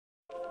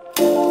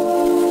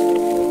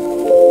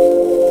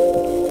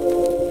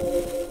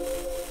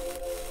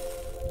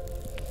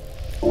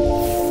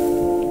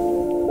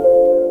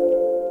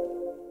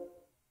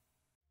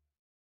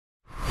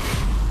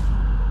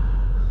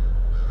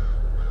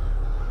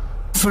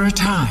For a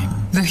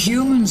time, the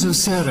humans of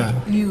Serra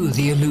knew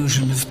the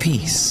illusion of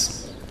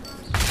peace.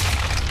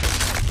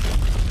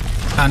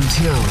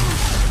 Until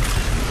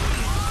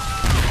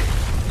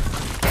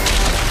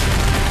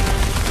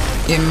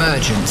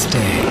Emergence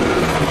Day.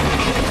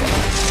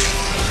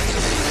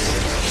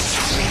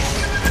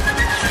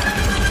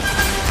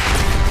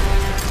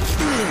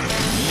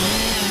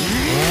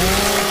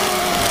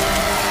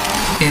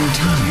 In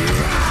time,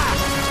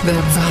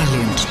 their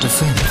valiant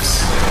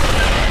defense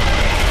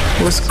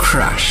was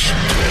crushed,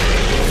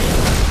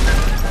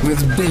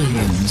 with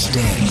billions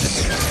dead.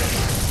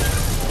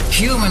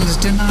 Humans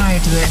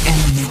denied their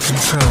enemy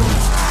control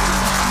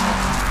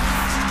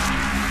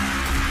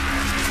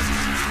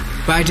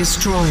by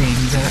destroying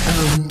their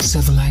own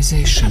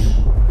civilization.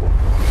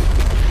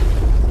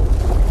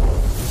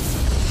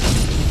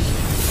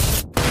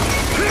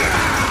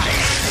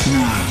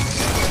 Now,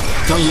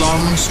 the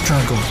long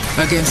struggle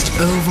against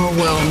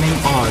overwhelming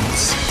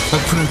odds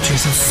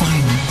approaches a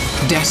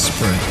final,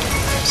 desperate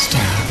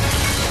stand.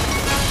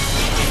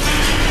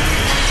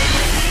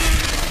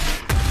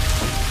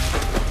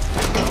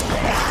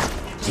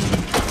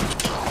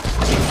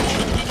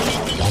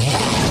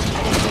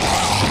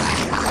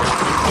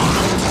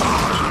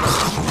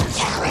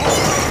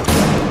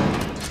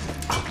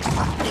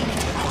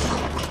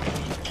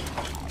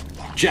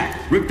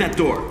 Jack, rip that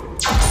door.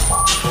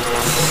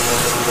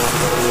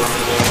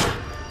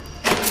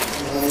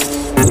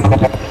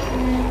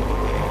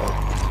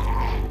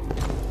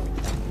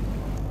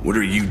 What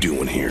are you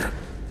doing here?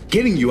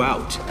 Getting you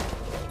out.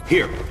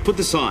 Here, put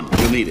this on.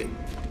 You'll need it.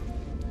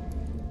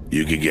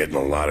 You could get in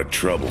a lot of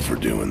trouble for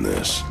doing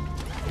this.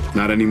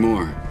 Not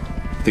anymore.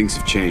 Things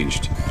have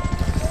changed.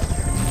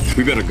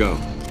 We better go.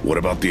 What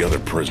about the other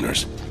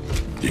prisoners?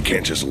 You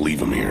can't just leave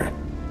them here.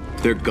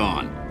 They're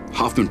gone.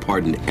 Hoffman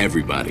pardoned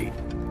everybody.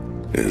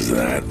 Is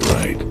that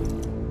right?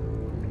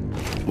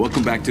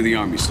 Welcome back to the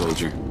army,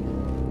 soldier.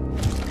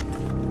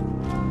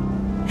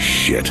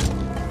 Shit.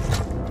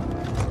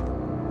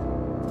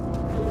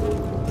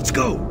 Let's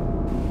go.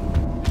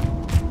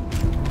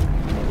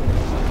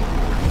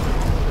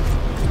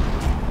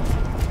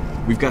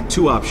 We've got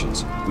two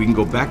options. We can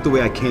go back the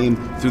way I came,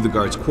 through the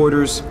guards'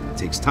 quarters. It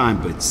takes time,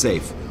 but it's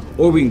safe.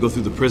 Or we can go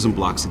through the prison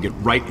blocks and get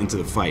right into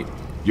the fight.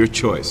 Your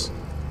choice.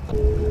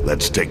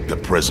 Let's take the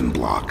prison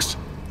blocks.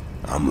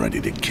 I'm ready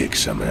to kick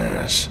some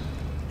ass.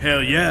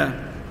 Hell yeah.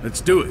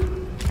 Let's do it.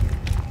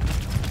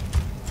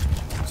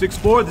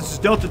 6-4, this is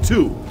Delta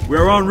 2. We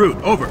are en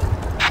route. Over.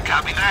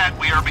 Copy that.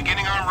 We are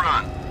beginning our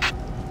run.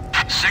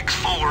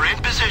 6-4 in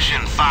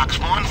position. Fox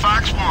 1,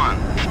 Fox 1.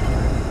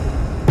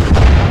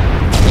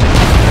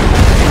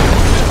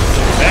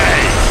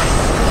 Hey!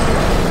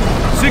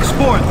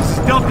 6-4, this is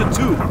Delta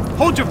 2.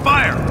 Hold your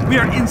fire. We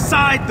are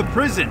inside the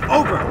prison.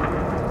 Over.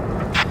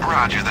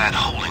 Roger that,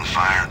 holding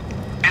fire.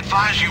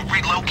 Advise you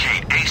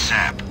relocate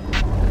ASAP.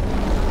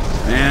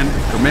 Man,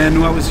 if Command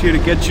knew I was here to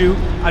get you,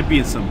 I'd be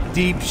in some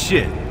deep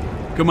shit.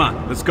 Come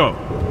on, let's go.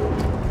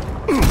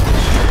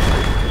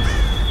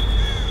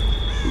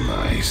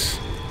 Nice.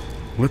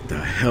 What the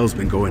hell's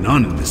been going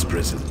on in this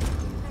prison?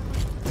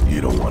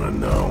 You don't want to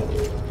know.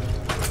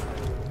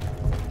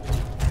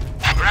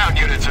 Ground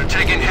units are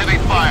taking heavy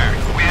fire.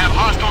 We have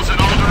hostiles in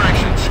all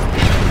directions.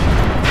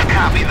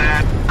 Copy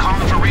that.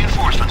 Calling for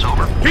reinforcements,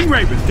 over. King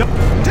Raven,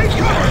 take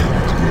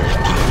cover!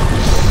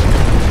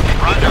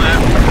 Roger that.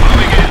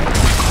 Moving in.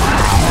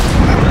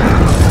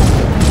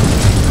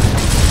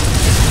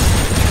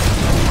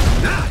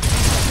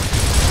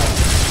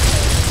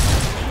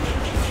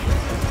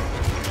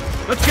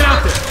 Let's get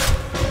out there.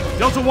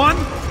 Delta 1,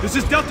 this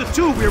is Delta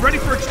 2. We are ready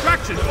for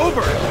extraction.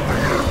 Over.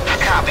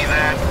 Copy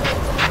that.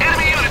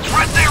 Enemy units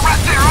right there,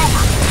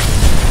 over.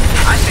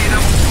 I see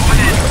them.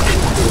 Moving in.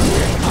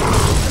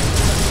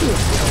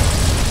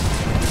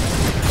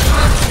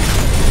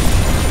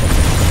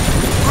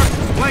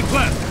 Flank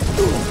left.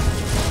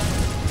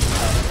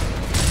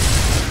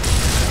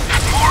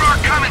 More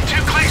are coming. 2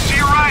 clicks to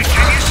your right.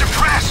 Can you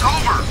suppress?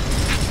 Over.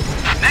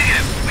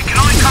 Negative. We can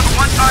only cover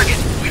one target.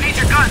 We need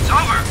your guns.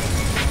 Over.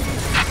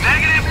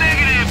 Negative,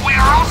 negative. We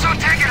are also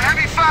taking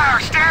heavy fire.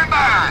 Stand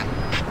by.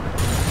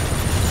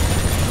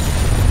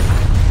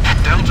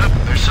 Delta,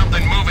 there's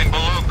something moving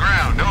below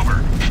ground.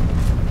 Over.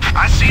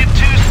 I see it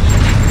too.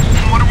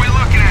 What are we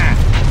looking at?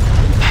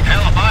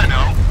 Hell if I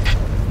know.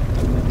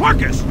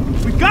 Marcus,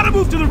 we've got to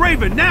move to the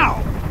Raven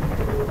now.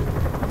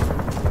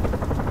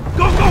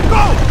 Go, go,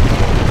 go!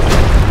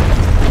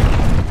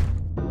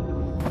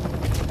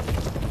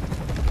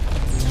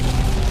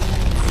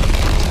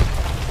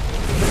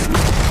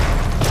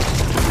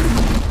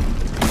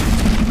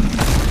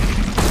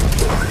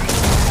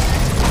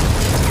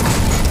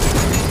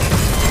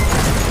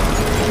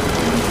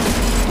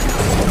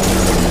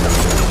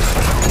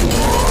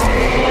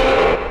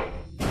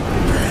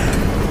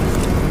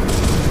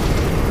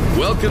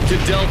 Welcome to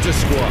Delta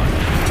Squad.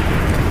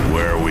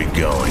 Where are we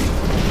going?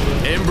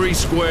 Embry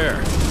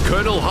Square.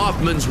 Colonel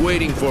Hoffman's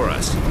waiting for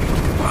us.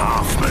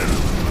 Hoffman.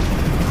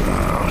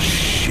 Oh,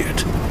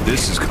 shit.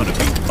 This is gonna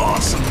be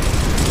awesome.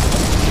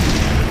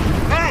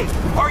 Hey,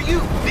 are you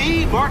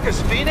the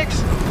Marcus Phoenix?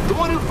 The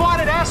one who fought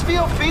at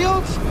Asfield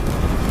Fields?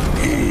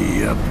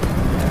 Yep.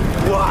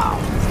 Wow,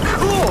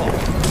 cool!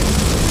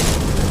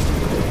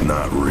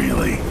 Not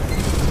really.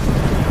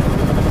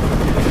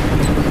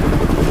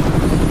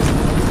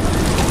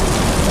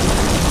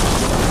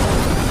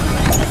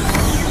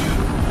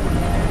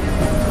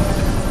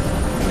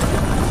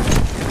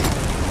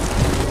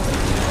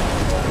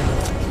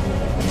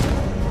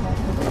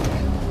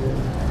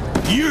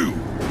 You!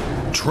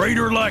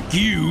 Traitor like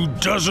you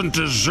doesn't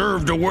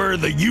deserve to wear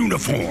the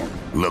uniform.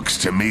 Looks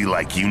to me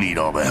like you need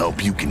all the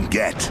help you can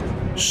get.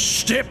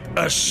 Step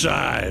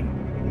aside.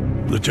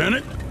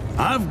 Lieutenant,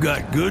 I've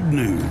got good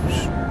news.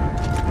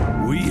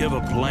 We have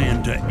a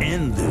plan to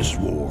end this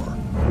war.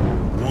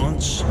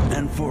 Once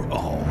and for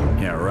all.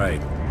 Yeah,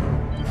 right.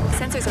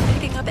 Sensors are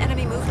picking up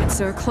enemy movement,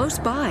 sir, close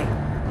by.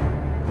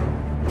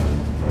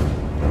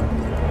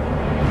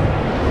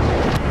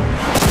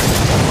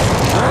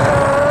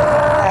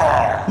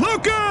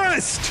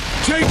 Locust!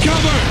 Take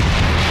cover!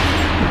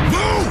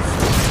 Move!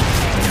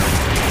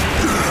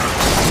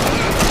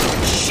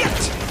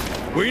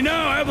 Shit! We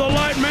now have the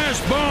light mass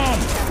bomb.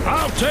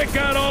 I'll take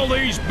out all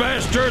these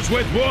bastards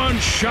with one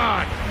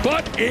shot.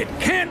 But it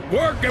can't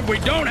work if we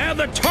don't have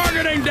the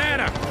targeting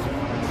data.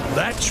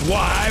 That's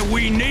why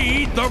we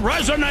need the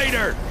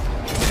resonator.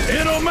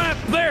 It'll map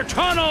their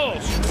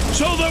tunnels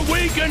so that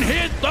we can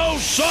hit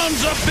those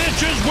sons of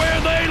bitches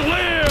where they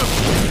live.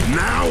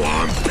 Now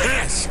I'm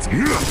pissed!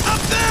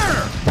 Up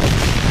there!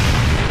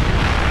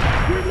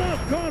 We've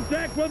lost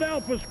contact with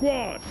Alpha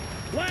Squad.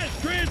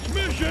 Last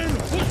transmission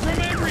was from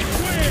Embry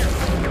Square.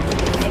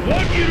 I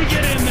want you to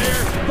get in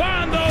there,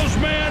 find those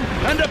men,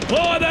 and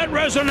deploy that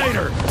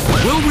resonator.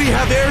 Will we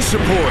have air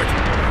support?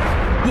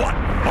 What?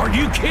 Are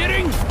you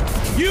kidding?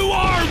 You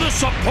are the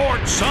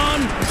support,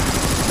 son!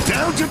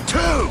 Down to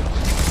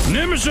 2!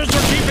 Nemesis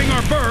are keeping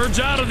our birds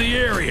out of the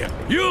area.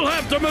 You'll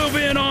have to move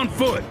in on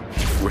foot.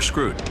 We're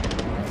screwed.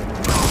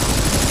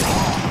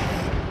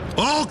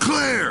 All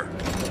clear!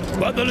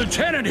 But the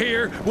lieutenant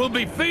here will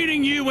be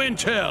feeding you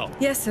intel.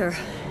 Yes, sir.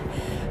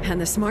 And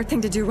the smart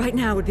thing to do right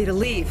now would be to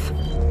leave.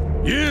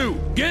 You,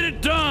 get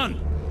it done!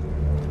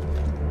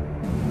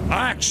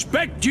 I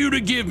expect you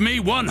to give me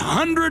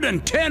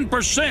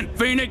 110%,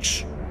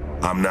 Phoenix!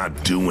 I'm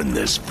not doing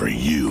this for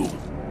you.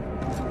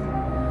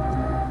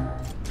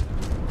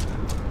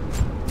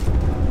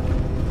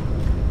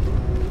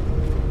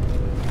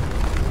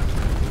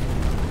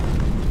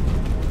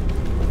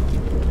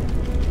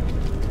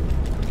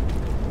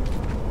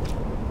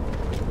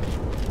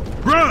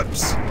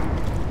 Grubs!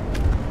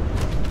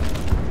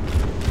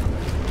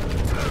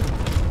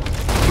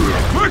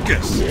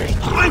 Marcus!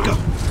 Flank him!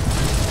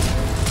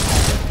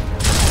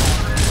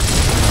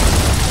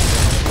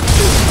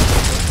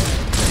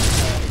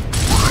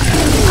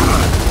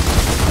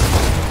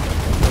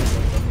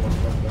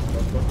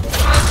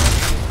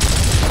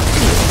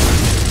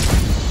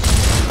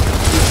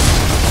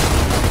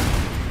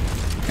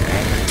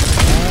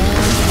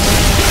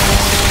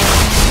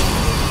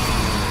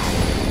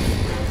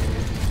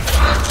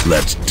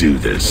 Let's do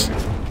this.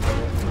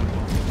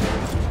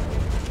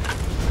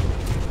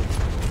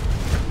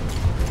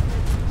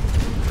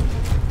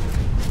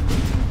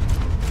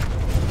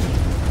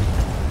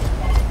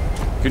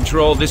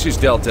 Control, this is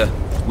Delta.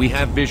 We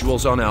have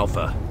visuals on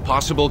Alpha.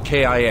 Possible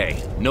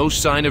KIA. No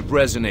sign of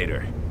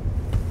resonator.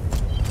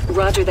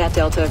 Roger that,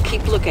 Delta.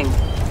 Keep looking.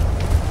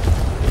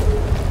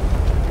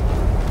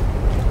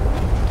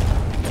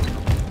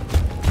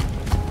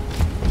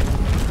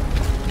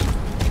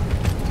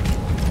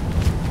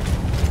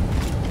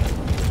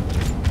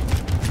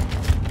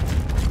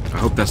 I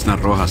hope that's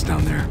not Rojas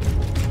down there.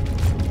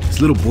 His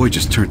little boy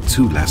just turned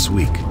 2 last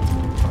week.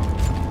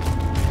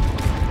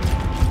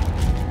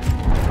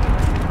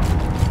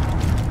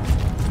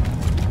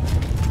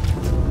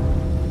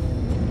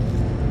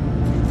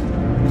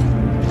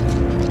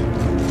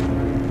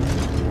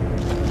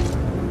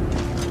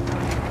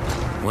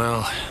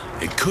 Well,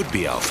 it could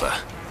be Alpha.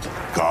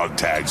 Cog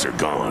tags are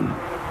gone.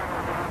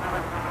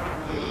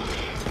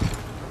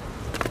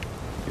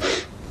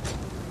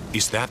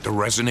 Is that the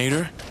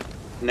resonator?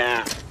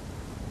 Nah.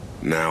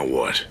 Now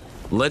what?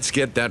 Let's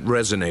get that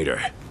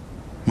resonator.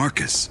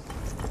 Marcus.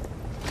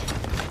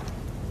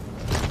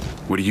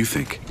 What do you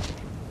think?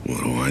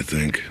 What do I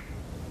think?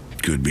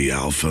 Could be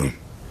Alpha,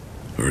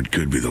 or it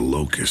could be the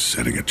Locust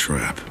setting a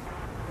trap.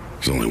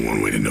 There's only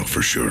one way to know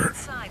for sure.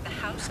 Inside the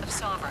House of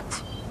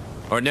Sovereigns.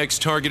 Our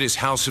next target is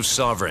House of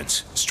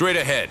Sovereigns. Straight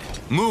ahead.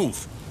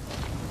 Move!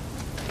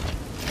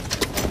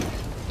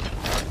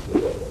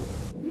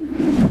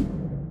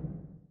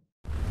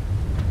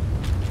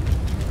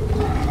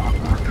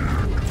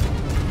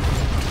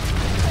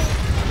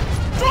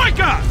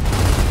 Troika!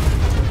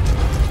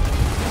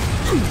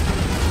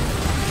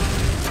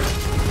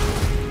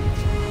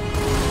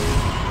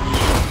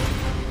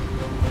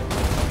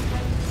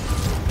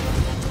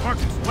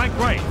 Marcus, flank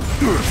right.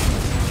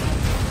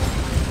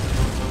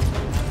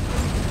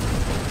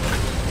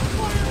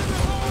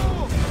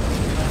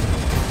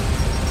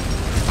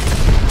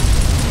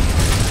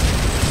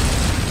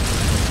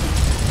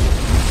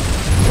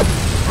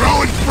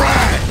 Throwing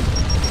frag!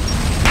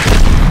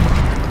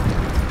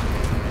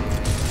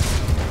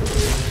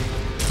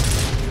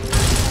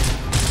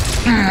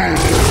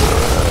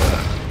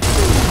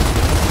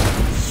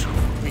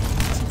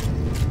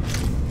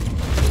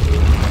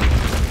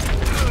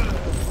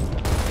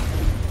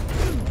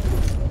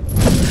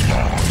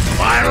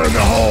 Fire in the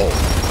hole!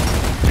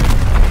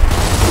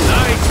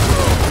 Nice,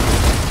 bro.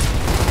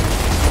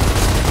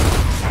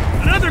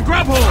 Another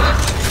grub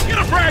hole! Get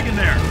a frag in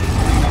there!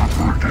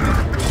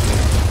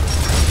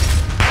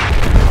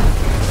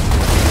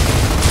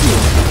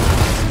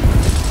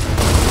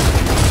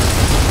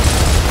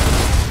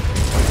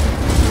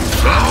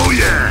 Oh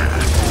yeah!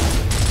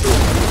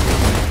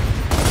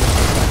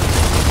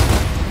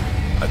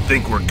 I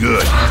think we're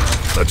good.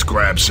 Let's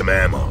grab some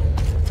ammo.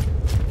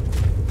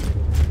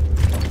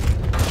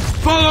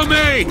 Follow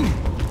me!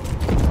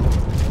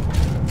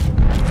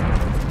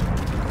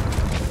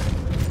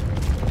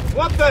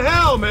 What the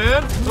hell,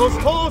 man? Those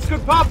holes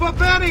could pop up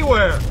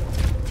anywhere!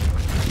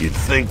 You'd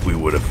think we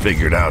would have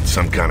figured out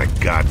some kind of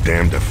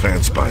goddamn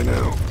defense by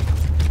now.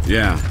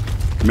 Yeah.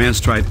 Command's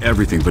tried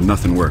everything, but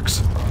nothing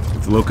works.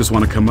 If the locusts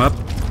want to come up,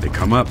 they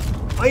come up.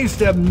 I used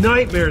to have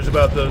nightmares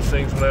about those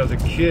things when I was a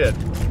kid.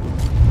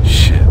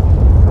 Shit.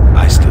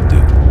 I still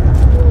do.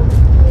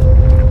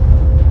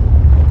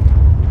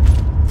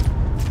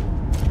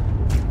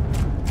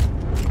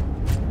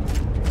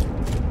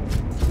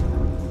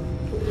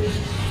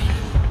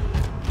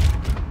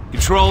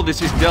 Control,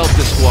 this is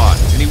Delta Squad.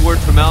 Any word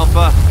from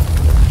Alpha?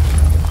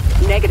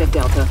 Negative,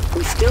 Delta.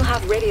 We still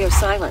have radio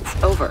silence.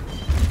 Over.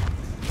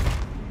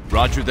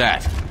 Roger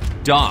that.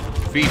 Dom,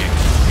 Phoenix,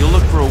 you'll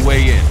look for a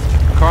way in.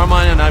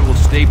 Carmine and I will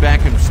stay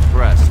back and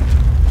suppress.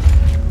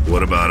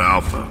 What about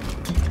Alpha?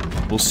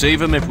 We'll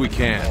save him if we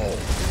can.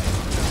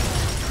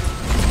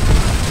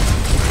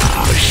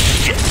 Oh,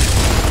 shit!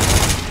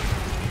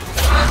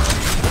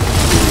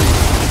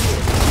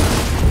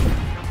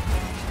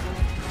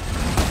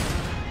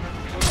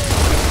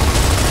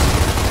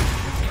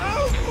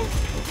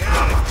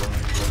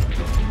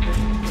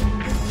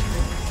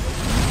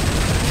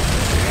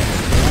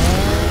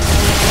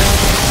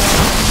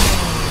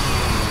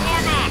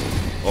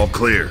 All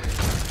clear.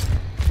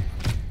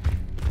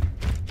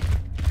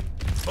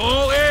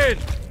 All in!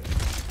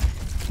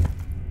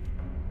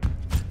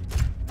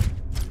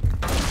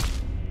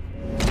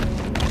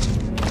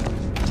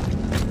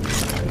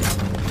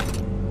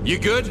 You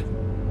good?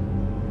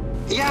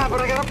 Yeah, but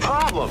I got a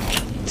problem.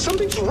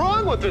 Something's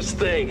wrong with this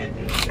thing.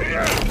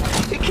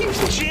 It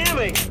keeps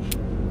jamming.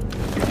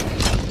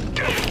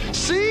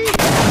 See?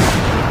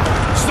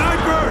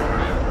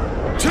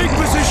 Sniper! Take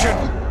position!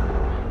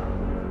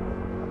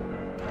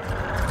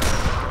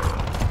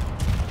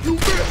 You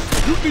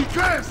missed! You need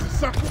glasses,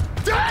 sucker!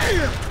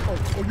 Damn!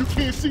 Oh, you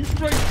can't see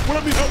straight? Well,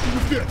 let me help you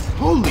with this.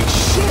 Holy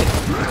shit!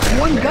 That's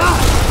one guy!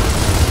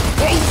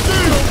 Hold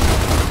still!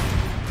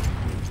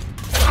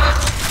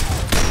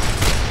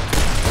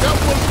 That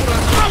was for the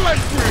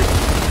highlight reel!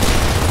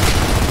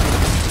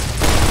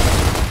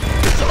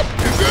 It's up!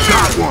 It's in!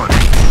 Got one!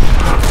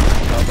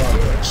 How about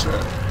that, sir?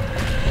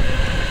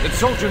 That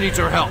soldier needs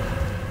our help.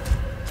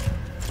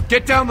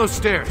 Get down those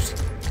stairs.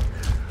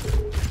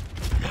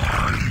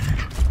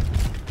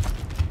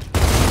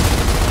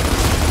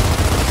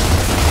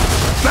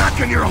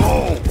 Back in your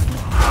hole!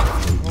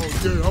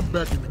 Oh, yeah, I'm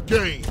back in the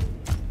game.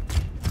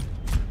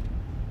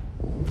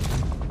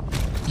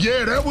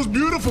 Yeah, that was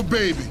beautiful,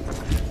 baby.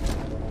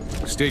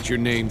 State your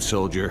name,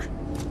 soldier.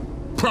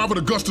 Private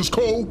Augustus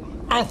Cole,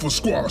 Alpha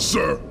Squad,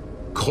 sir.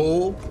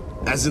 Coal?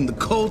 As in the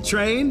coal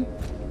train?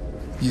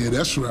 Yeah,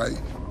 that's right.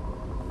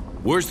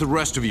 Where's the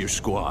rest of your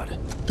squad?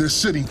 They're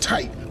sitting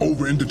tight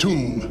over in the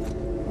tomb.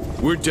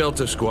 We're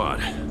Delta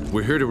Squad.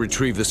 We're here to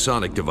retrieve the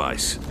sonic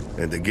device.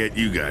 And to get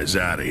you guys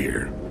out of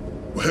here.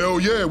 Well, hell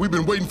yeah, we've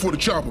been waiting for the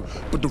chopper,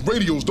 but the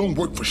radios don't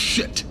work for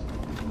shit.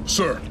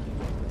 Sir,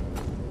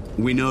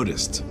 We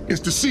noticed. it's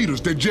the Cedars.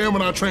 They're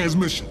jamming our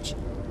transmissions.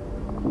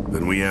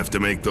 Then we have to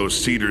make those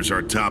cedars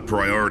our top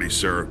priority,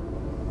 sir.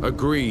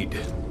 Agreed.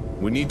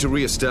 We need to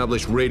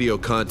re-establish radio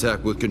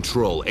contact with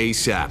Control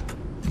ASAP.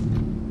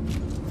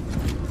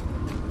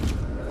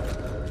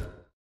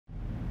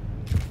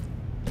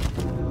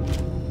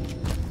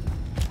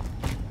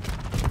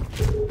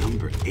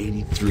 Number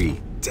 83.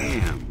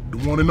 Damn. The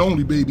one and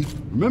only, baby.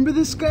 Remember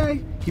this guy?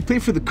 He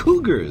played for the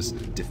Cougars.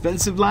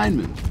 Defensive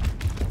lineman.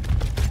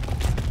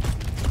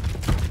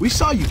 We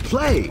saw you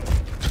play.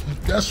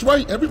 That's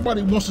right.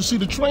 Everybody wants to see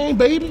the train,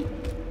 baby.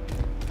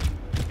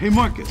 Hey,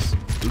 Marcus.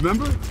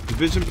 Remember?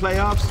 Division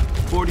playoffs?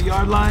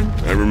 40-yard line?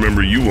 I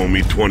remember you owe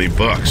me 20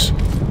 bucks.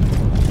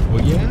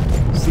 Well,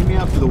 yeah? See me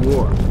after the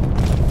war.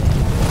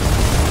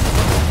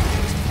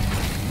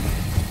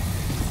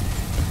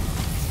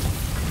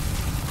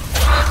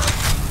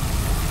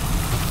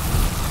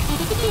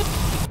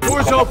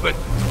 Door's open.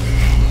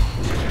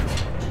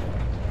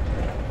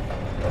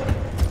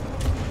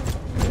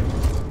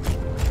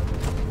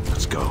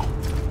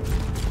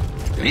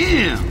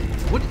 Damn!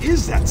 What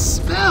is that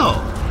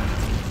smell?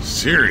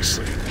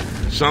 Seriously,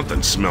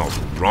 something smells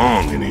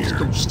wrong in here.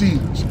 Those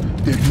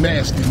Steelers, they're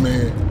nasty,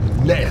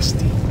 man.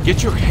 Nasty.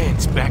 Get your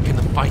heads back in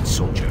the fight,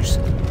 soldiers.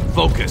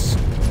 Focus.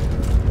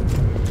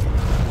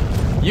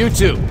 You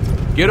two,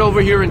 get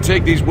over here and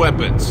take these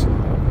weapons.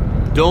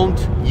 Don't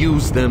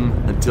use them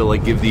until I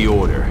give the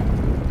order.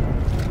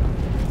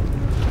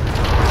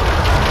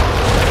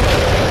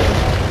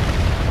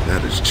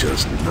 That is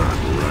just not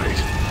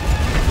right.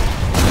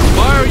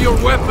 Fire your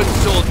weapons,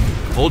 soldier!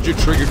 Hold your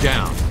trigger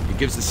down. It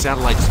gives the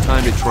satellites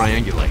time to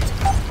triangulate.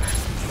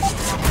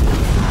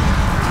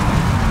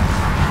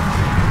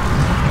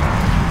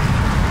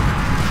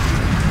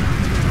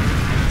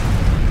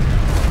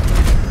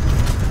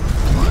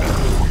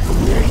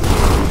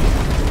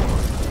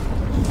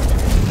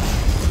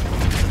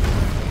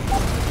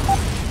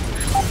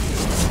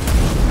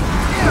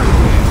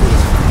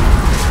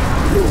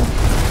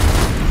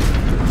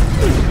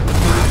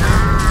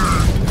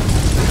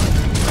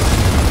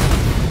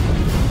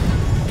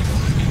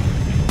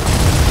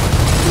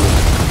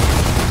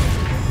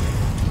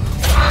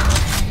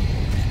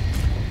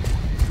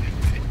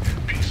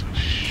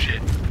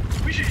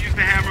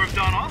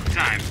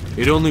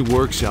 It only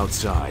works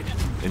outside,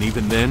 and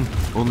even then,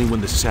 only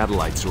when the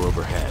satellites are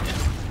overhead.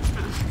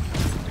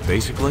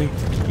 Basically,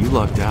 you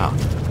lucked out.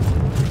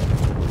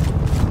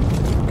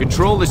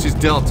 Control, this is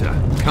Delta.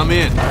 Come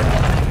in.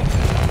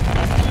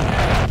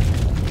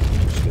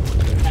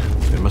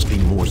 There must be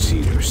more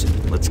Cedars.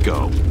 Let's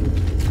go.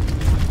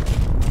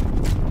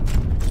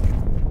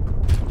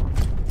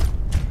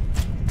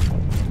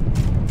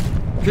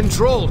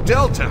 Control,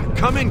 Delta!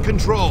 Come in,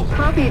 Control!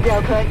 Copy,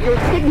 Delta. Your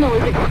signal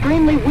is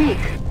extremely weak.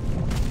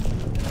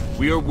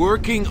 We are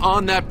working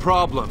on that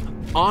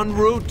problem. En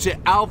route to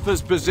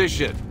Alpha's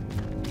position.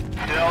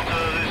 Delta,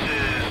 this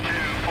is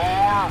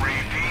 2-4.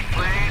 Repeat,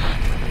 please.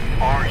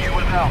 Are you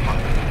with Alpha?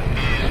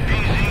 Is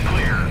PZ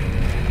clear?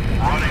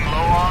 Running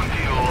low on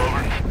fuel,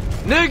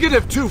 over.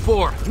 Negative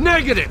 2-4.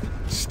 Negative.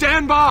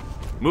 Stand by.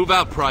 Move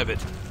out, Private.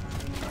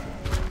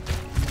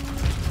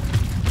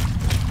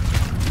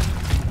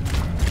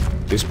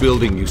 This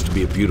building used to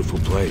be a beautiful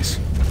place.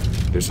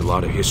 There's a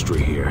lot of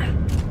history here.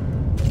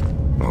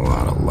 A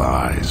lot of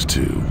lies,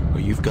 too. Well,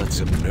 you've got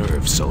some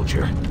nerve,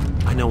 soldier.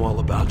 I know all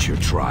about your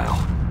trial.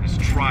 This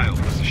trial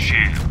was a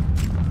sham,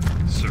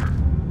 sir.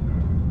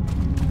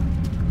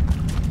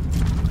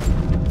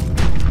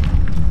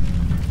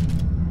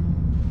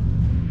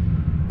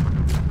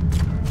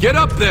 Get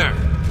up there!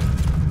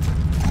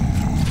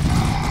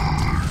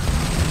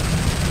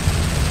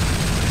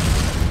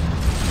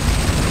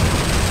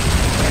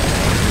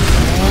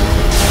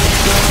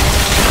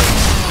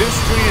 This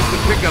tree is the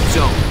pickup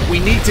zone. We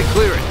need to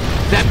clear it.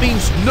 That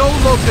means no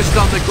Locust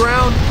on the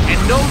ground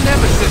and no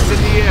Nemesis in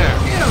the air.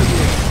 Hell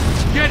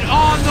yeah! Get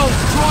on those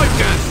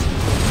troikas!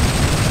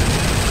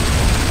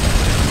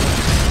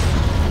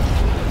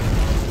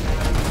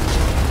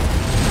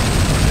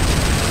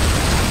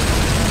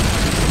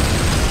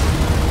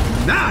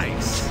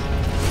 Nice!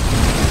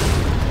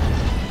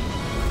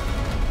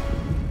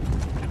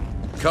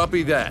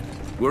 Copy that.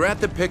 We're at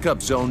the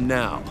pickup zone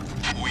now.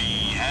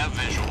 We have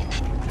visual.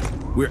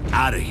 We're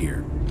out of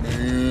here.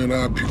 Man,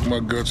 I puke my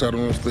guts out on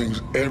those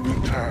things every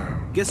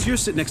time. Guess you're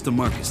sitting next to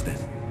Marcus then.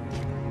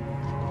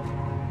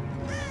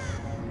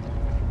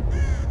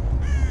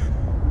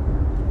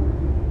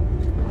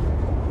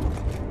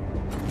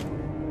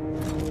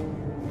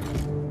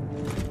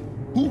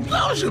 Who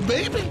loves you,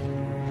 baby?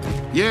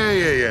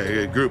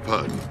 Yeah, group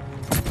hug.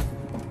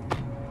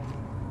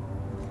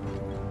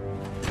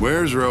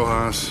 Where's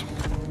Rojas?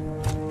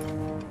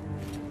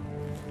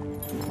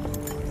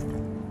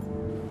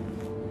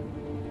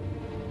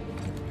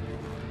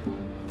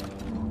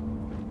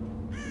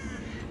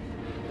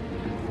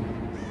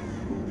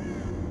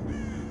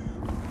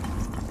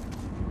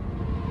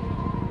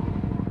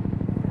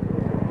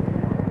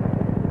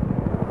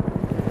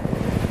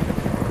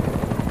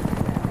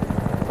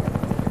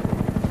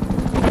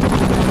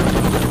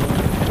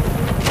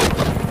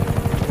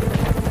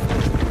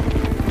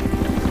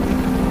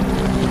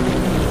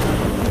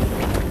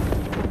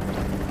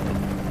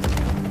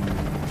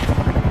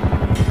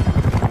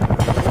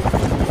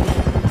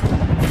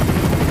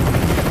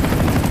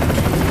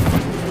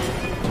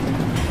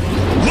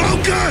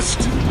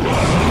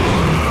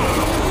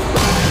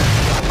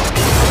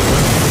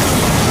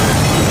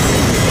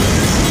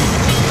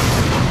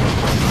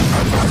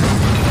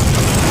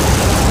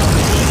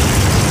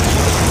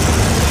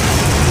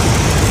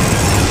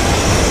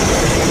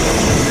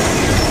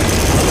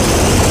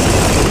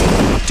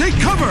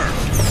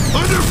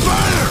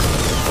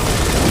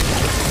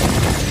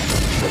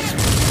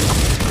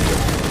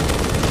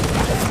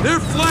 They're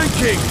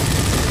flanking!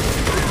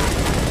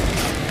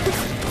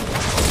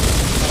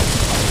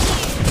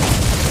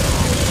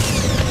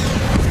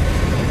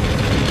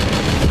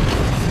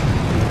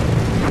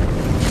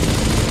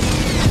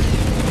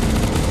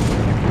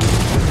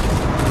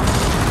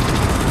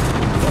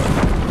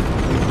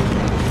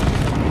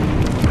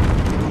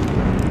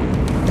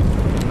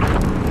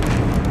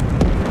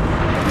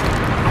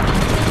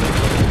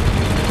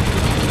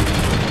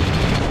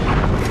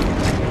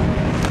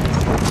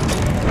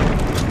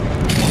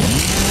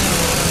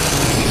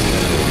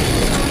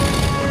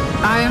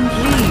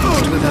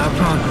 our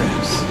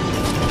progress.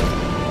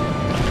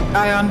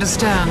 I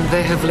understand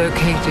they have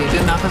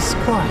located another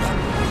squad.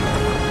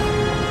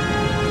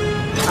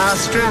 Our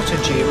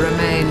strategy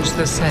remains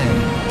the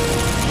same.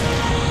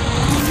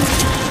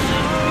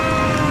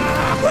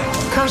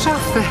 Cut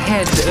off the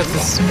head of the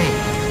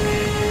snake,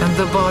 and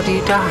the body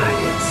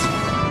dies.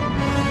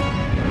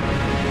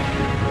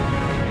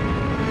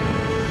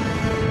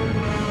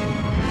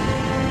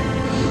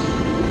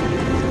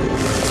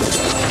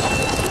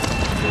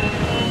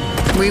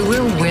 We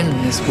will win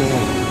this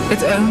war.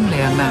 It's only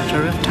a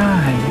matter of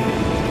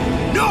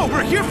time. No,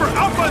 we're here for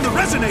Alpha and the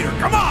Resonator.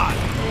 Come on!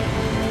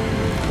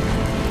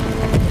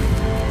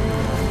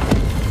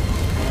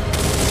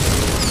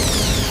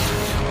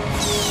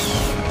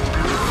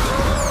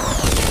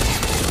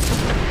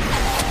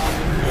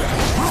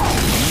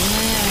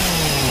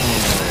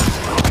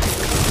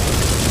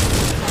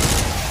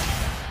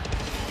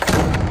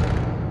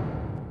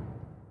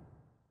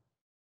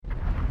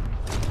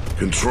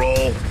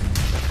 Control,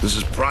 this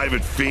is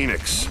Private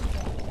Phoenix.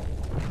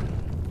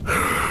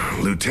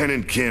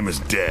 Lieutenant Kim is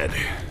dead.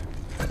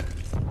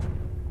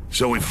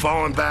 So we've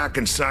fallen back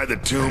inside the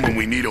tomb and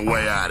we need a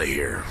way out of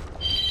here.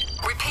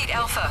 Repeat,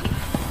 Alpha.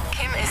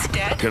 Kim is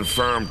dead?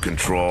 Confirmed,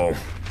 Control.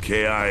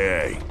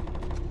 KIA.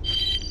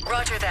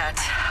 Roger that.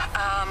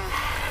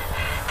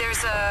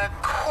 There's a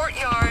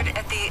courtyard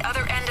at the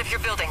other end of your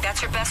building.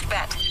 That's your best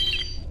bet.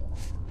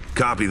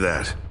 Copy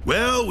that.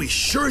 Well, we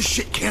sure as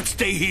shit can't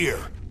stay here.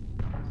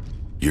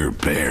 You're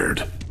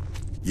Baird.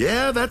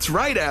 Yeah, that's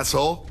right,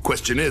 asshole.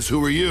 Question is,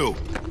 who are you?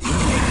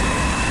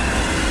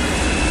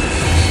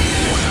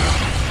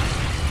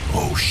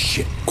 Oh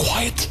shit,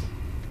 quiet.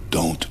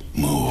 Don't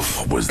move.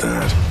 What was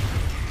that?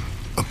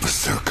 A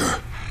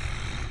berserker.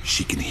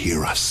 She can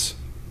hear us.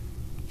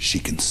 She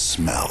can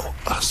smell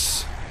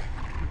us.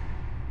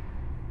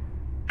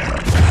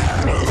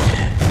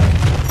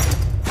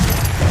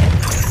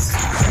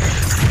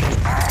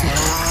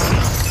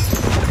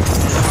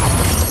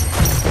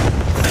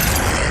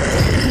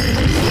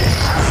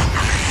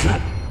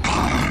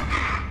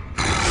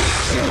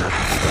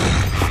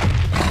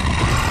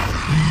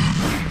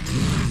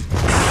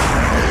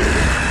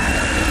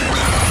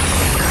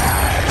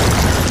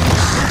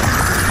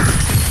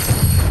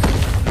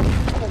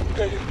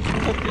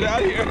 Get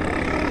out of here.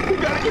 We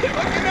gotta get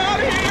fucking out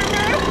of here,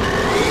 man.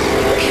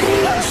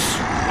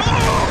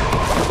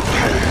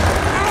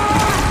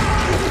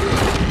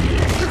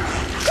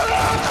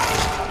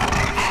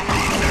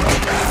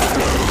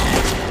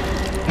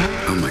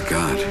 Oh my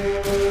God.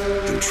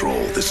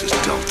 Control, this is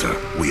Delta.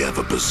 We have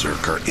a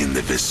berserker in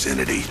the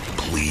vicinity.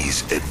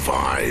 Please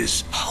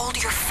advise.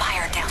 Hold your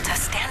fire, Delta.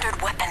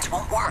 Standard weapons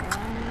won't work.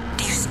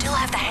 Do you still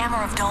have the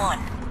Hammer of Dawn?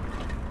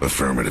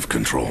 Affirmative,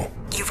 Control.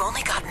 You've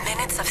only got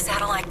minutes of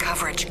satellite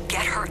coverage.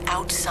 Get her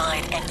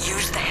outside and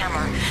use the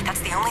hammer. That's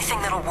the only thing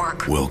that'll work.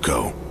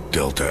 Wilco,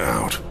 Delta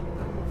out.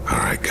 All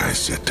right, guys,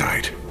 sit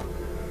tight.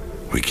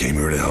 We came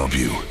here to help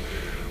you,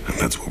 and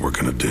that's what we're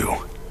gonna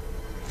do.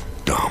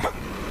 Dom,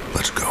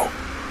 let's go.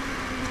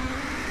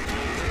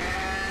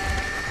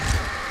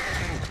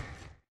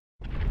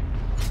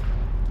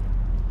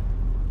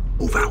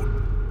 Move out.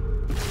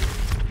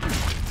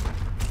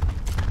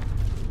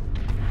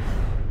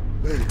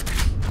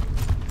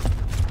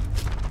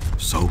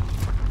 So,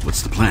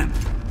 what's the plan?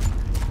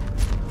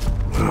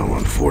 Well,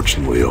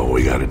 unfortunately, all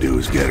we gotta do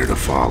is get her to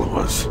follow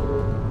us.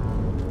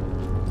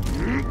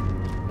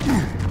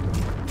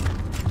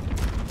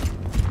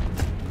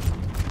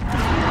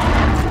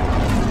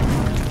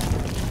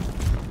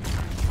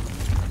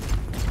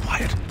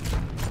 Quiet.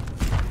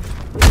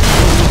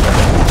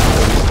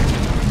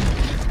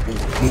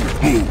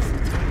 Move.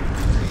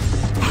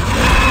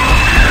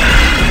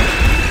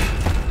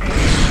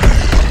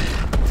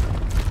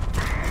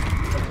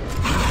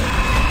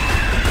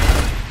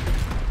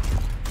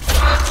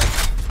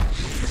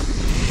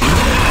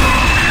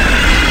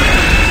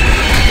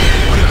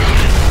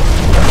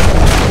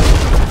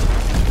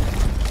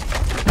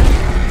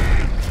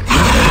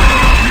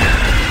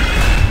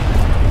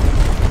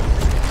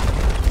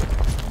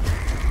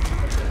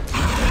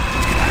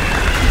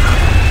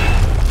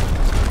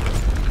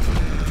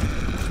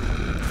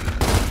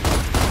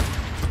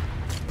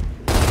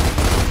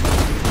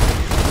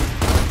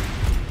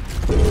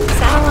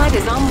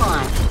 Is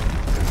online.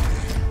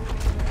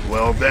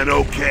 Well then,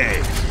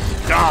 okay.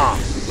 Dom,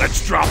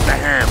 let's drop the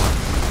hammer.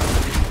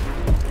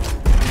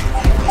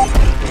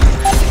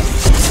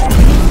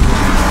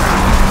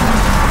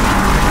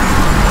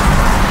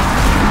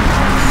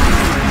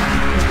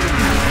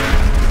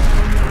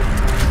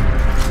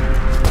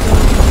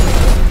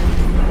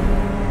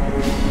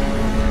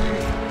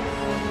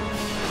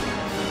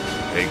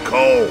 Hey,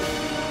 Cole.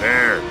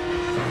 There.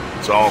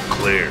 It's all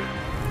clear.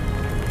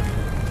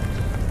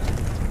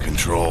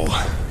 Control,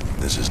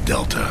 this is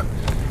Delta.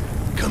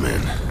 Come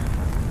in.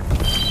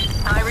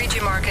 I read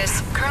you,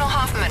 Marcus. Colonel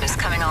Hoffman is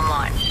coming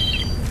online.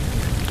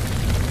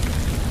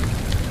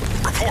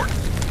 Report.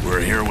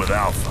 We're here with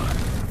Alpha,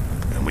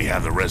 and we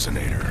have the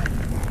Resonator.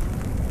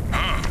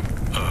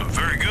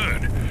 Very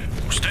good.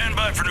 Stand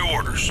by for new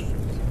orders.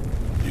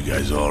 You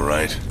guys all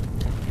right?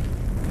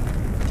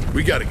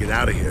 We gotta get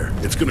out of here.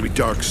 It's gonna be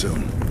dark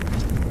soon.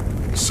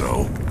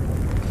 So?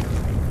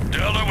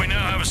 Delta, we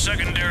now have a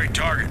secondary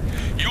target.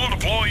 You'll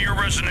deploy your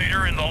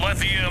resonator in the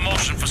Lethia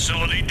Emulsion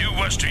Facility due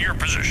west of your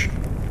position.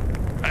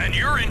 And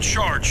you're in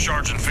charge,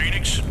 Sergeant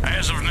Phoenix,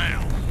 as of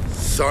now.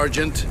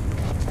 Sergeant?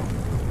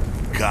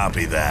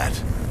 Copy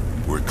that.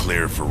 We're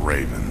clear for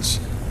Ravens.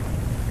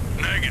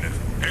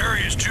 Negative.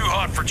 Area's too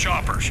hot for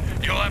choppers.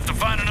 You'll have to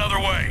find another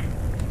way.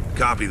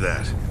 Copy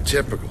that.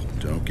 Typical.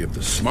 Don't give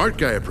the smart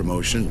guy a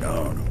promotion.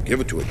 No, give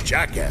it to a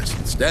jackass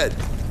instead.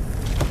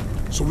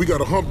 So we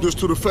gotta hump this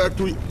to the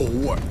factory, or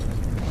what?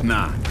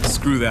 Nah,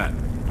 screw that.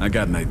 I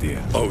got an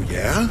idea. Oh,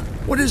 yeah?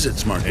 What is it,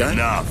 smart guy?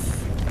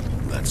 Enough.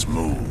 Let's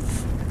move.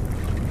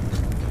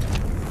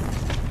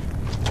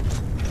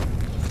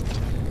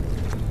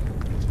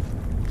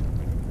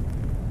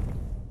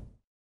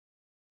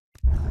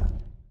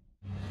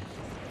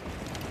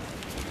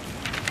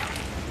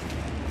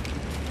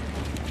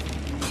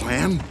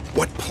 Plan?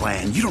 What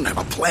plan? You don't have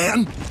a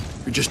plan?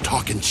 You're just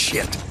talking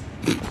shit.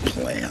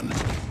 Plan.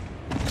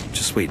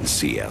 Just wait and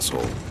see,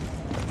 asshole.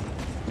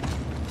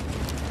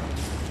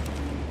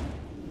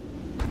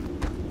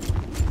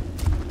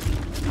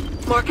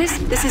 Marcus,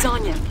 this is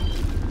Anya.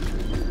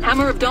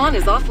 Hammer of Dawn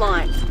is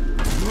offline.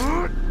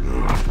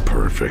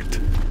 Perfect.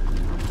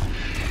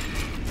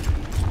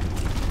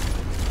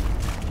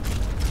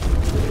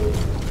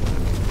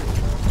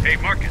 Hey,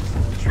 Marcus,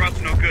 this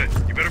route's no good.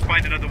 You better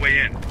find another way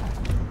in.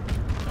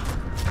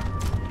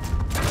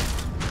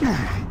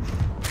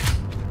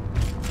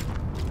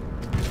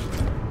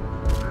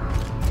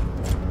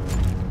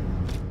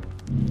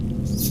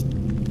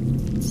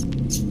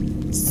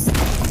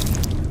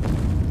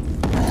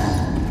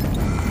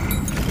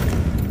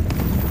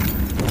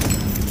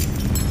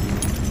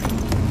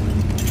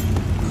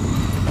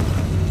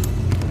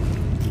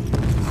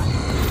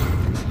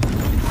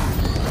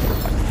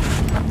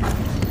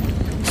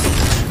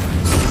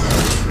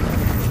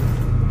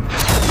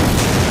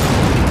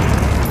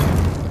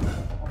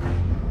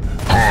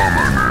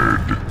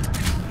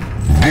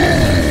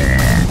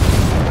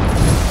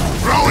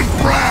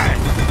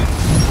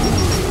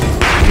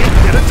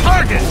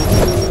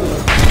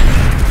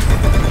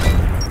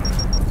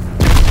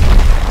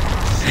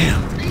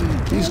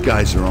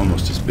 Guys are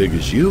almost as big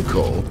as you,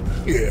 Cole.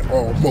 Yeah,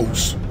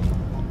 almost.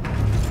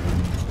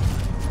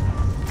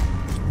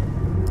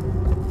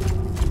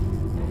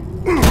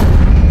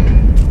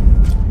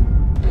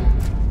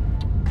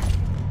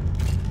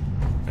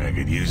 I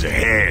could use a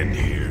hand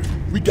here.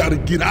 We gotta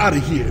get out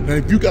of here. Now,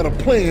 if you got a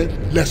plan,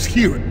 let's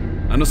hear it.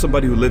 I know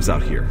somebody who lives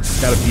out here.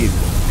 Got a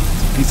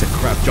vehicle. Piece of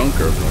crap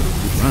junker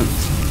who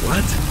runs.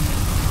 What?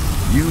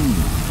 You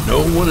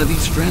know one of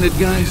these stranded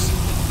guys?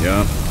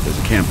 Yeah, there's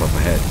a camp up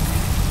ahead.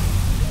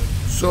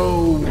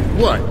 So,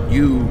 what?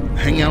 You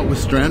hang out with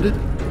Stranded?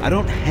 I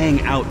don't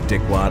hang out,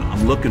 dickwad.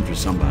 I'm looking for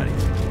somebody.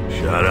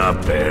 Shut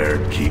up, Bear.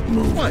 Keep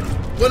moving. What?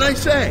 What'd I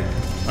say?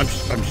 I'm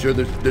sure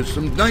there's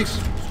some nice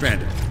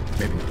Stranded.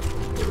 Maybe.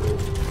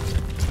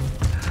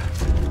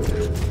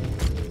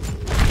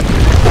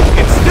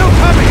 It's still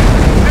coming!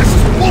 This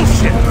is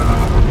bullshit!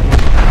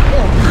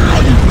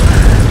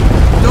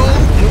 No,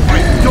 I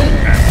don't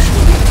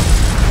actually.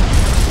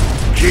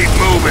 Keep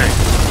moving!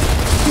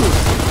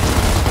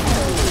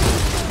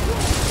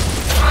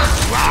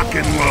 Lock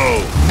and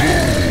load!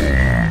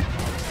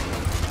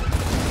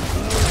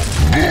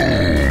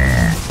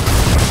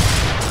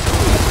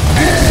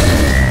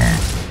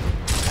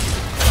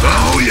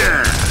 Oh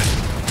yeah!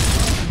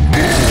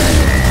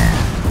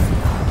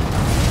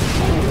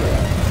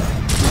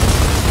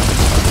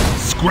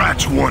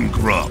 Scratch one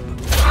grub.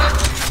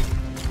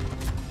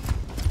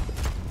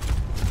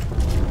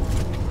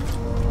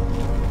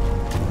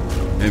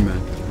 Hey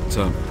man, what's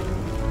up?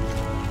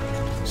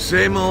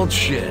 Same old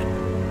shit.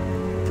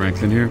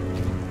 Franklin here?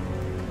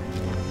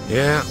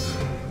 Yeah,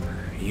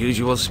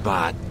 usual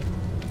spot.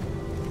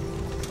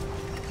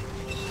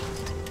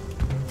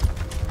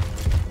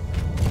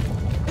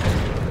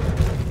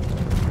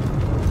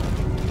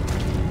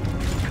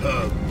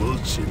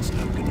 Bullshit's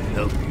not gonna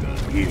help you out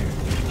here.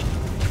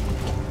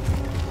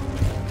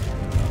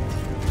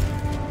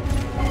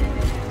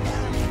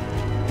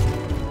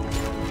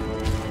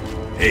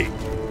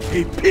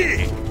 Hey,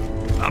 pig!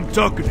 I'm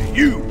talking to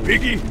you,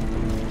 piggy!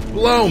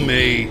 Blow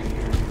me.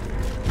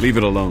 Leave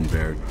it alone,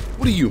 Baird.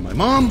 What are you, my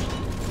mom?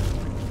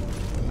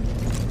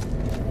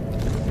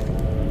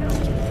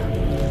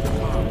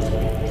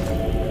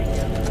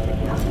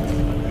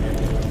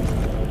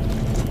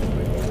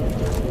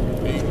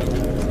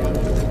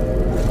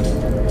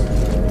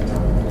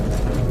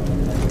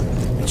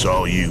 It's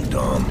all you,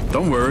 Dom.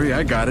 Don't worry,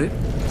 I got it.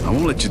 I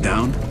won't let you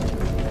down.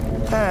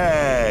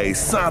 Hey,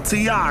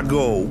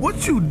 Santiago,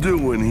 what you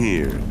doing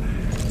here?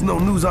 No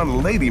news on the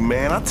lady,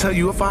 man. I'll tell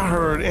you if I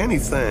heard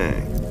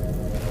anything.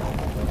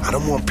 I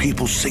don't want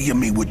people seeing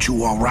me with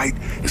you, all right?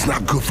 It's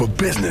not good for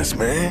business,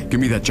 man. Give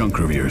me that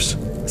junker of yours.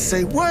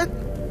 Say what?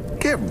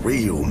 Get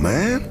real,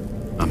 man.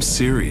 I'm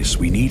serious,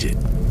 we need it.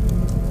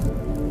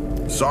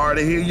 Sorry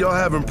to hear y'all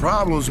having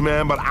problems,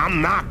 man, but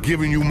I'm not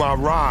giving you my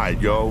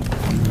ride, yo.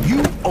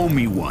 You owe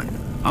me one.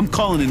 I'm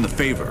calling in the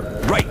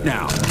favor, right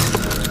now.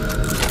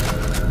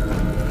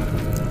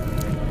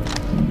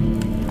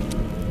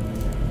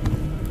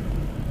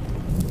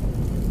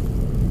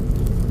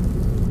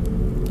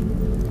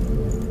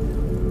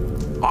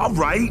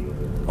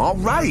 All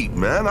right,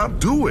 man, I'll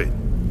do it.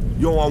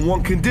 Yo, on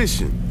one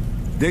condition.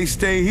 They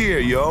stay here,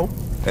 yo,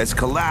 as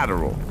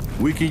collateral.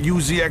 We can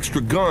use the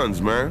extra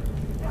guns, man.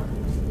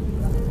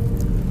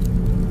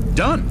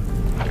 Done.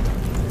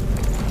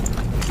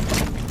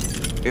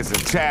 It's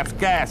a chap's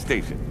gas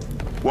station.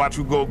 Watch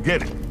you go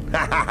get it.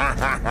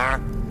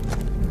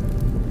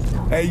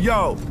 Hey,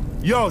 yo,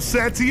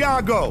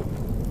 Santiago.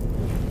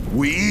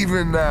 We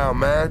even now,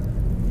 man.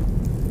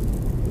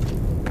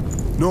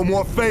 No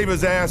more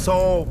favors,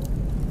 asshole.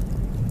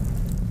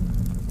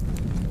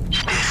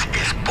 This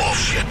is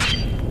bullshit.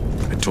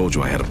 I told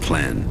you I had a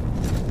plan.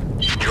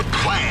 Your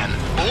plan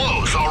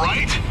blows, all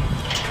right?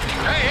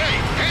 Hey,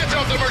 hands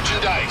off the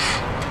merchandise.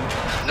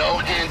 No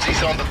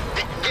handsies on the...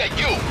 Yeah,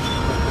 you.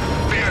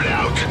 Bear it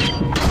out.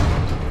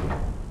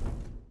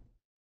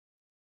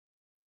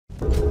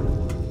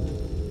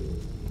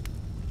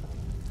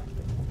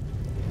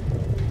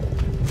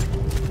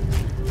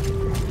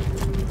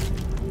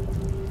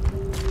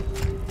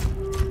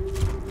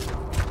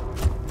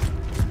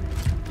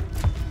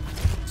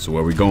 So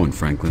where are we going,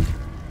 Franklin?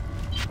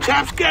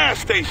 Chap's gas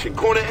station,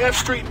 corner F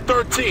Street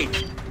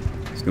 13th.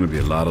 There's gonna be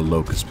a lot of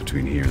locusts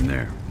between here and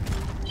there.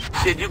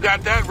 Shit, you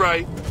got that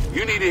right.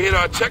 You need to hit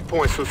our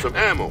checkpoints for some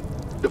ammo.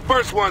 The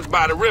first one's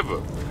by the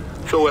river.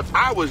 So if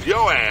I was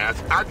your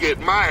ass, I'd get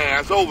my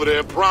ass over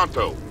there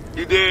pronto.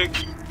 You dig?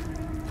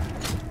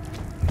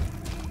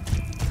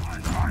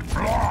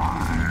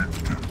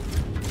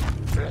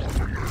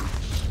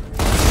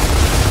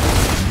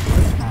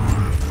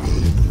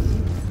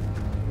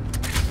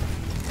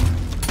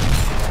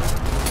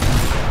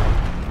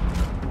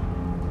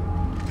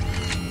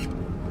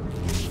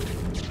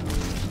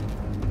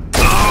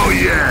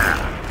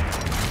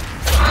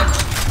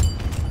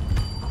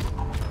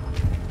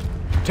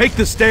 Take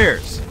the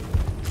stairs!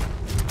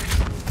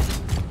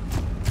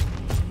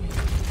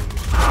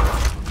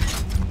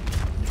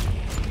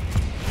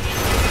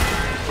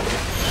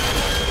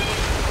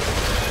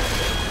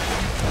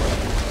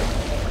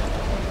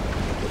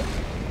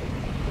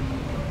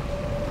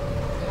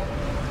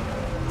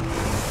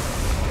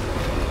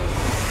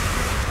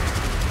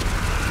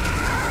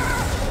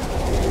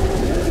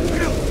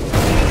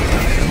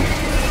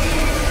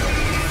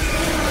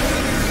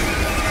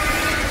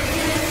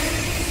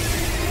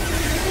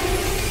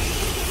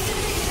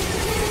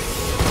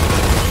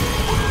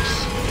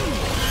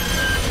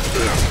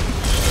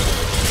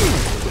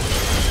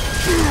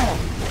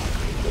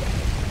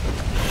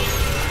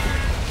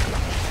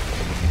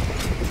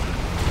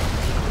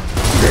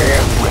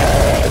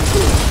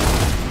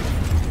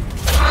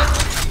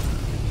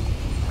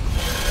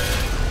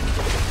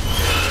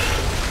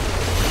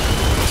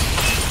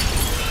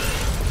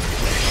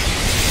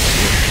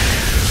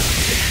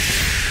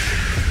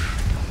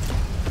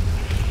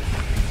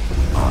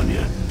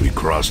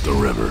 The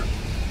river.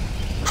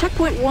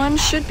 Checkpoint 1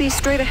 should be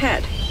straight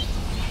ahead.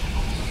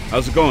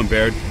 How's it going,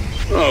 Baird?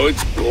 Oh,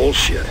 it's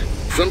bullshit.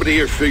 Somebody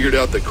here figured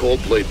out the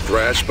Coldplay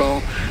thrash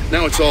ball.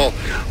 Now it's all,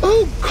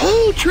 oh,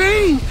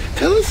 Coltrane,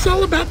 tell us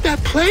all about that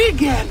play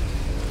again.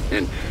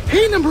 And,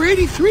 hey, number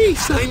 83,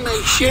 sign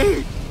my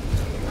shirt.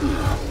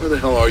 Where the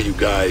hell are you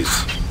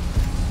guys?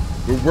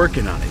 We're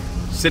working on it.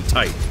 Sit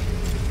tight.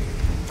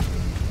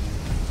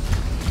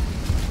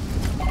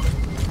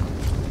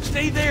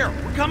 Stay there.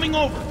 We're coming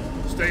over.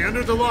 Stay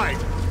under the light.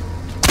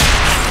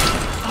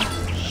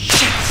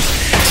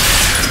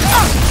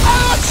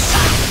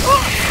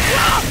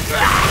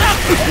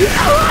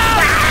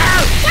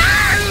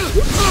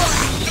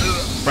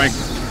 Frank,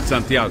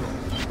 Santiago.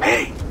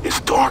 Hey,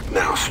 it's dark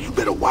now, so you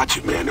better watch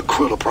it, man. The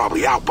krill are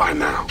probably out by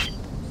now.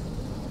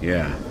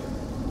 Yeah,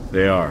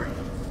 they are.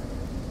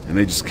 And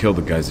they just killed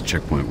the guys at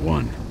checkpoint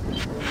 1.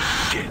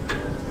 Shit.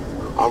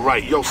 All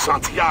right, yo,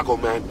 Santiago,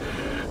 man.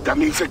 That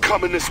means they're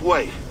coming this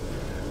way.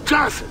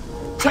 Johnson,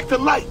 check the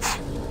lights.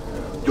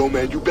 Yo,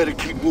 man, you better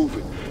keep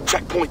moving.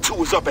 Checkpoint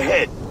 2 is up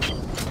ahead.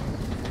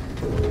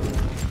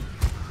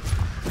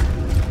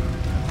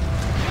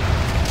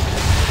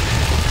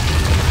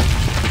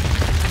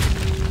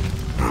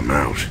 I'm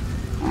out.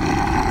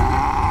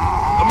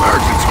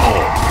 Emergence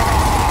hole.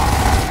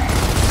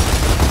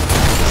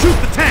 Shoot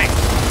the tank!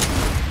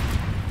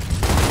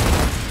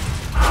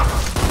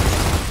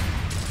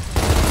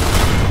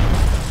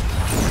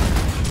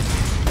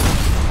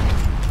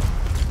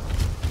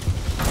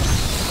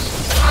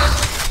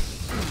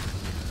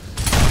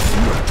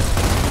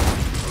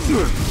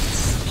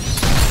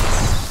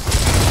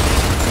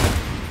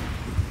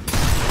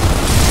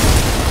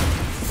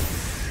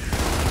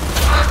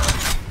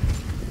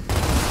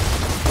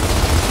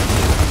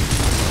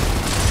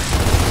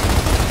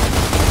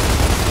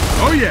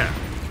 Oh, yeah.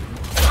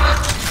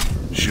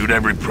 Shoot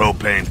every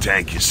propane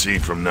tank you see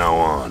from now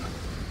on.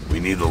 We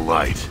need the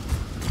light.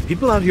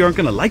 People out here aren't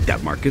gonna like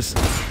that, Marcus.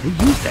 We'll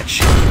use that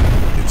shit.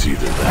 It's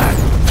either that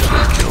or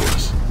they'll kill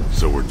us.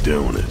 So we're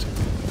doing it.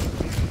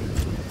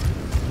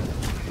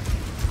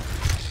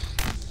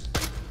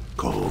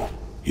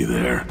 You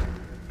there?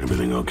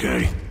 Everything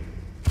okay?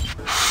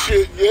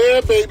 Shit,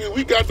 yeah, baby,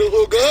 we got to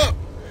hook up.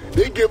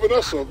 They giving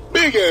us a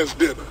big-ass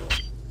dinner.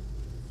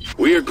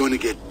 We are going to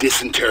get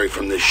dysentery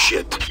from this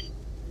shit.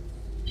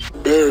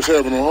 Bear's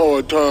having a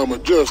hard time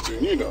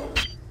adjusting, you know.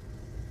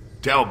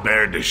 Tell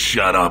Baird to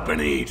shut up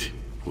and eat.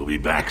 We'll be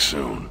back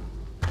soon.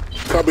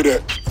 Copy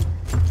that.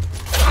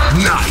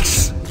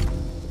 Nice!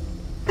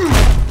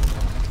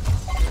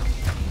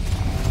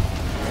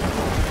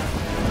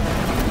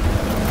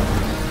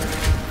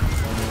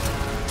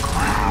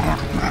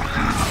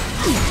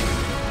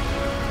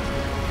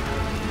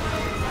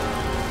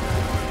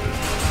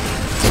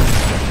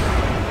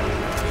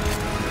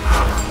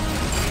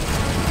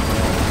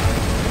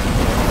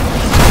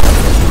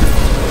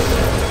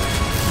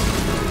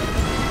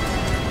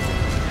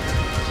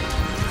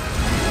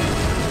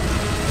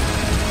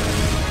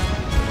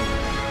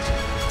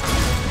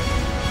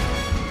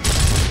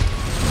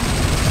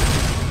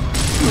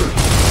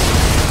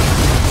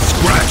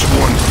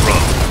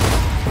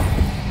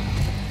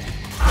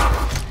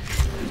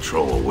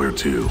 Where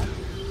to?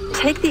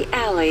 Take the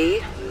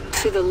alley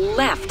to the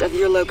left of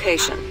your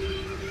location.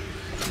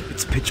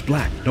 It's pitch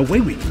black. No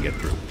way we can get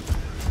through.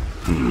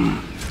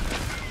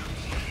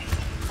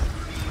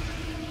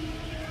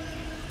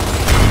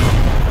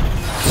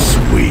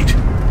 Sweet.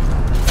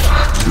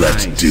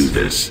 Let's do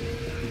this.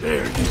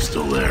 Baird, you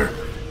still there?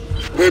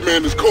 Hey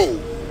man, it's cold.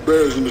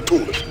 Bear's in the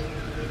toilet.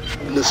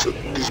 Listen,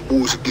 these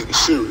boys are getting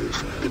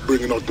serious. They're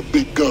bringing out the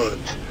big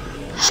guns.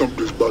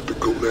 Something's about to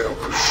go down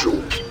for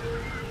sure.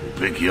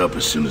 Pick you up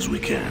as soon as we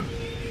can.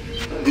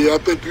 Yeah, I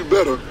think you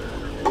better.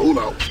 Roll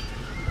out.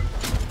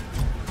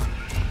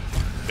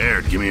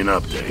 Baird, give me an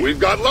update. We've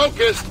got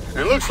locusts,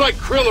 and looks like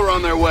Krill are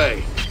on their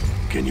way.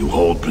 Can you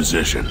hold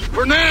position?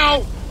 For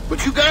now,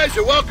 but you guys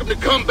are welcome to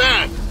come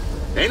back.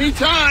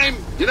 Anytime,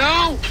 you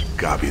know?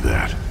 Copy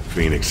that.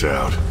 Phoenix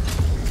out.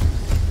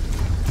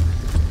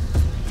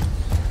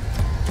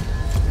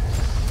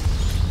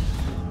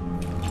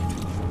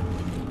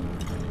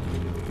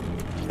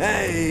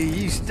 Hey,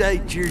 you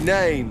state your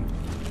name.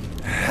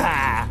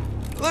 Ha!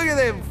 Look at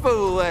them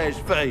fool-ass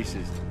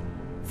faces.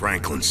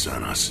 Franklin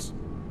sent us.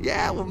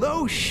 Yeah, well,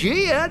 no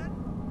shit.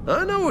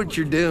 I know what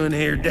you're doing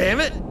here, damn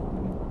it.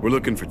 We're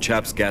looking for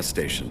Chap's gas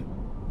station.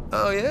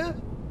 Oh, yeah?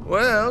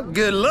 Well,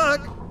 good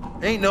luck.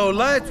 Ain't no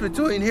lights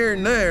between here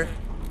and there.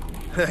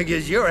 I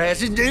guess your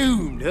ass is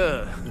doomed,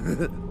 huh?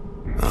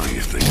 Oh,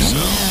 you think so?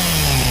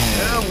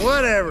 Well,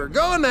 whatever.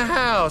 Go in the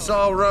house.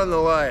 I'll run the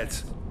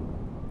lights.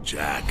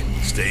 Jack,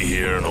 stay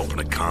here and open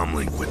a comm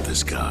link with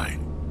this guy.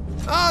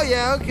 Oh,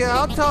 yeah, okay.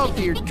 I'll talk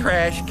to your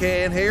trash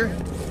can here.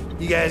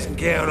 You guys can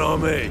count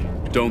on me.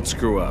 Don't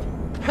screw up.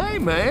 Hey,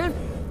 man.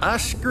 I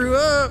screw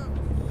up,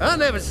 I'll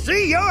never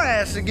see your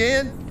ass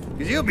again,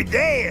 because you'll be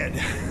dead.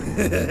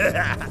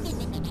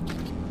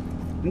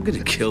 I'm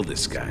gonna kill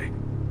this guy.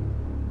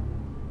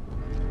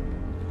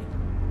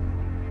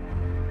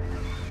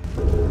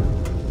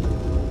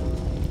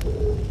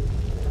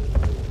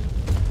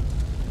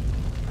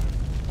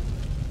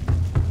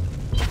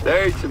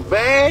 There's some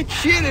bad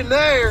shit in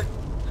there,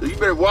 so you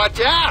better watch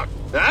out,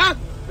 huh?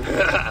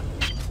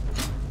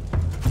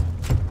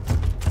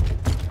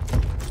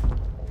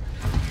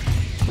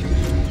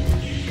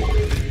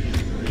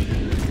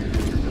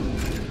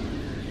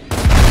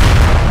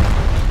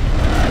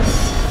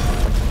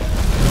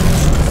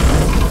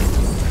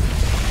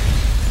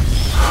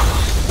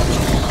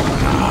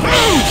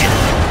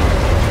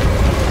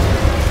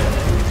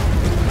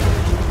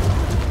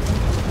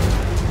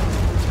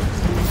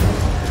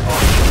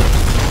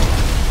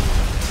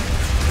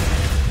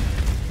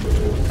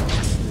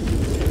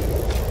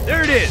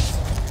 There it is!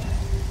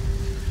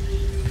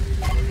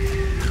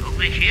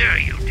 Over here,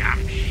 you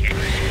dumb shit.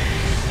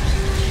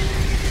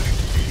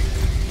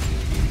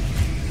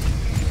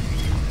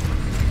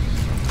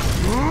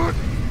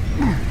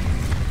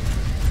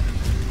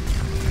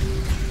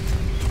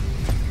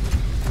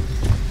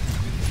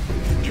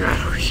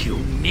 Oh, you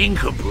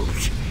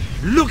nincompoops.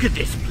 Look at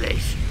this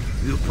place.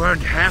 You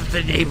burned half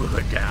the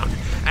neighborhood down,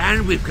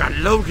 and we've got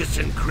locusts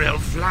and krill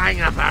flying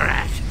up our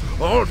ass.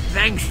 All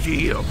thanks to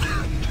you.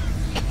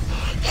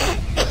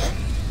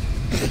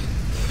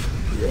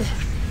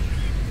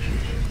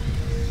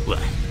 What?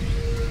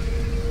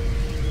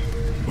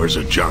 Where's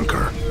a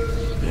junker?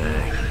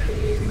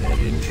 I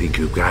didn't think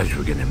you guys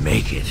were gonna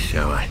make it,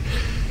 so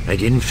I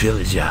didn't fill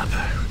it up.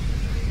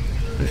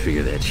 I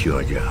figure that's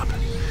your job.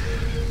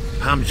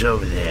 Pump's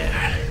over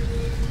there.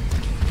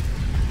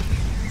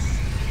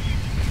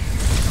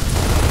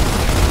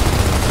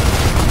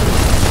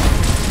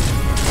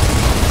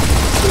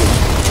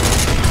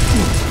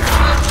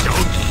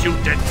 Don't shoot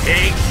the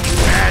tanks, you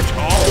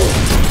asshole!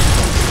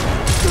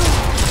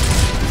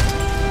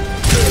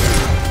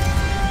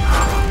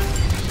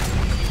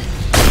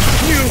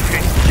 You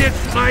can kiss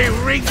my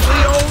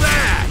wrinkly old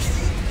ass!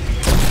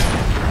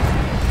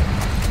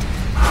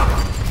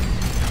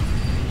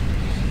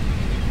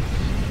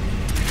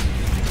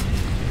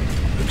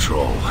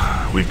 Control,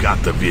 we've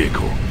got the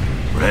vehicle.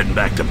 We're heading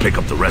back to pick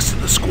up the rest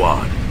of the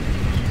squad.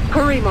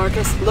 Hurry,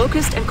 Marcus.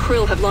 Locust and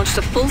Krill have launched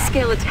a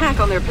full-scale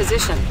attack on their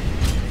position.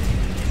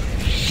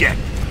 Shit!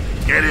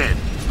 Get in!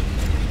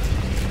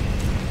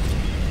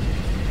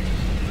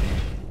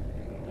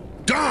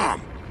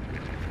 Dom!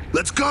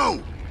 Let's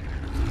go!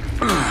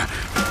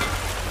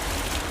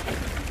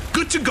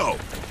 Good to go!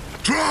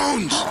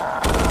 Drones!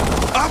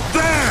 Up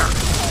there!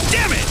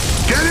 Damn it!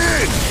 Get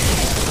in!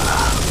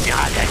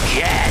 Not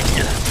again!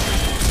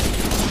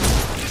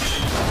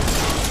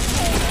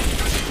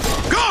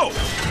 Go!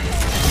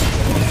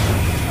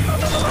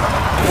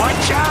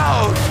 Watch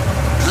out!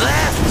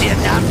 Left, you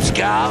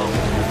numbskull!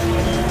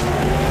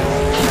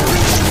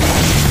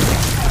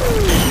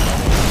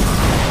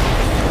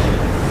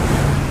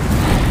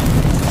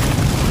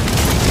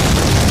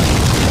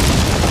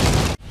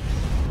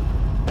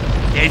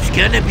 There's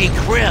gonna be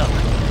Krill.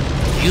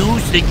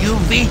 Use the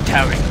UV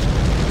turret.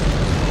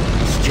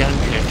 This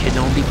junker can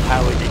only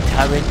power the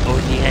turret or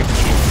the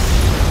engine.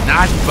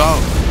 Not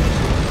both.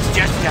 It's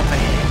just up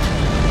ahead.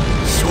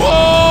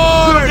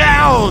 Sword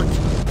out!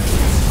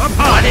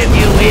 One of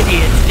you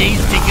idiots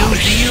needs to use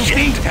the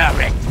UV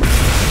turret.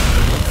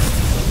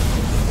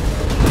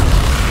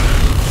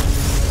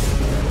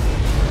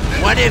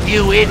 One of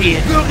you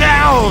idiots. Look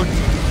out!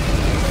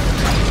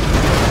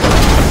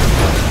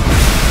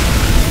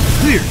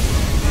 Clear.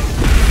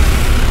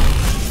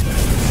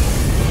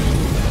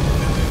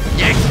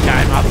 Next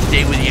time I'll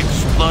stay with the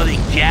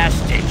exploding gas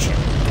station.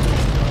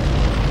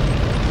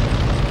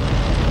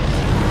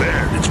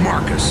 There, it's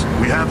Marcus.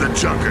 We have the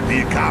junker. Do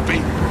you copy?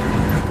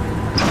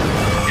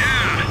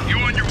 Yeah, you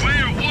on your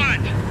way or what?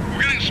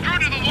 We're getting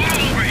screwed to the wall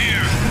over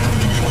here.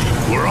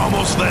 We're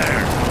almost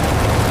there.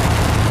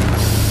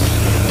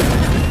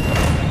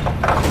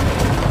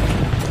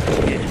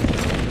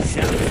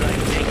 Sounds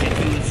like they could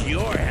use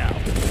your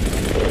help.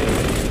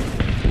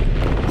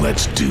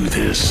 Let's do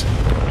this.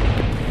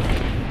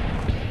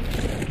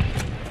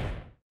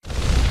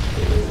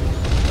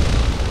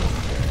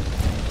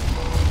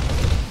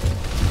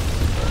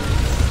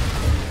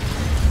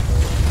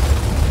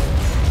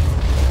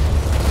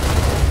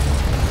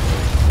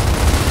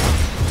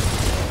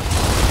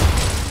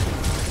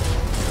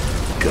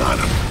 Got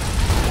him.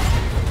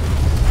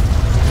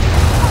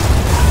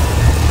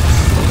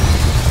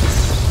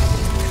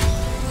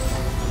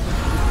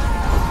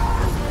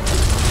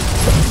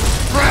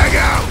 Frag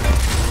out!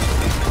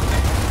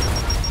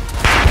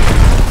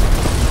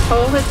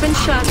 Hole has been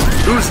shut.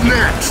 Who's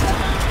next?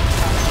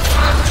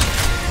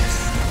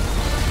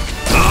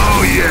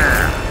 Oh,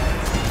 yeah!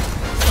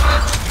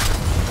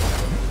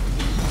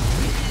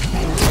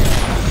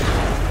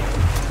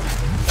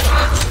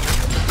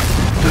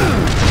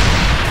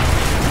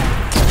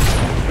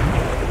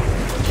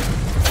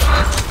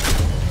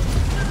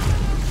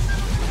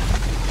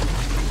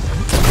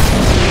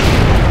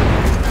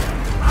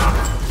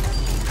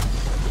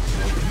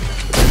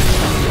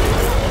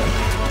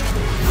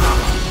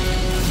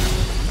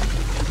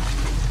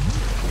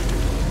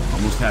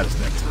 Almost had us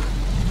that time.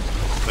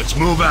 Let's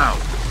move out.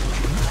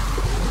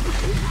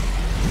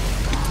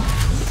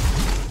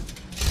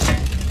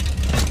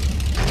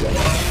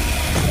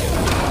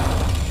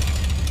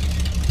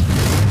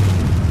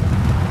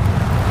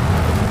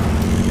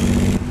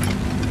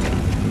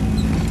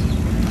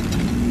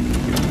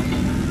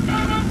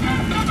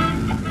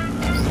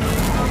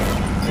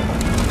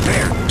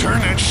 There, turn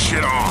that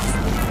shit off.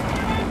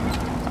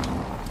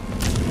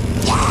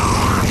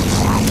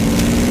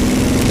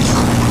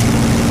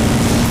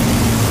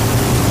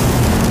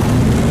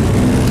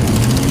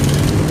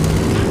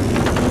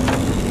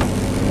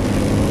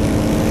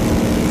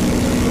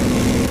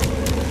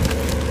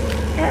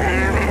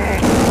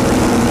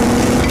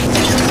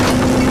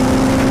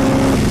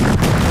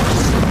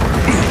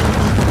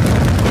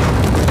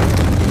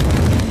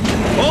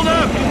 Hold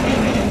up!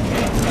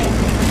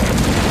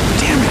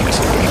 Damn it!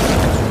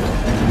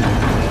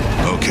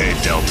 Okay,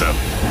 Delta.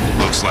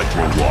 Looks like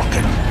we're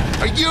walking.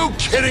 Are you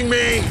kidding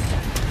me?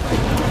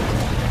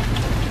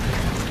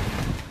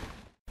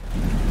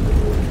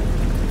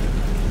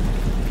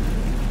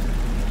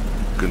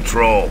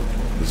 Control,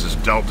 this is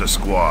Delta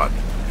Squad.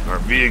 Our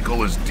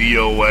vehicle is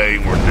DOA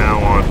and we're now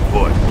on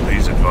foot.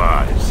 Please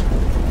advise.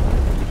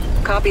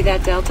 Copy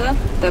that, Delta.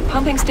 The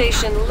pumping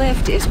station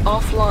lift is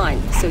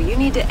offline, so you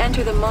need to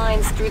enter the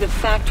mines through the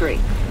factory.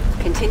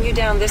 Continue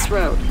down this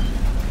road.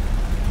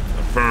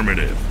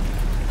 Affirmative.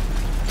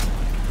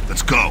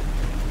 Let's go.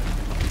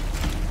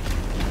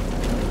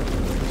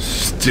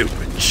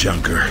 Stupid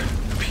junker.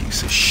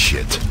 Piece of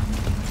shit.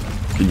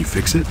 Can you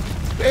fix it?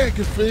 Man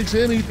can fix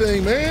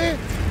anything, man.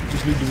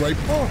 Just need the right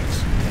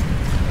parts.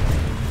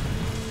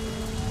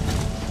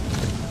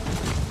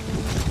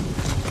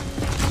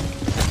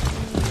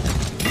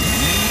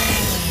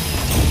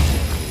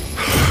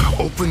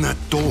 Open that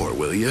door,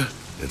 will you?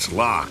 It's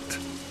locked.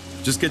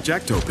 Just get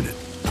Jack to open it.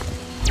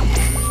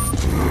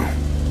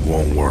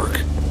 Won't work.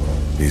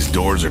 These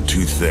doors are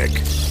too thick.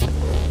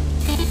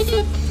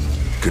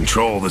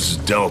 Control, this is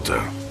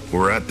Delta.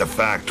 We're at the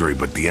factory,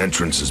 but the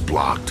entrance is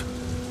blocked.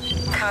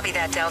 Copy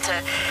that,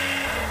 Delta.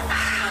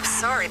 I'm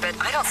sorry, but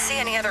I don't see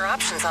any other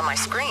options on my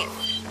screen.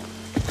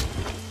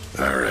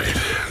 All right,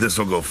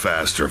 this'll go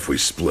faster if we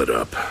split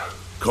up.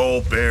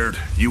 Cole, Baird,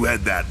 you head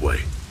that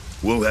way.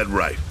 We'll head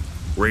right.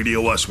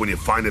 Radio us when you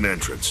find an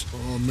entrance.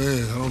 Oh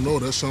man, I don't know.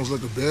 That sounds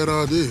like a bad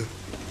idea.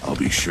 I'll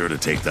be sure to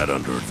take that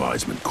under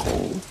advisement,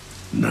 Cole.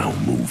 Now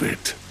move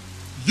it.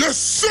 Yes,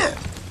 sir!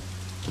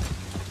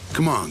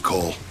 Come on,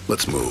 Cole.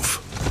 Let's move.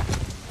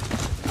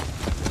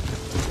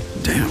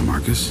 Damn,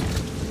 Marcus.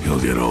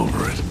 He'll get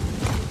over it.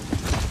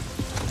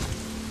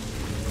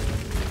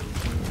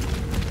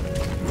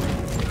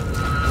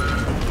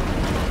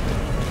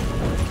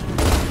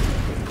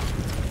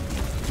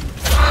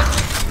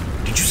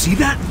 Did you see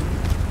that?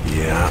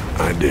 Yeah,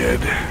 I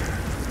did.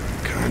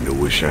 Kinda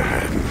wish I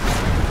hadn't.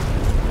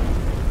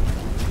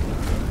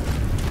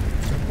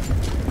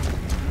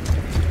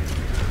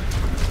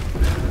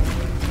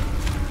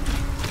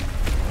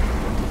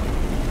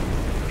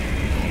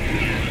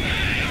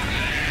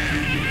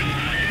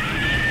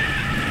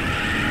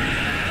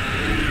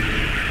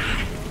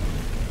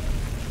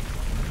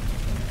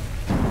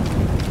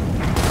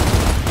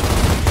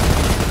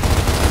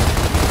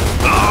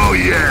 Oh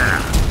yeah!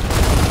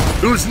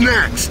 Who's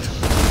next?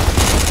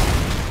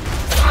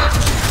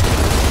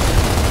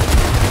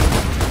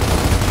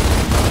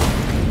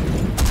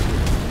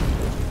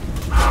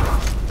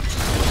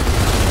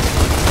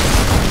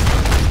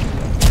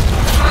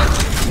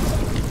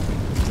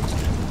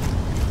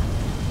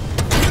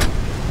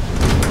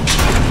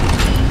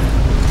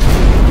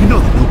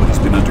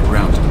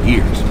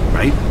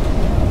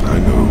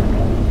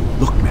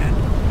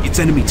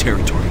 Enemy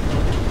territory.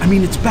 I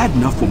mean, it's bad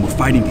enough when we're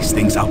fighting these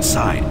things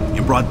outside,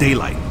 in broad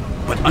daylight.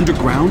 But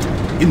underground?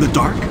 In the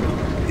dark?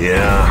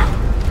 Yeah,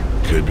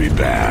 could be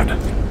bad.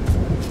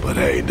 But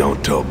hey,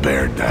 don't tell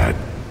Baird that.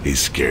 He's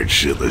scared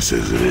shitless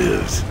as it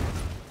is.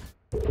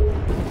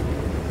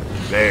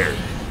 Baird,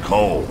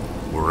 Cole,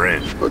 we're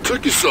in. What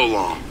took you so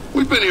long?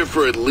 We've been here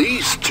for at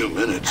least 2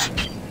 minutes.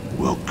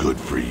 Well, good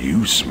for you,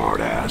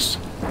 smartass.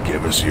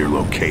 Give us your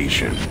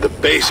location. The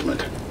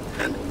basement.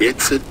 And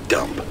it's a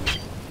dump.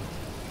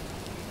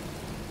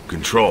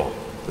 Control,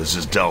 this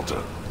is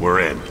Delta. We're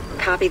in.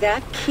 Copy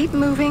that. Keep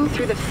moving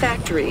through the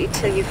factory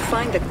till you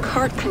find the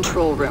cart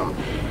control room.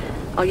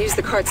 I'll use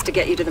the carts to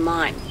get you to the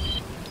mine.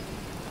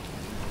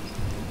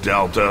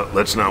 Delta,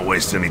 let's not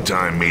waste any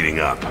time meeting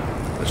up.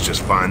 Let's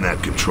just find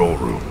that control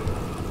room.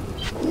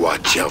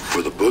 Watch out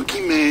for the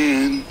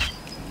boogeyman.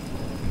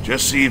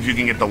 Just see if you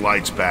can get the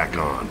lights back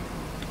on.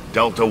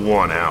 Delta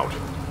 1 out.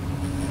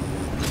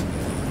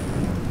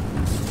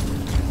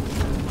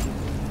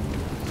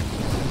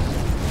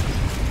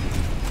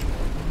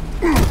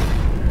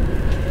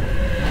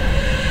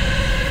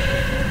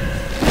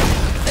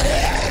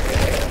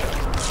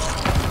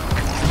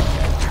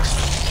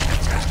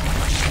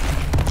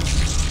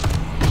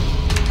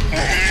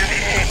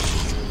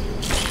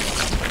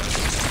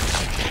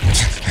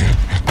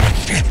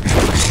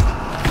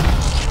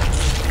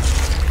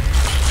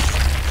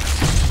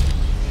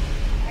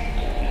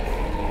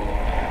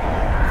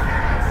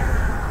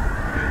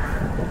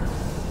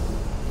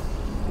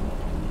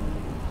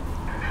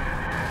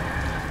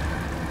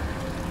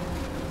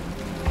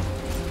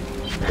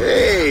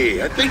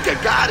 I think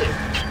I got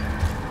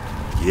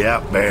it. Yeah,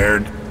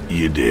 Baird,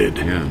 you did.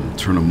 Yeah,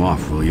 turn them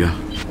off, will ya?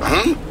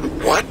 Huh?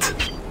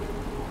 What?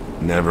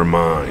 Never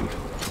mind.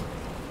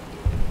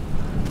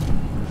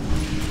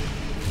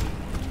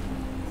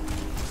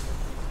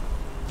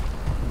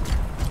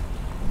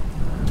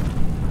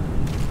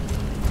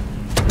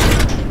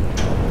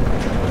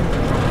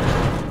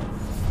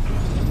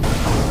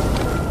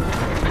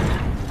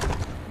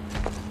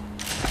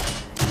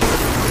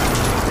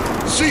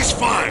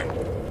 Ceasefire!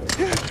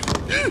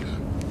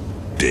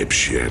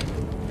 Dipshit.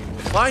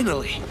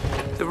 Finally,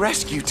 the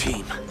rescue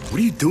team. What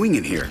are you doing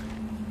in here?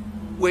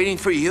 Waiting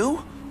for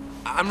you?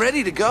 I'm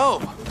ready to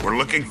go. We're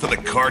looking for the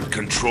cart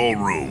control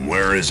room.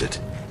 Where is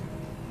it?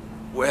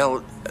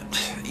 Well,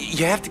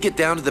 you have to get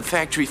down to the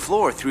factory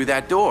floor through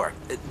that door,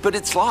 but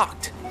it's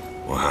locked.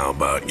 Well, how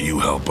about you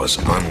help us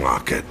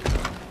unlock it?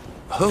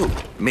 Who?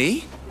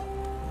 Me?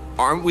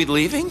 Aren't we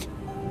leaving?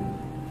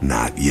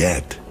 Not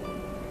yet.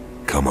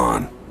 Come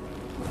on.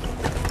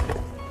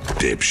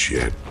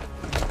 Dipshit.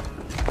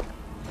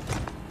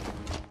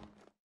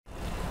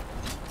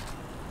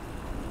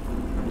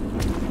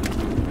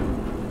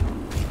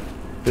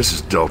 This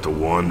is Delta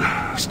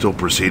 1, still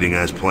proceeding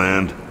as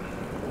planned,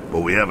 but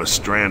we have a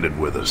stranded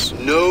with us.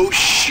 No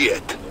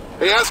shit.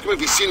 Hey, ask him if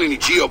he's seen any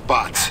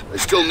geobots. I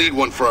still need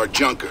one for our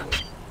junker.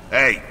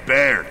 Hey,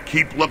 Baird,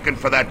 keep looking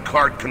for that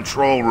cart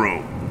control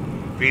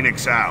room.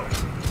 Phoenix out.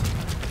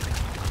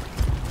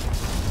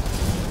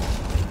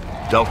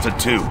 Delta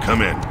 2,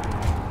 come in.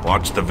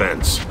 Watch the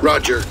vents.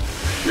 Roger.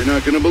 You're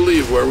not gonna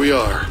believe where we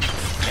are.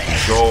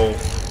 Control,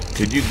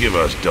 could you give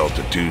us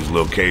Delta 2's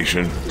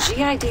location?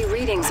 GID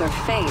readings are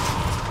faint.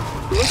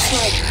 Looks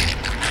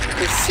like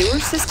the sewer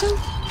system?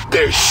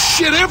 There's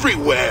shit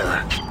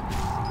everywhere!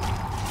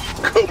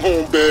 Come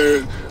on,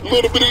 Baird. A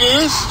little bit of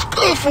this is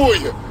good for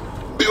you.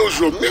 Builds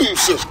your immune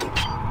system.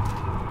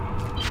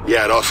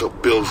 Yeah, it also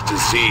builds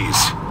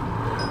disease.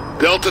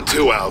 Delta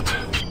 2 out.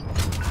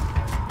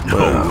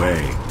 No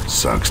way.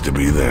 Sucks to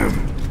be them.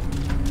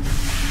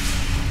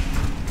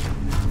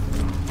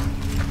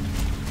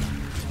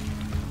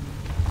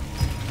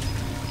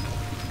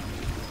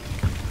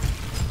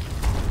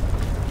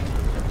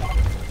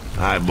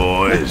 Hi,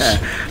 boys.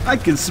 I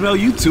can smell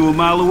you two a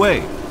mile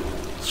away.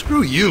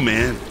 Screw you,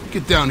 man.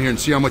 Get down here and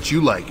see how much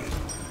you like it.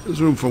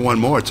 There's room for one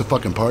more. It's a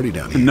fucking party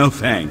down here. No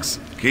thanks.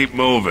 Keep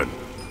moving.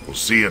 We'll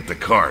see you at the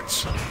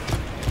carts.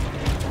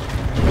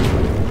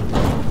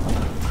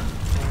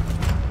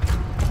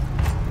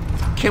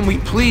 Can we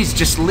please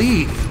just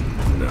leave?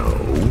 No.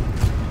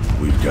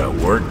 We've got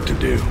work to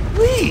do.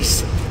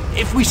 Please!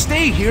 If we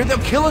stay here, they'll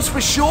kill us for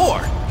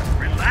sure.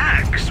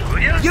 Relax, will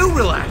ya? You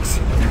relax.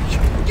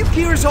 You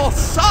gears all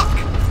suck.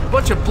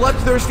 Bunch of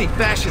bloodthirsty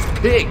fascist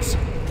pigs.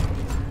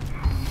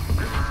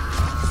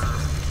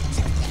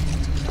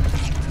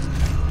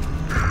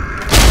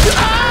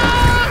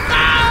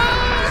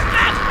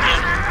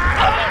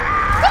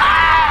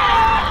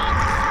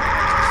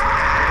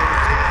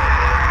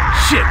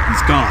 Shit,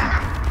 he's gone.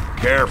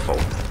 Careful.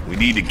 We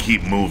need to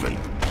keep moving.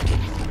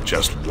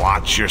 Just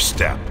watch your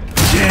step.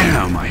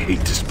 Damn, I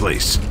hate this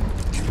place.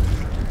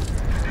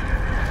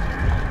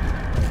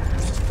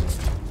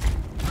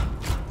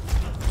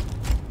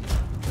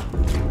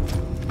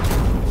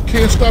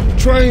 Can't stop the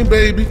train,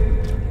 baby.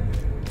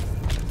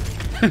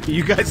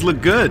 You guys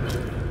look good.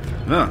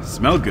 Oh,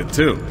 smell good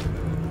too.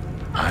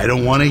 I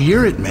don't want to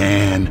hear it,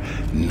 man.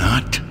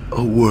 Not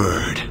a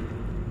word.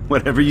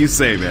 Whatever you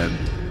say, man.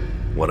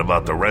 What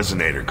about the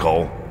resonator,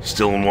 Cole?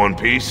 Still in one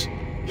piece?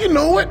 You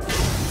know it.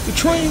 The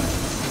train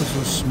was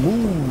a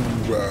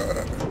smooth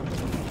ride.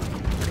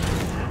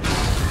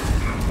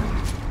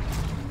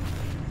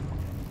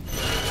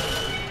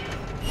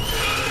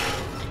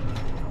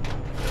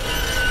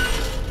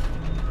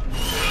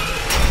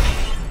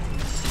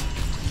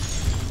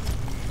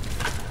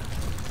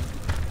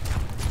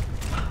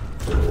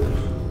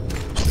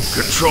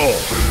 Control,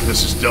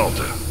 this is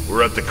Delta.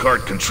 We're at the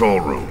cart control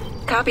room.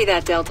 Copy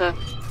that, Delta.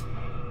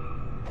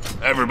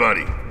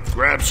 Everybody,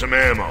 grab some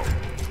ammo.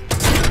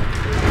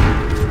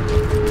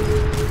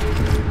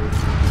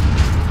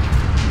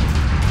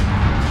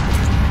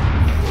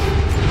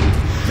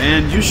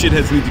 Man, you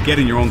shitheads need to get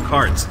in your own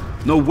carts.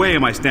 No way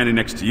am I standing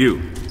next to you.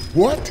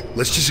 What?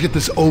 Let's just get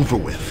this over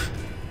with.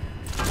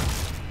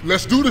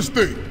 Let's do this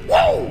thing.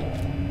 Whoa!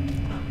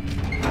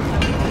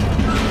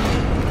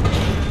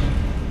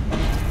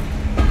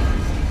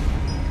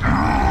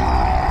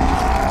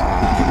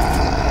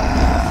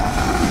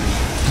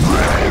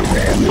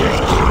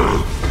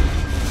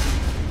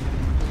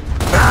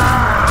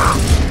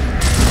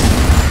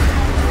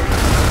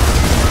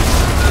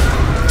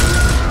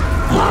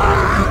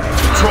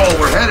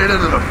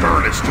 Into the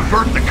furnace,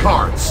 divert the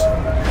carts.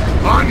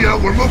 Anya,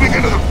 we're moving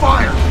into the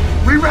fire.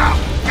 Reroute,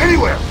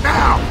 anywhere,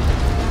 now!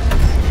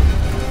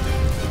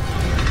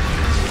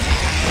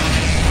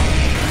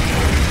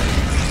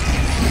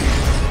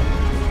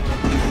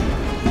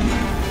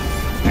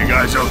 You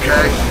guys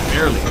okay?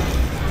 Barely.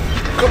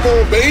 Come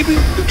on, baby.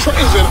 The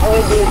train's at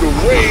home on the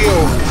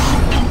rail.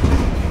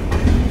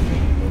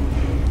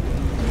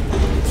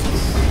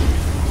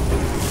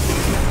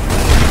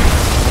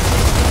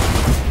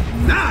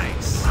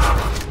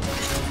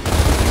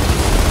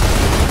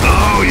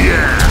 Oh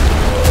yeah!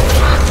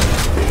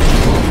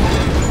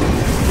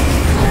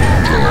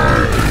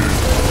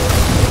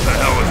 What the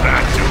hell is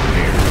that doing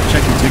here?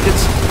 Checking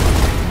tickets?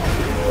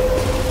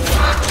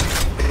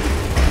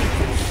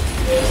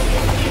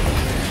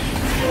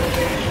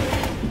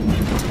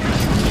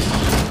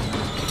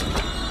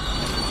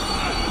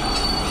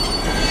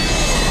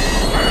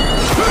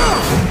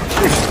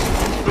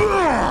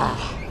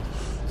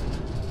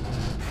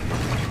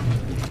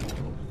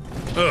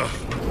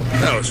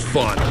 That was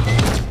fun.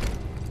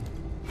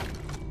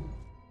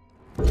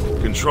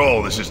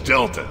 Control, this is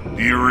Delta.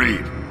 Do you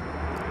read?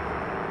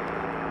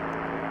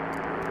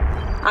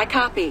 I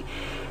copy.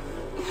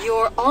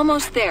 You're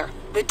almost there.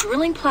 The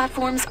drilling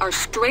platforms are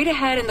straight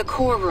ahead in the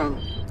core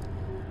room.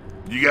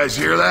 You guys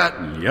hear that?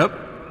 Yep.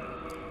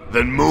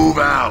 Then move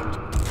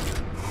out.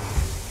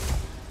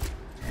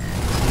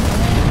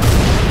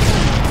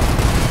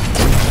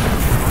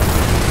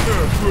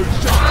 Good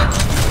shot.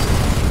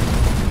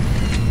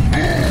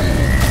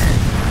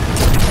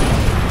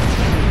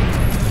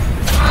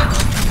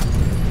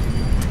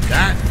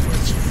 That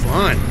was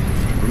fun.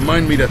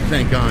 Remind me to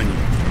thank Anya.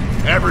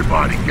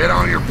 Everybody, get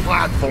on your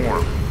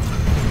platform.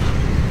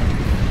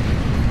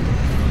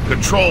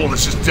 Control,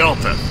 this is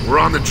Delta. We're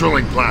on the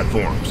drilling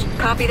platforms.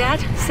 Copy that.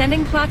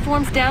 Sending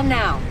platforms down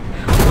now.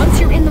 Once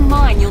you're in the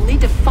mine, you'll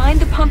need to find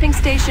the pumping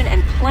station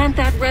and plant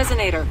that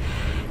resonator.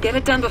 Get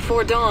it done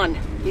before dawn.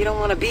 You don't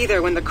want to be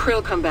there when the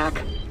krill come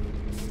back.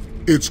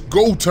 It's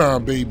go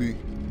time, baby.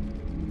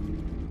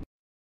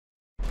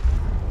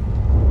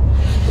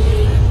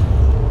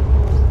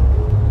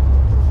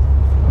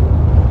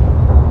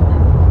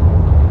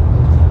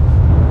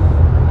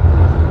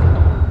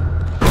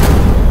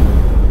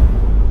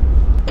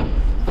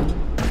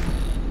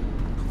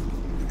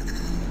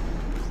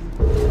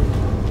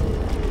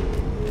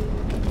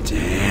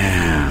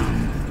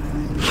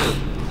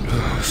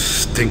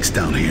 stinks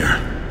down here.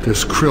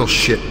 There's krill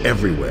shit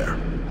everywhere.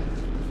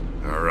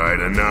 All right,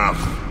 enough.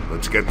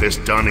 Let's get this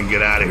done and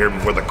get out of here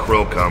before the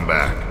krill come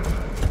back.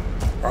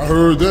 I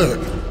heard that.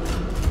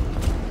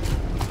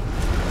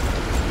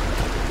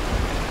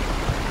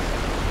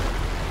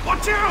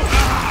 Watch out!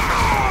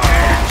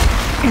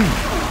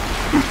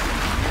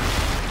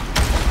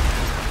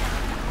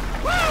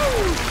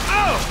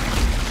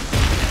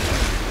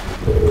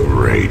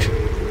 Great.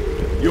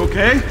 You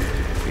okay?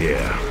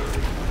 Yeah.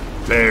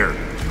 Baird,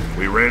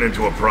 we ran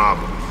into a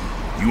problem.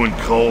 You and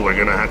Cole are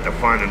gonna have to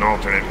find an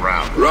alternate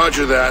route.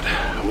 Roger that.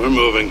 We're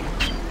moving.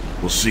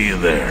 We'll see you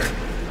there.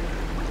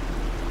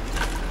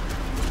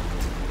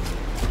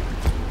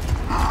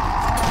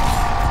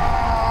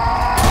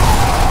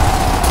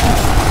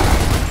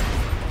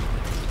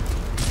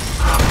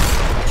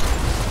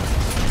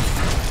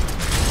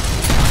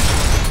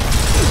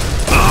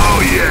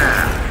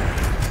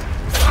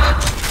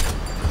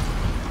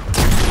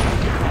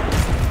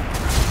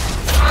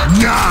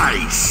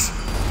 Nice!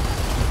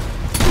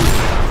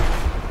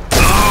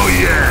 Oh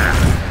yeah!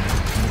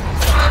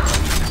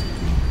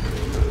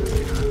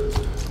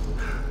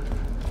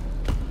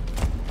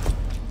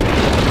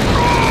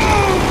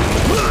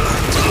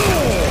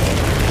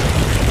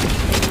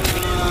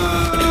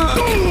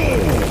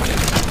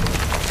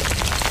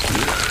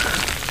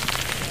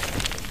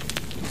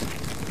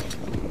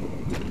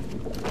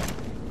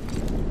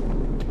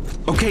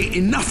 Okay,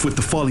 enough with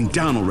the falling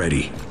down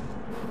already.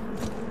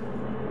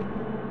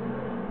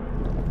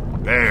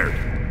 Baird,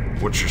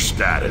 what's your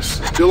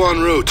status? Still en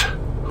route.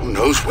 Who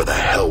knows where the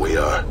hell we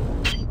are?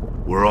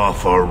 We're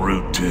off our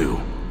route too.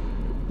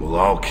 We'll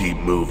all keep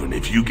moving.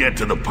 If you get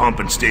to the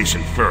pumping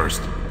station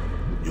first,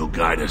 you'll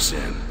guide us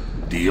in.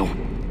 Deal?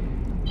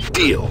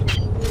 Deal.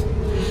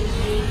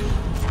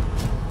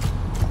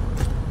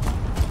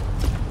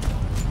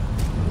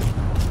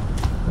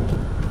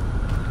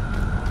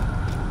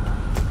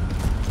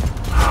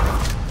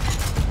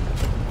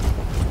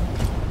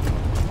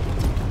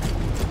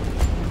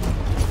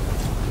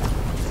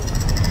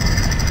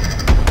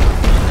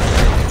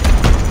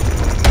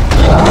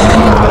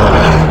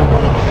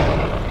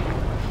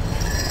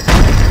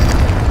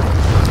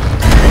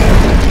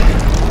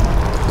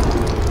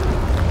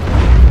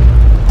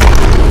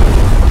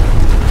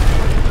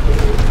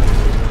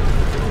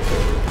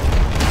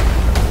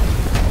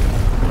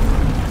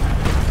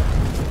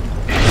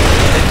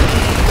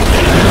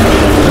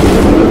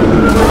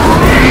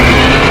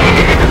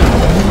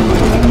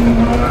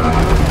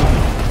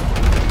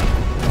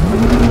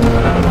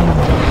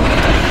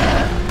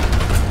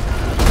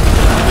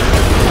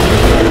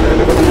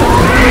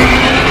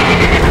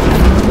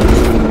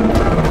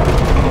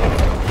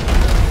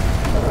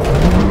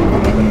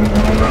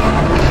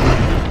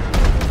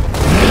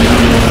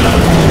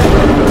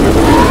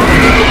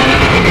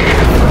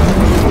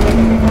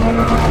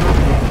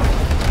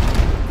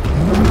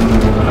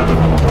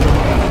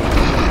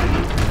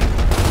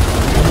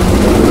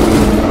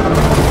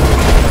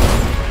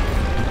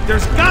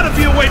 There's gotta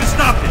be a way to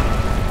stop it!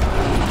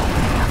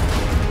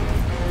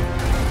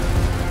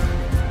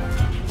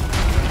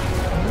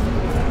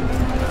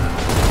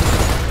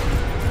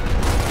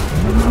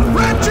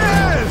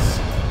 Wrenches!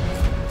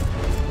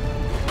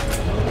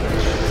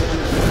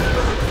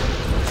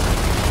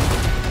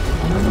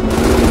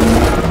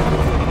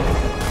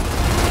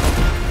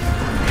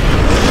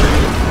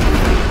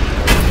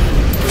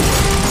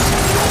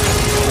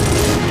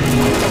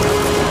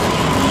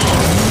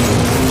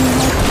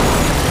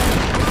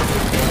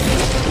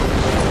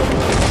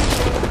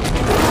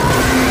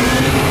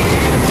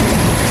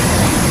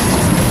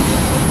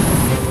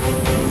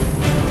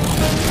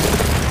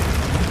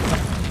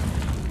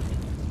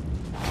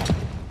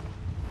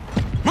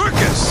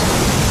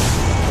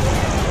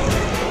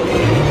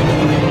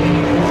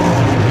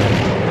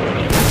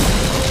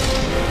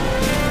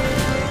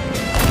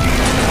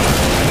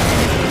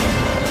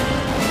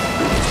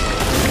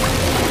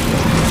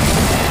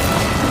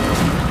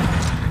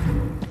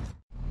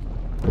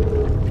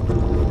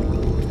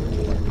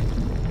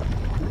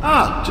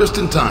 Ah, just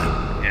in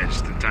time. Yeah,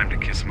 just in time to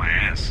kiss my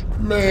ass.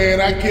 Man,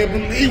 I can't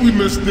believe we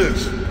missed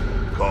this.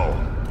 Cole,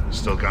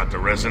 still got the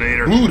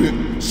resonator?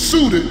 Looted,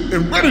 suited,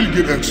 and ready to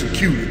get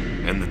executed.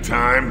 And the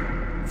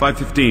time?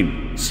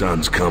 5:15.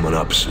 Sun's coming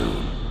up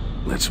soon.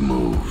 Let's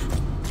move.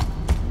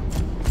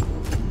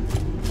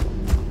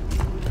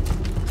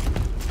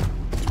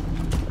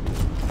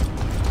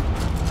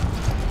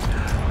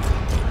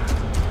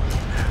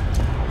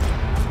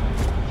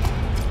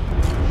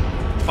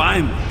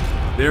 Finally,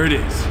 there it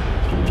is.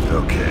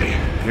 Okay,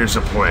 here's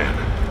a plan.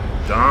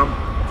 Dom,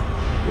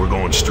 we're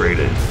going straight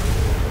in.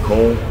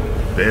 Cole,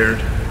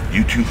 Baird,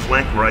 you two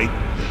flank right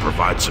and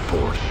provide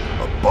support.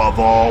 Above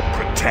all,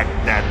 protect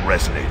that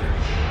resonator.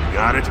 You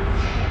got it?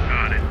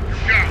 Got it.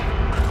 Go!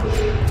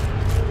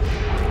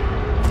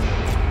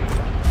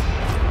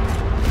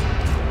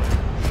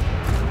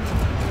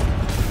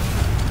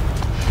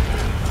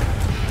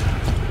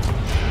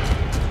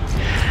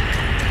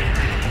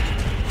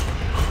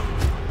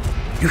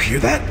 You hear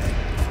that?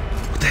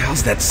 What the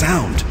hell's that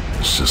sound?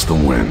 It's just the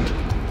wind.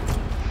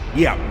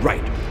 Yeah,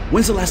 right.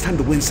 When's the last time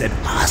the wind said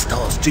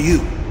hostiles to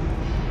you?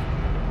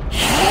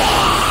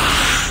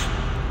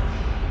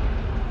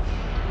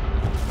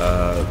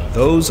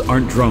 Those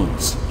aren't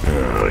drones.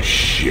 Oh,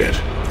 shit.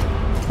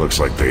 Looks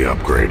like they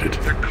upgraded.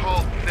 They're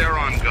called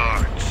Theron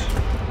guards.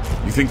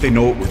 You think they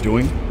know what we're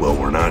doing? Well,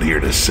 we're not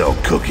here to sell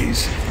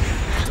cookies,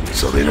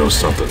 so they know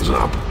something's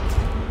up.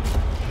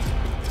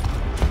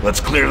 Let's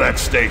clear that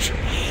station.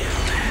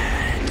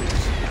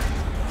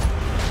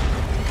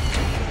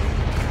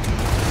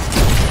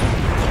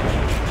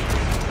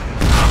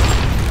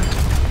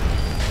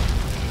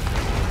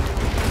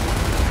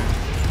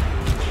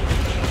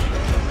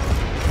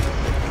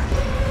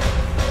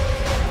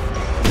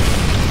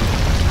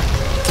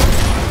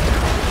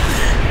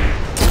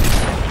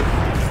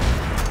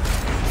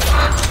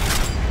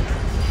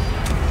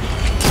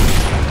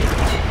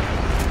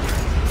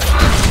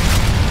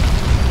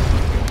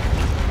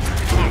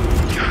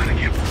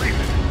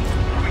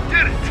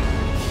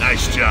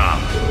 Nice job.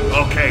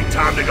 Okay,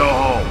 time to go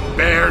home.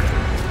 Baird,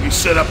 you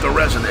set up the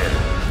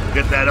resonator.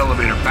 Get that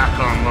elevator back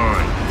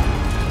online.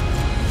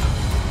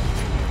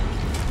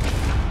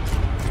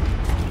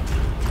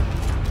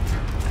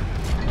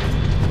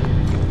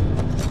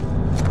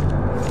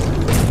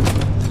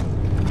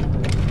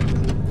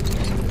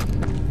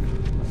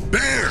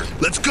 Baird,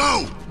 let's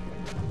go!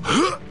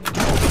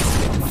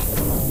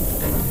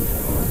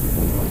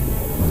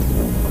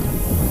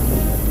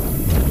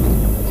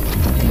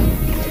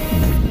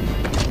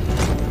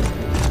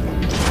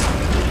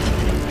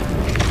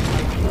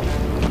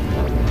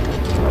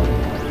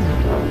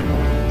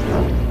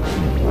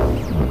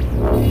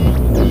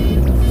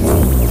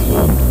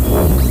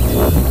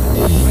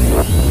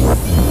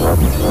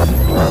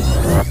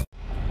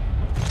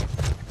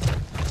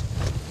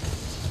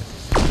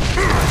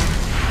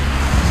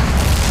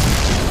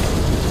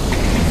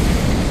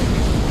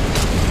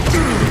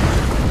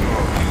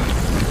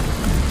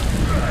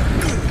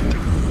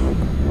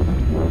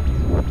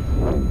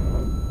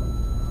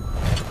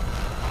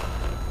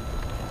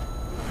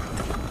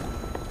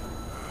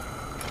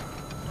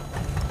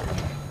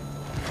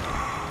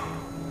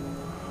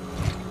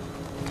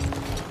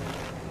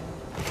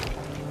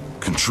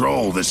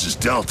 Control, this is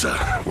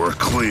Delta. We're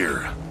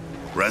clear.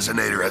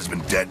 Resonator has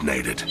been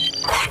detonated. Did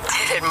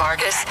it,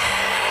 Marcus.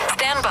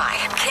 Stand by.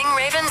 King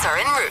Ravens are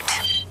en route.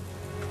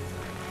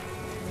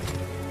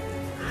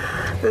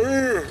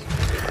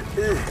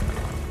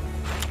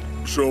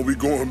 So we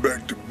going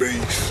back to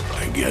base?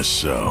 I guess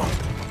so.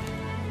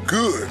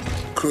 Good,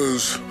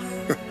 cause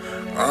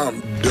I'm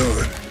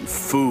done.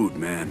 Food,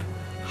 man.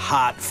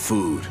 Hot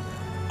food.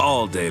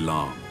 All day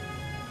long.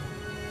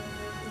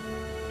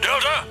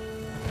 Delta,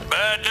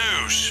 bad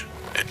news.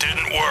 It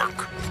didn't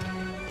work.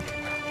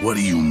 What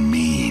do you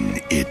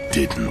mean, it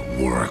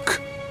didn't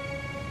work?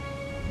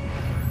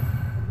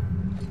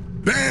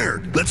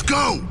 Baird, let's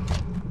go!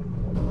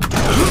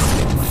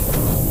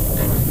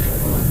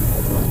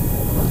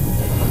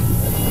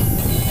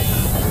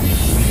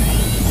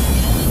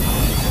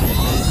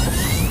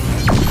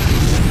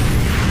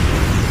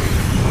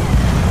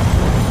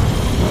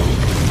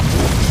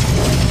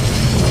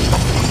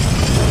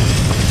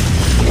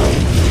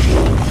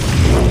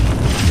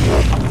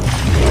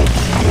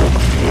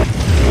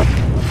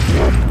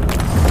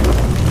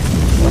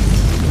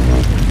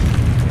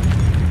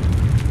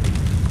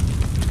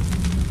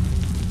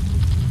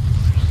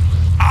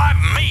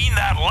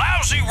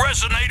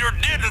 Resonator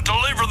didn't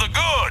deliver the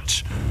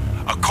goods.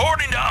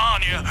 According to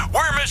Anya,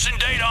 we're missing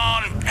data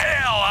on,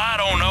 hell, I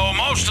don't know,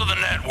 most of the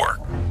network.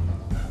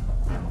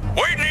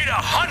 We'd need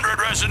 100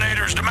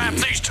 resonators to map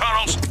these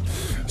tunnels.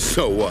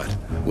 So what?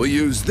 We'll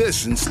use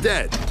this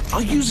instead.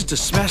 I'll use it to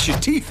smash your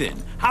teeth in.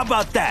 How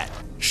about that?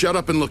 Shut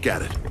up and look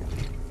at it.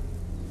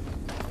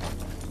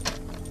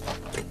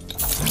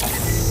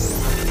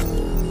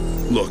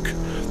 Look,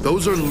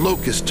 those are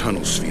locust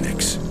tunnels,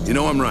 Phoenix. You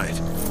know I'm right.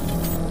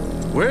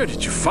 Where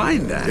did you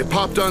find that? It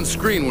popped on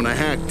screen when I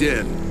hacked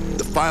in.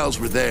 The files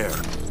were there.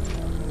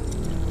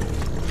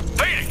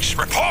 Phoenix,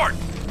 report!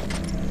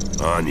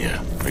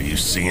 Anya, are you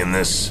seeing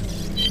this?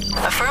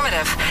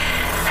 Affirmative.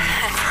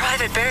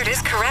 Private Baird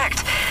is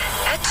correct.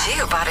 That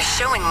geobot is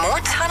showing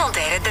more tunnel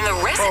data than the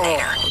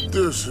resonator. Oh,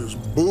 this is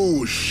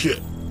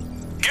bullshit.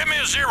 Give me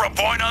a 0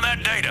 point on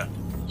that data.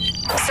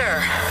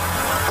 Sir,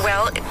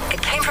 well,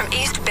 it came from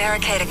East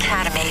Barricade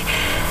Academy.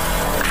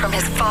 From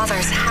his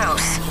father's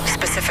house,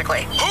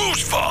 specifically.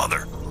 Whose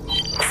father?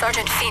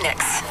 Sergeant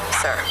Phoenix,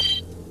 sir.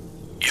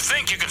 You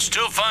think you can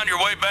still find your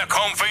way back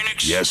home,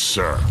 Phoenix? Yes,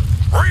 sir.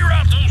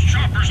 Reroute those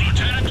choppers,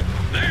 Lieutenant.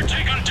 They're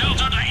taking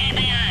Delta to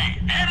EBA.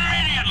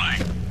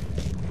 Immediately!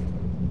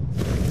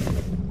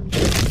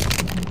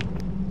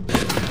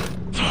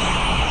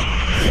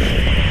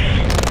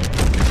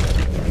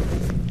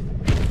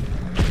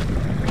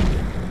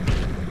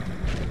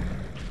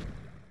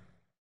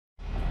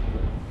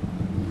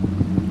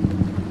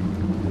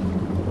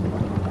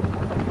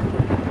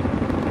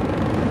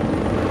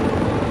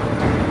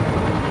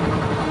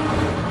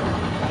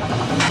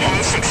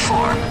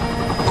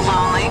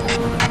 Lonely?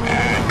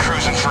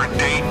 Cruising for a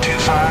date.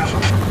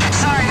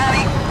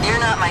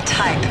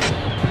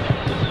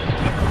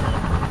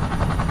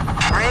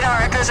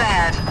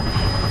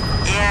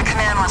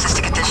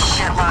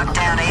 it locked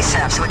down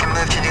ASAP so we can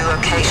move to new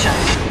location.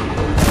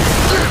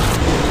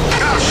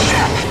 Oh,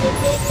 shit!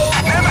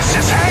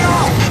 Nemesis, hang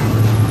on!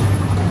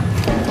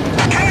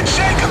 Can't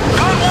shake him!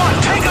 Gun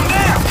one, take him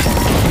down!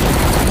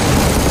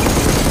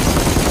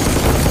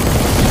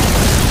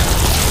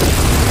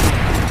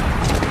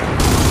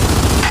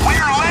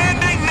 We're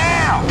landing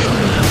now!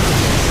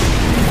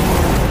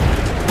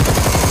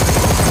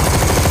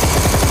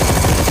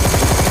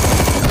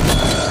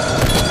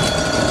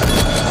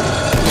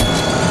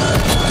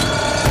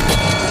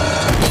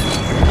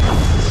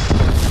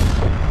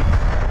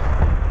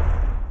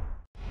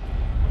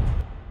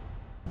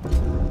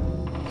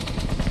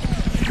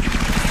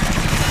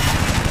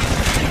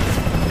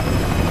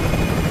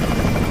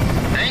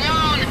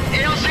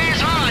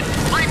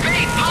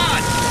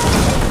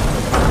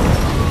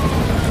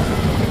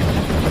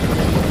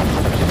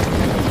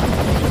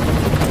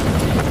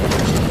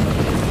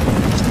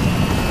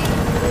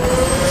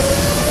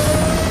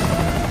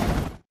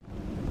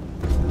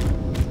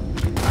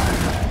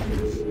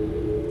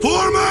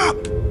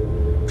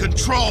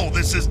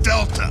 This is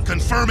Delta,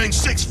 confirming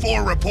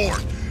 6-4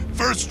 report.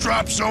 First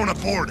drop zone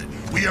aborted.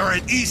 We are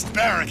at East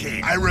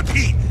Barricade. I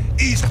repeat,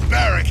 East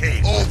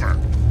Barricade. Over.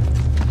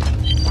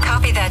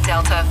 Copy that,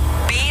 Delta.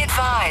 Be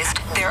advised,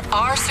 there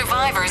are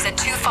survivors at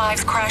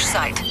 2-5's crash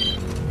site.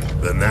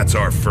 Then that's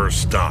our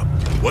first stop.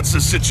 What's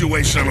the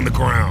situation on the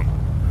ground?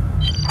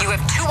 You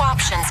have 2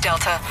 options,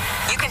 Delta.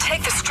 You can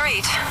take the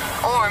street,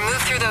 or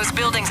move through those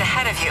buildings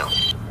ahead of you.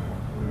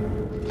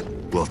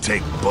 We'll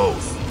take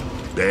both.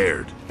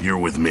 Baird, you're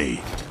with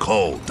me.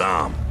 Cole,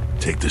 Dom,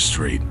 take the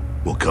street.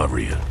 We'll cover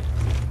you.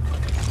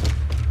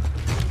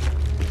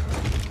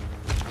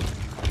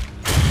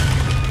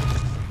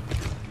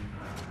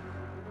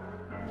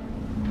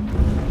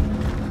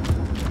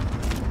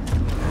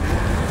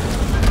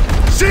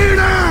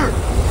 Cedar!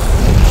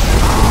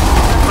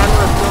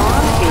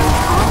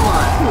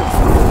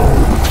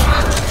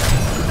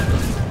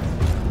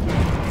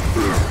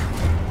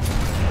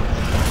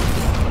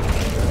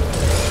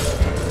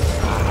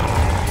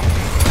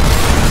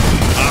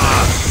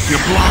 You're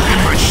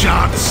blocking my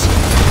shots!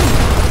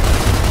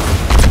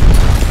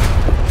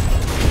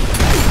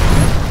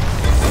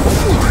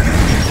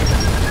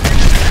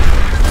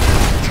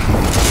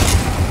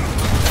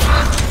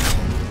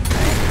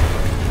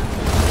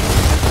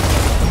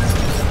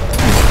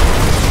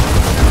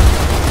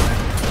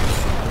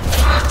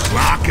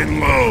 Lock and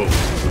load.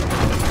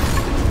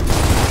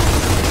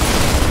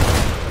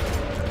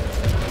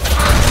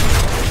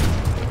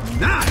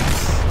 Nice!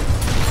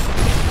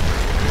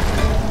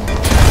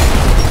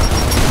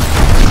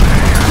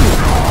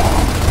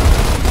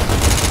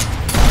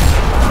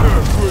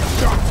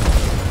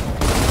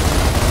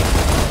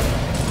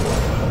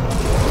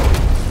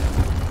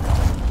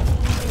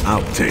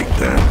 I'll take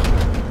that.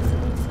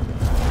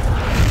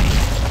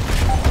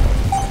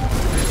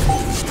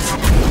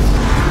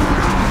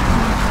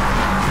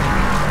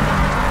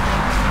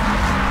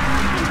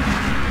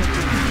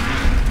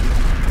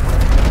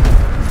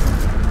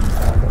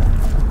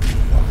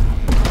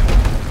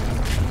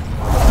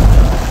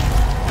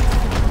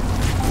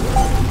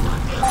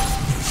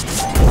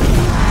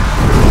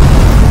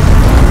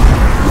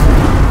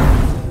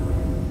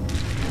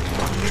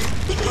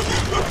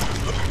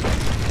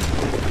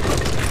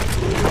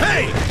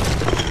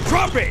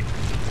 Drop it!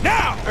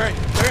 Now! Alright,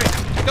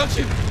 don't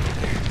shoot.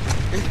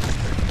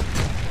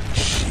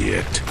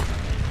 Shit.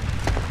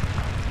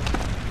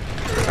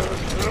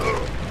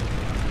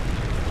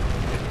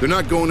 They're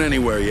not going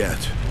anywhere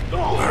yet.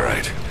 All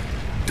right.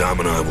 Dom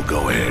and I will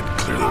go ahead,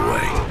 clear the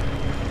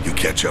way. You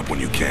catch up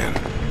when you can.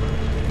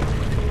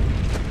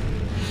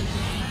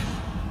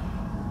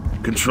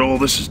 Control,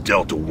 this is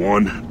Delta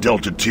 1.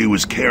 Delta 2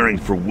 is caring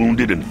for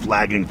wounded and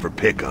flagging for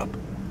pickup.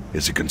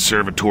 Is the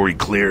conservatory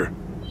clear?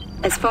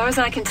 As far as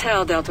I can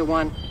tell, Delta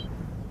 1.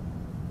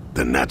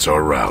 Then that's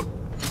our route.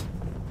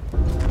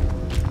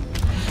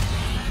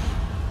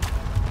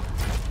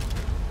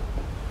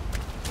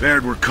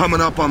 Baird, we're coming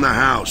up on the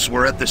house.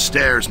 We're at the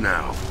stairs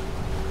now.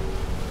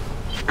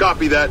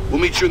 Copy that. We'll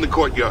meet you in the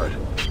courtyard.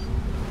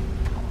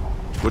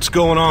 What's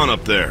going on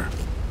up there?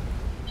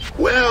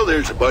 Well,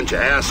 there's a bunch of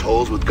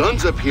assholes with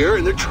guns up here,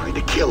 and they're trying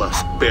to kill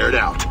us. Baird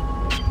out.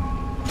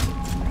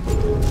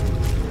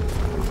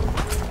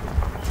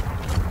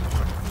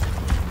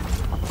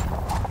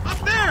 Up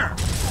there!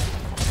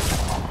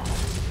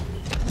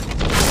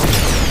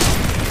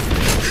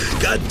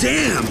 God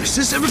damn! Is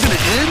this ever gonna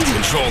end?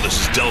 Control, this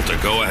is Delta.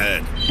 Go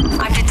ahead.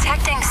 I'm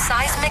detecting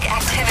seismic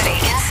activity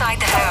inside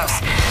the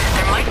house.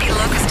 There might be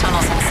locust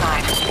tunnels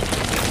inside.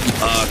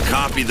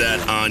 Copy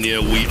that,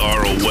 Anya. We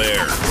are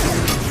aware.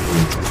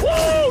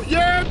 Woo!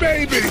 Yeah,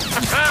 baby!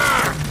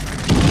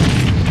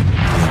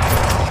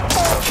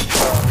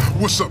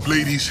 What's up,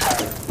 ladies?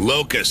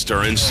 Locusts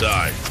are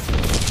inside.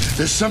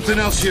 There's something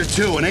else here,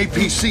 too. An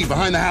APC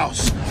behind the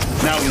house.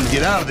 Now we can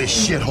get out of this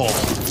shithole.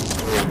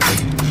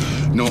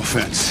 No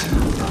offense.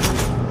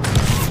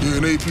 Yeah,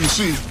 an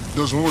APC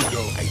doesn't work,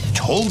 though. I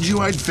told you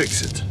I'd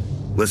fix it.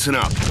 Listen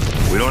up.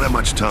 We don't have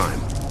much time.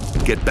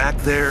 Get back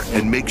there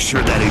and make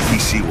sure that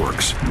APC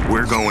works.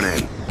 We're going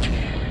in.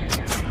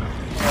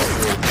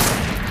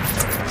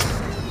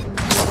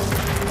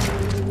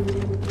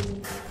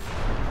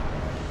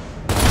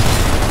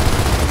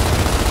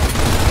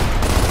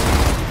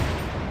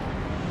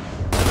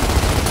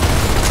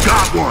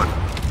 Got one!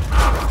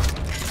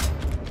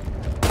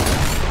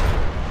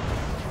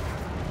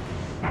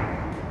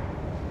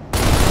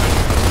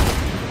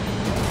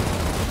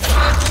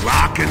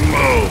 Lock and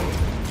load.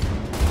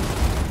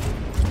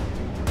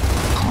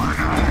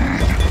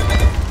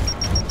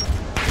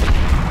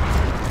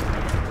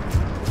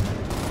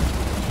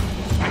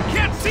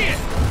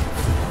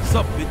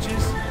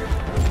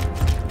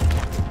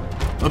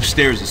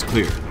 Upstairs is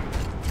clear.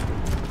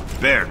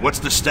 Baird, what's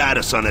the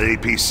status on that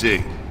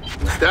APC?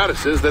 The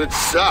status is that it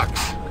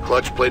sucks. The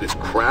clutch plate is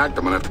cracked.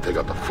 I'm gonna have to take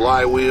out the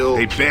flywheel.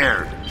 Hey,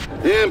 Baird.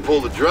 And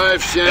pull the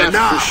drive shaft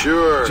Enough. for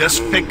sure.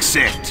 Just fix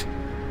it.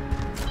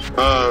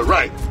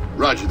 Right.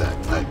 Roger that.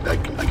 I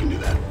can do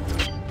that.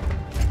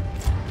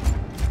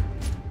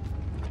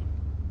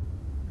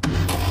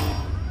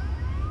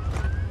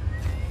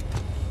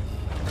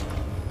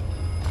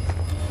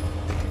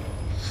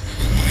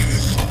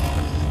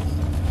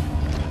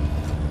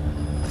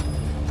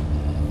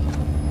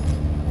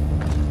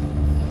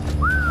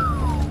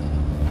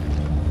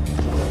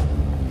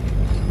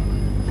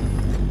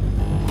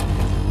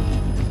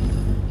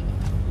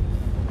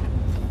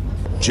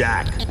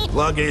 Jack,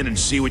 plug in and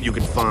see what you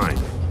can find.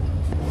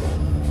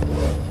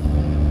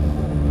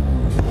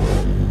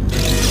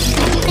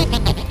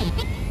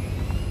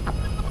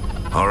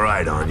 All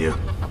right, Anya.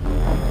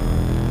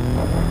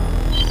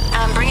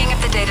 I'm bringing up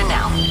the data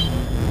now.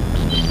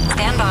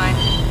 Stand by.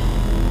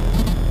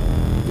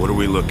 What are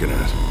we looking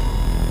at?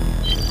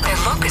 They're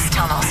locust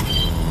tunnels.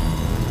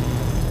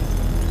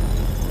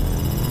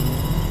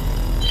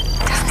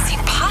 Doesn't seem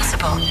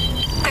possible.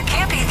 There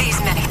can't be these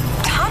many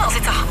tunnels.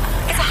 It's a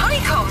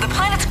honeycomb. The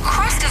planet's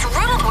crust is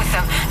riddled with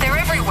them. They're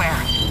everywhere.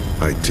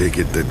 I take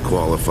it that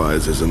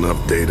qualifies as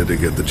enough data to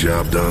get the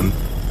job done?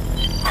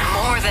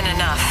 More than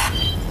enough.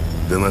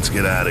 Then let's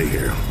get out of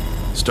here.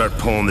 Start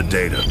pulling the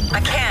data.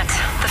 I can't.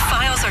 The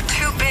files are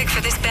too big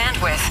for this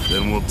bandwidth.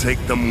 Then we'll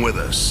take them with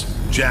us.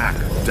 Jack,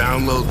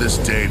 download this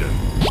data.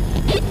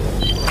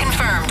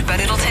 Confirmed, but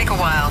it'll take a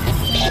while.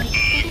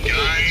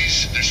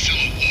 Guys, there's still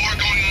a war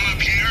going on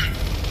up here?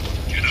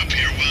 Get up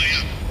here, will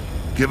you?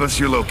 Give us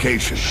your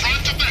location.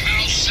 Front of the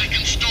house,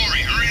 second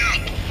story. Hurry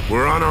up.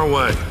 We're on our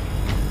way.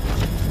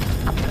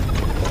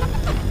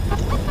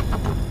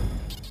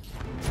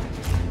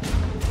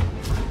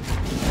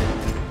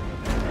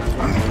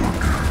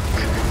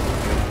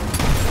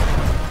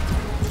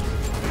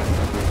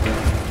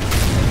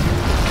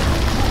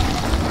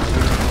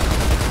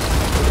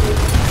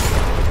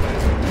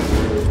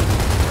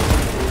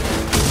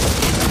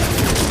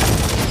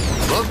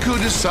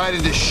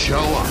 Decided to show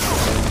up.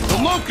 The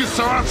locusts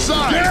are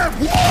outside! Yeah!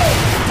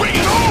 Whoa! Bring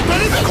it on,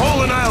 baby!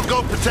 Cole and I'll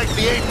go protect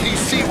the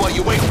APC while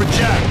you wait for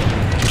Jack.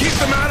 Keep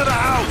them out of the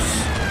house!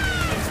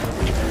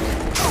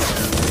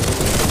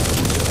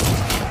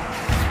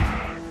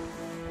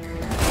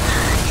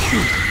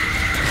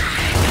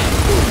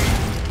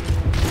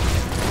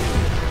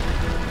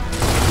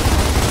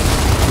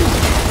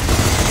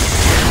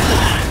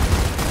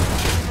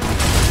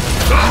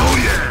 Oh,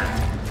 yeah!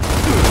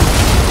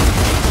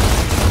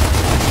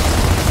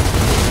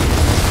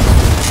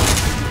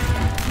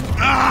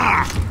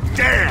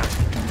 Damn!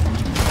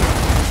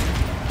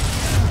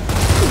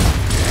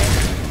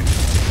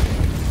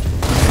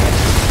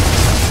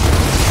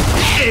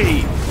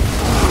 Hey!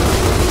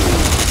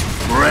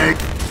 Break!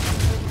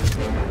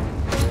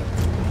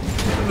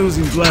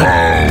 Losing blood.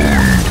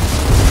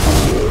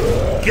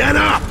 Get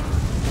up!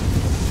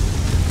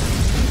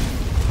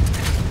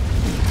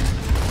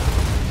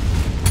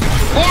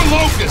 More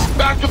locusts!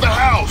 Back of the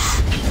house!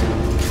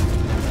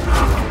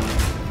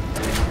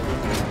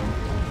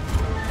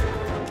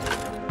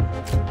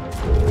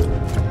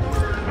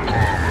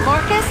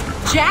 Marcus,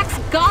 Jack's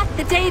got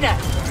the data.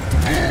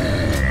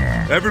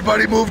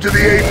 Everybody move to the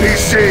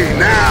APC,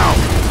 now!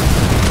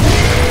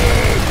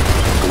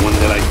 The one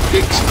that I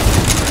fixed.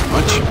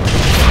 Much.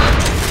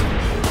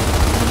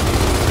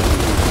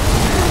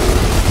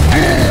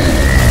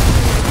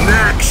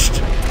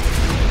 Next!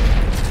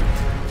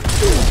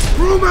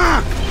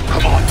 Ruma!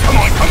 Come on, come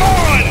on, come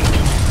on!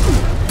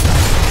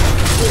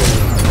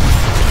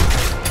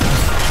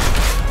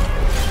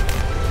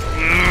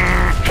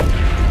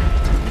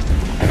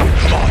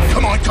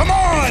 Come on, come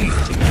on!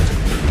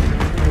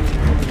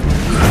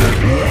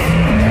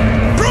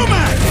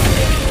 Brumac!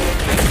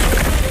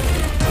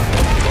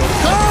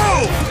 Go!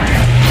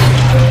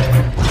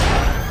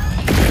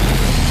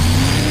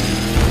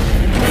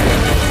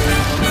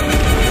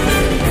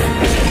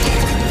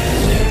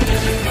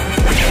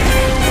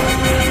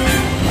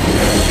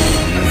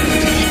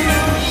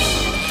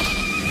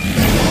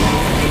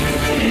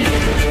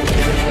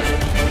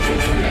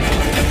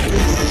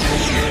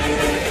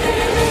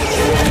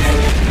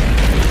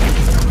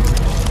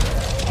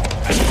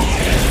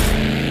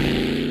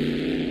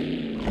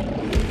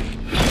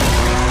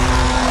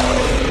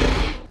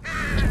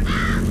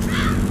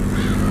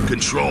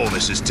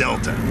 this is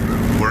Delta.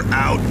 We're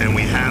out and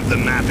we have the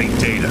mapping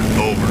data.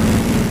 Over.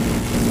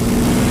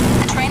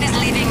 The train is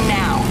leaving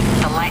now.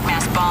 The light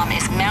mass bomb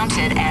is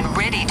mounted and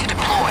ready to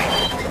deploy.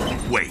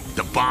 Wait,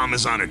 the bomb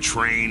is on a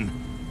train?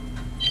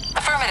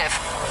 Affirmative.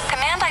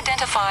 Command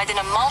identified an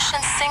emulsion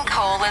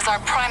sinkhole as our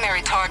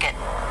primary target.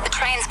 The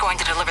train's going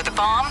to deliver the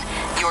bomb.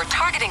 Your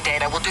targeting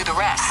data will do the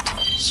rest.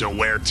 So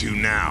where to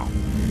now?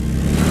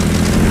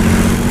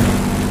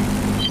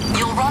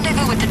 You'll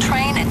rendezvous with the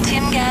train at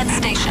Timgad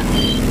Station.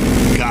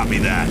 Copy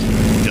that.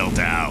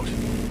 Delta out.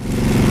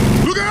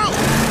 Look out!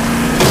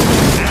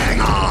 Hang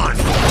on!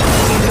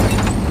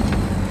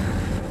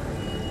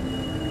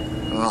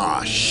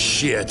 Aw,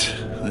 shit.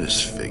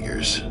 This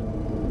figures.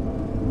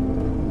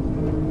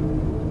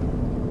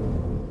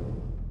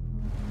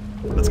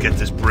 Let's get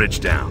this bridge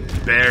down.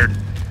 Baird,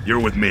 you're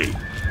with me.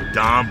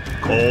 Dom,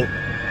 Cole,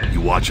 you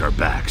watch our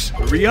backs.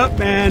 Hurry up,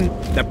 man!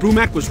 That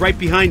Brumac was right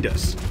behind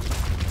us.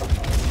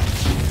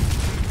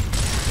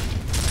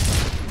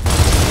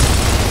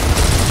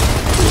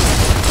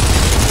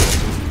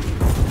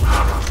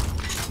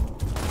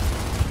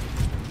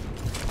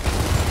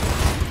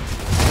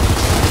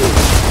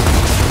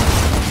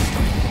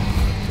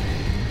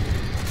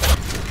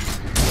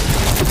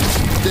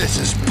 This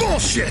is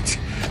bullshit!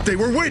 They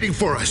were waiting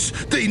for us!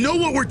 They know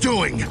what we're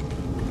doing!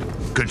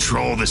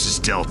 Control, this is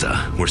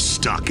Delta. We're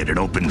stuck at an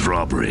open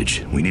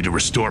drawbridge. We need to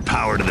restore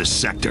power to this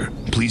sector.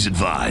 Please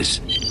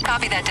advise.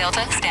 Copy that,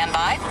 Delta. Stand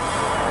by.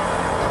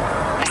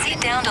 I see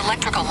downed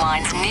electrical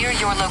lines near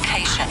your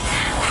location.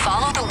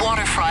 Follow the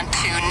waterfront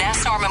to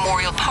Nassau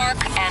Memorial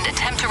Park and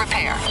attempt to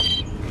repair.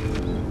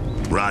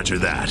 Roger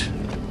that.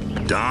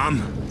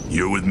 Dom,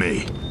 you're with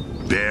me.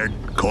 Baird,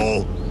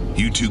 Cole,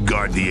 you two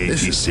guard the ATC.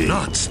 This is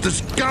nuts. There's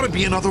gotta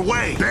be another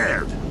way.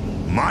 Baird,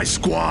 my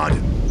squad,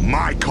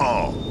 my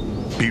call.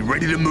 Be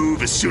ready to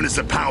move as soon as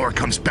the power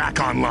comes back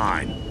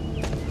online.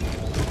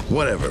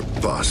 Whatever,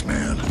 boss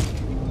man.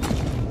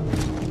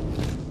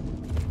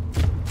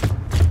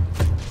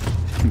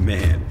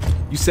 Man,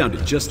 you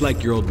sounded just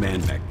like your old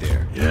man back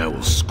there. Yeah,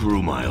 well,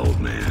 screw my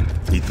old man.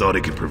 He thought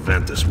he could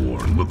prevent this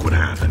war, and look what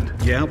happened.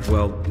 Yeah,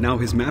 well, now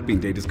his mapping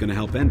data's gonna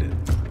help end it.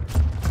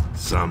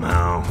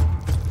 Somehow,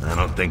 I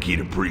don't think he'd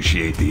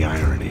appreciate the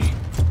irony.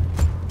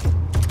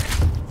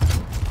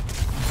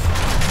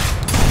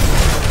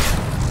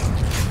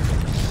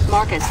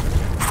 Marcus,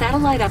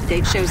 satellite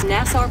update shows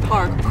Nassau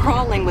Park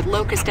crawling with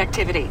locust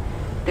activity.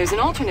 There's an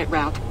alternate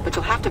route, but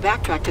you'll have to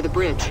backtrack to the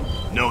bridge.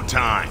 No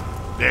time.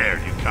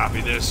 There, you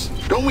copy this?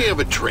 Don't we have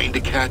a train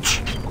to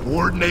catch?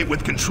 Coordinate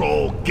with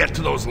control, get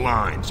to those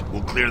lines.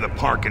 We'll clear the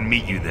park and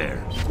meet you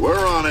there.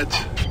 We're on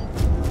it.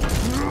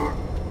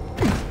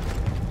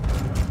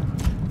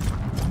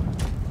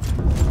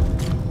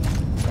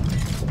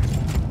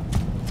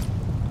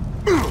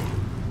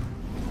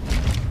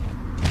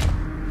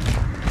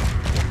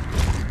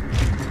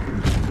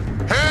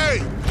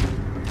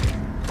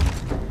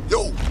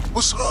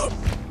 What's up?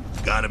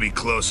 Gotta be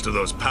close to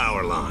those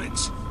power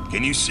lines.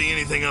 Can you see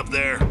anything up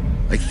there?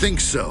 I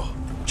think so.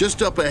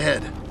 Just up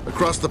ahead,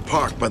 across the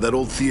park by that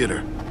old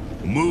theater.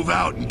 Move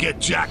out and get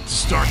Jack to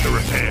start the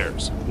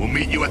repairs. We'll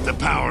meet you at the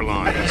power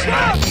lines. It's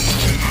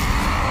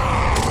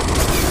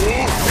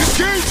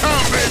game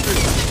time,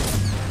 baby!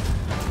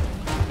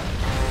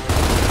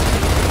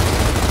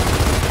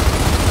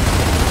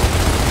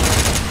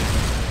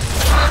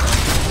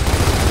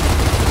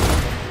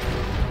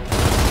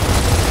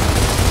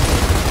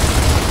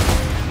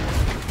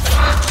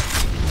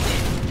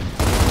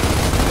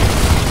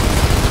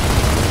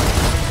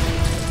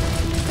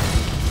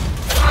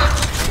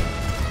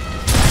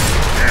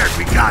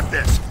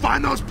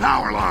 Find those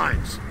power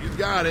lines! You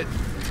got it.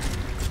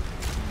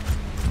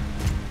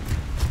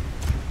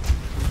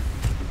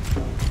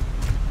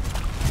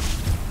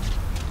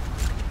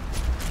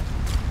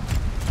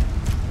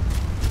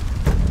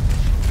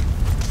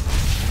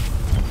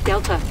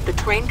 Delta, the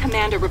train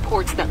commander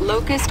reports that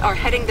Locust are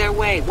heading their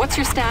way. What's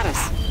your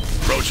status?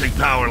 Approaching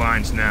power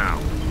lines now.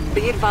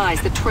 Be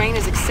advised, the train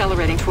is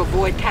accelerating to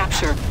avoid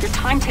capture. Your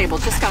timetable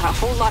just got a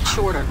whole lot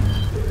shorter.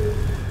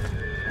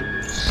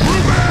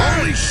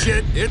 Holy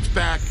shit, it's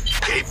back.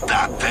 Keep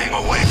that thing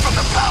away from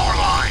the power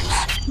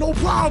lines. No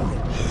problem.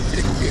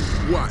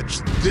 Watch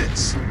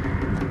this.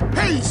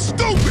 Hey,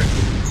 stupid!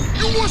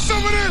 You want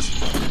some of this?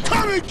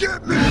 Come and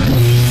get me!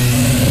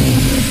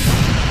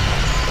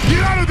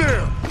 Get out of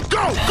there!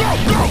 Go, go,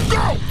 go,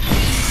 go!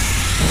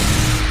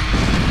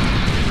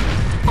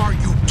 Are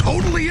you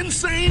totally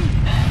insane?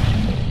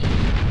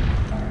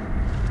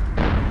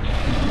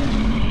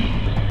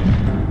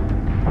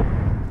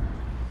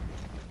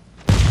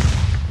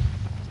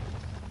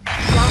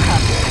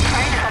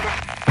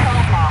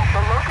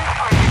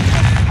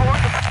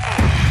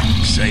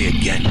 Say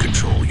again,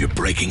 Control. You're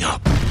breaking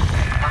up.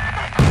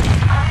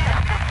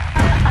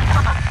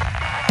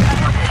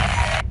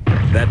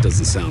 That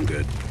doesn't sound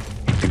good.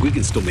 Think we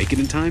can still make it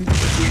in time?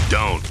 If we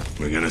don't,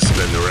 we're gonna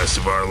spend the rest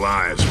of our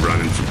lives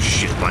running from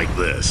shit like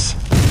this.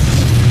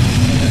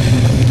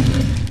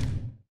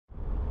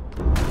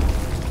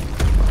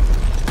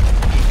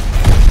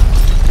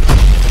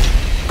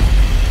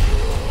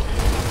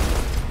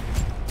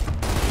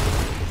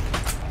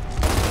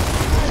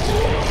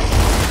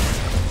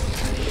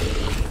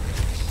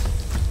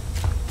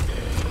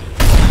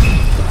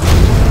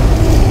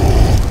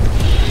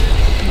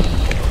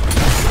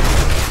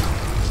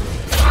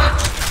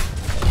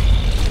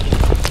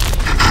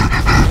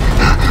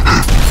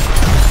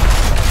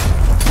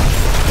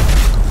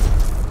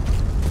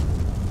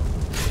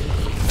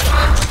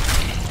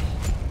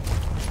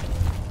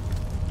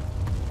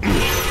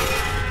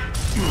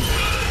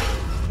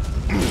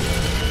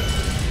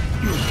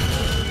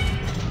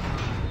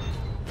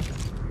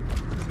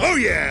 Oh,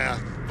 yeah.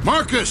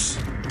 Marcus,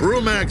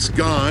 Brumac's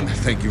gone,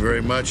 thank you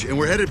very much, and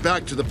we're headed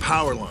back to the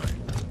power line.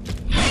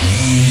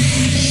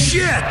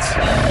 Shit!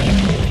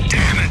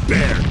 Damn it,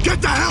 Bear!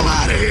 Get the hell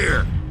out of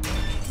here!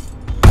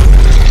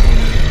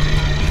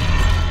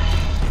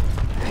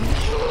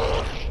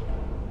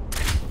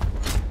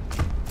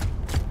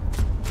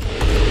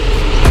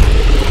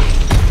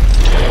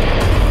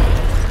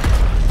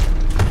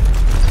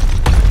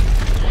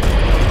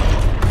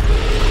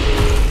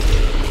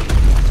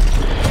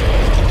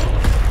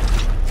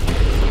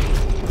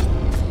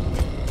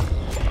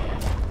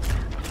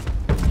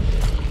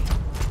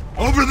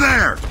 Over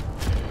there!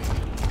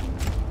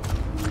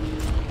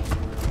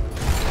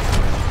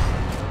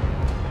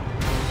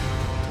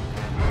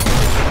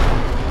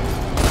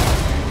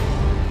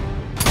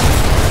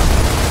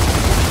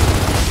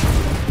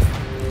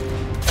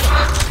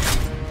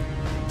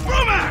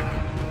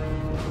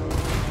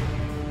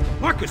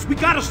 Marcus, we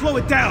gotta slow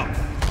it down!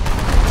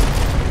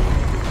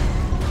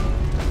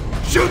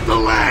 Shoot the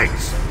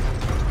legs!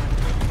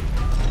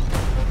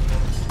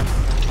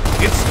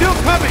 It's still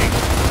coming!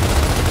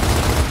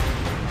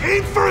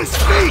 Aim for his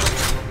feet!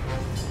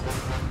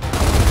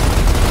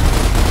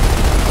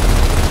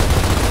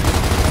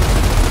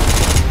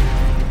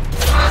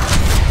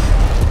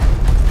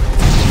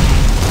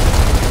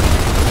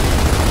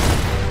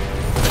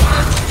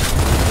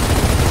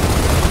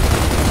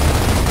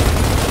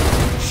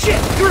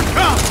 Shit, here it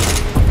comes!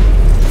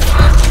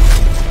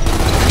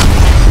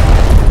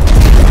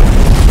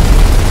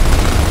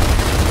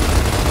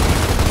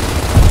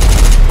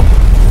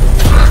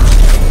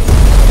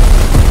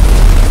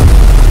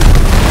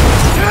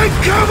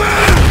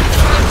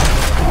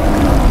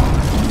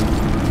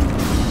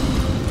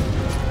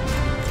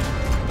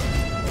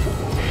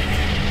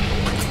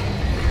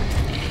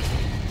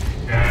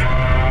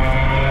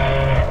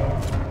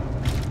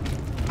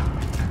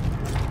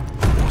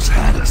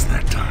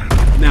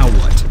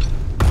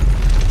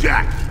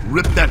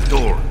 Rip that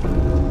door.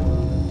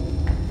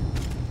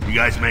 You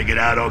guys make it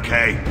out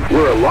okay?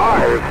 We're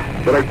alive,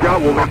 but I doubt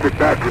we'll make it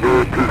back to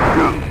the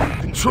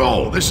APC.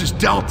 Control, this is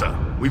Delta.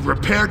 We've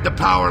repaired the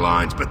power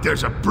lines, but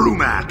there's a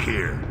Brumac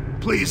here.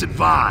 Please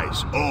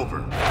advise.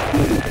 Over.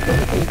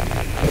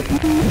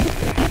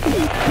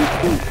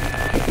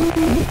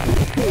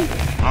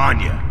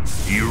 Anya,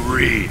 do you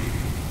read?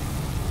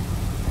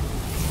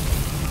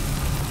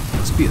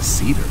 Must be a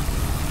cedar.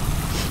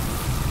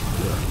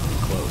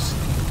 Close.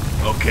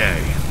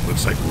 Okay,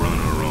 looks like we're on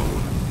our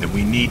own. And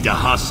we need to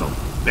hustle.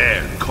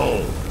 Bear,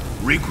 Cole,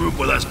 regroup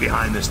with us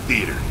behind this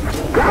theater.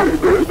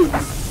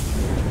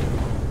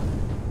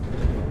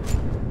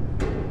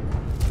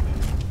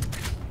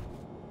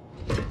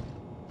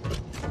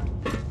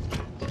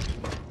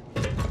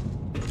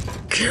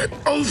 Get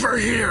over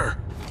here!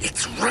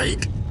 It's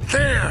right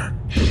there!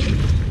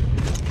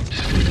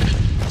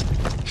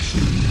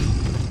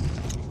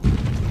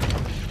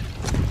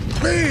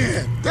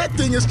 Man, that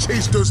thing has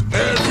chased us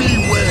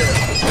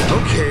everywhere!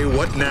 Okay,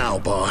 what now,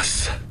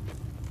 boss?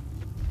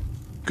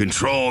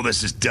 Control,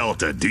 this is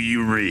Delta. Do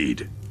you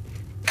read?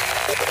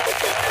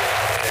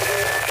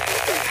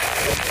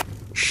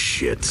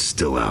 Shit,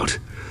 still out.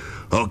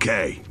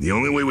 Okay, the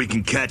only way we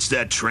can catch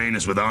that train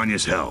is with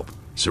Anya's help.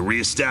 So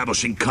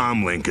re-establishing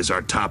comlink is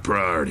our top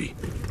priority.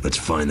 Let's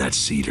find that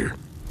cedar.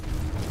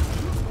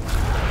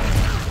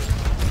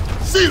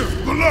 Cedar,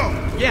 below!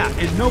 Yeah,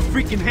 and no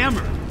freaking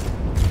hammer.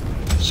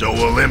 So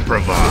we'll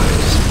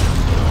improvise.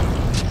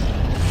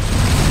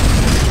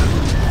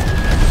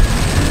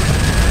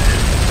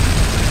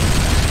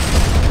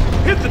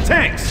 Hit the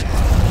tanks!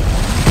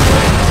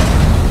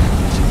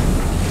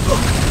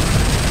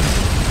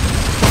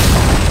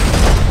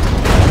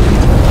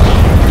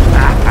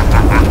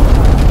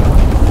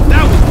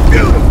 That was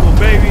beautiful,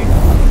 baby!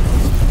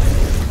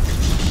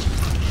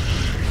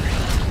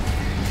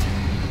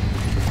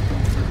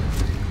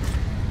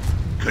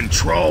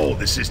 Control,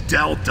 this is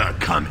Delta.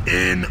 Come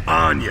in,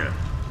 Anya.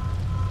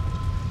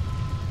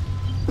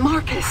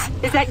 Marcus,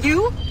 is that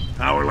you?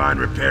 Power line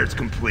repairs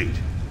complete.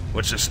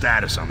 What's the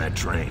status on that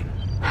train?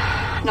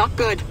 Not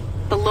good.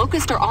 The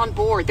Locusts are on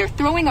board. They're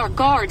throwing our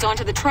guards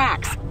onto the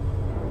tracks.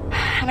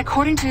 And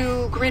according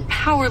to grid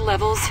power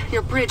levels,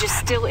 your bridge is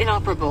still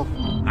inoperable.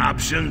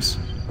 Options?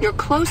 You're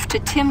close to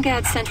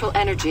Timgad's central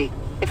energy.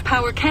 If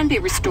power can be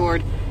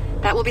restored,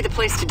 that will be the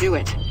place to do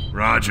it.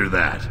 Roger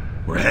that.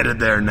 We're headed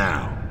there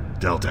now.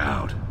 Delta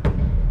out.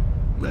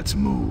 Let's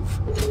move.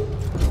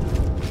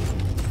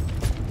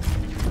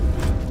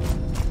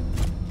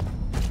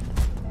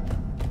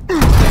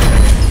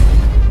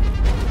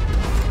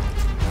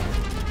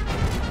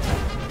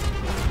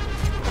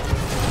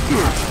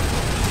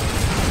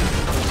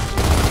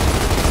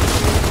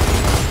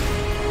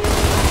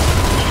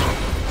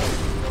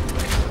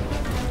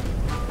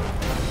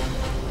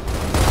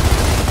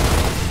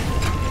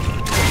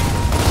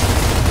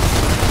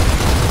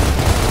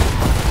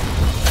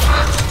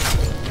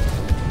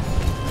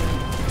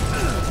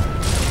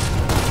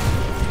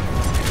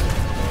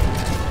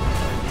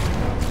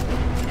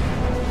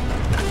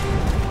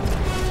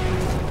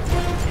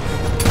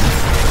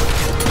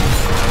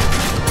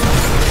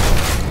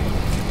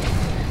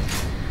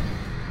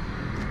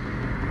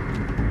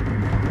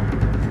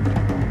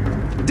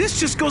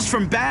 goes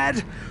from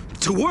bad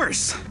to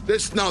worse.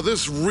 This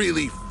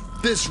really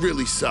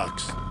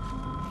sucks.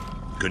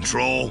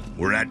 Control,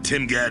 we're at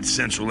Timgad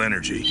Central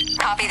Energy.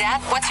 Copy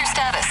that. What's your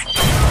status?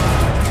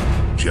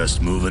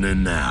 Just moving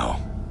in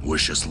now.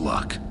 Wish us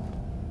luck.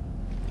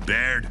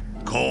 Baird,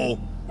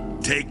 Cole,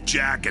 take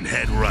Jack and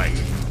head right.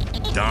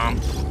 Dom,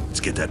 let's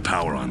get that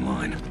power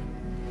online.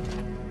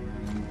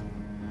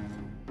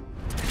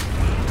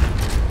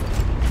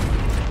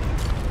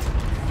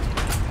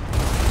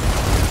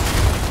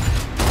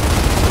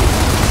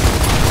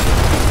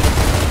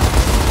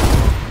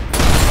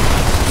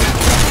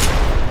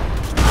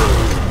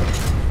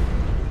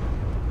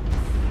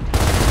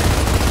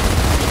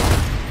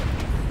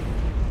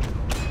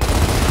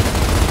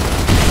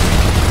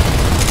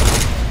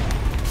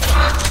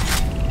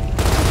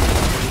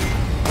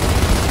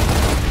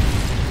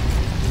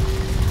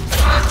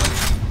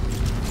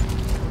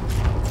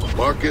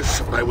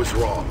 Marcus, I was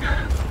wrong.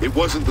 It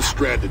wasn't the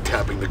Stranded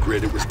tapping the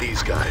grid, it was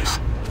these guys.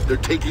 They're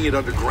taking it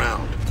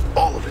underground.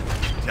 All of it.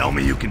 Tell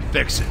me you can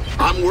fix it.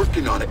 I'm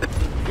working on it.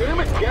 Damn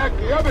it, Jack,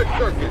 the other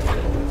circuit.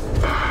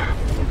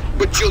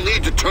 But you'll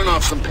need to turn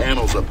off some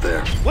panels up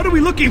there. What are we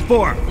looking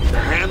for?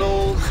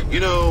 Panels, you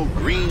know,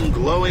 green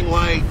glowing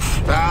lights,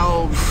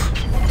 valves.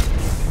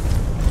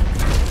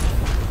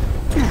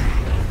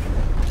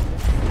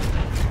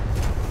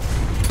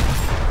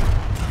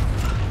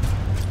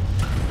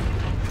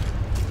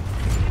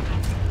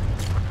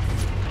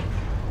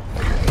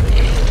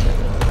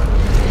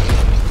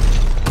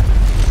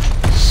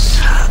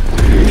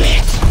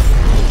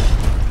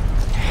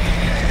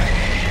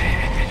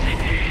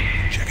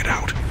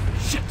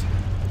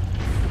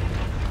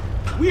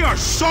 We are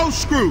so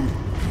screwed!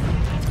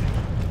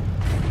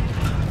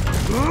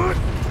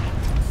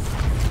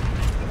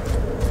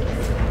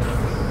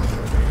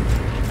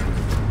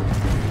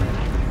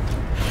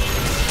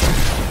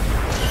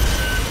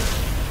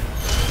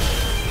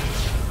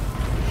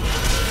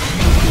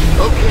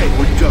 Okay,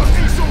 we're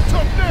done. He's so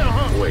tough now,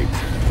 huh? Wait.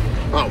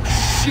 Oh,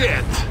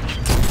 shit!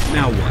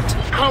 Now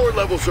what? Power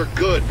levels are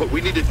good, but we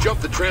need to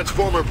jump the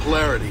transformer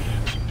polarity.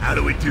 How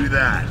do we do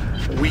that?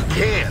 We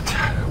can't.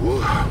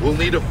 We'll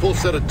need a full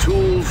set of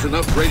tools, an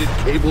upgraded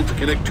cable to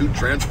connect 2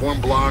 transform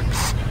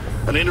blocks,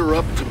 an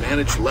interrupt to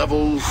manage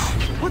levels.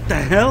 What the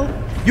hell?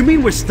 You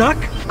mean we're stuck?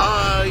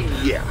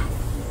 Yeah.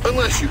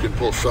 Unless you can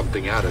pull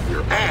something out of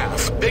your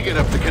ass big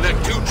enough to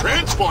connect 2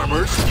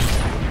 transformers.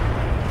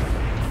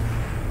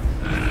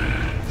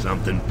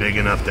 Something big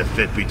enough to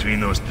fit between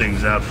those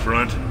things out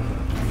front?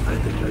 I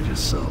think I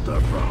just solved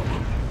our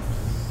problem.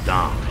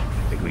 Dom,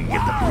 think we can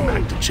get the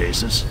Brumac to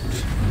chase us?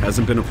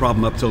 Hasn't been a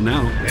problem up till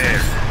now.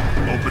 There,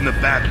 open the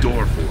back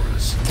door for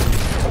us.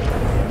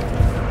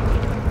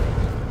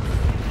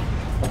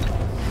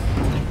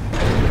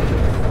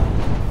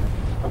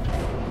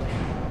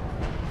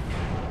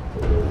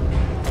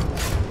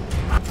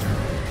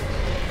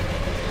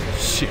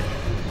 Shit.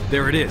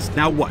 There it is.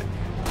 Now what?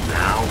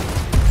 Now,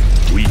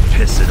 we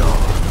piss it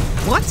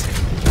off. What?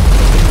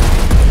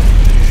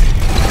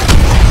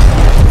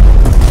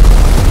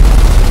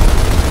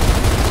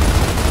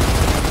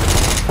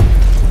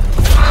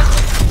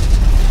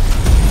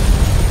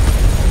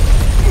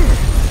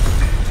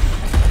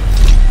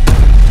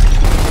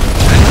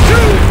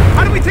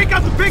 Take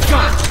out the big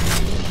gun!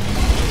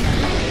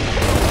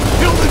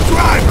 Kill the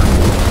driver!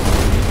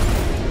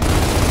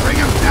 Bring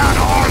him down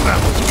to our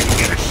level so we can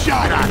get a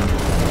shot at him!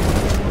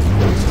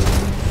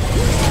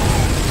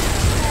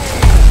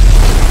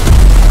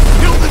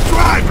 Kill the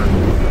driver!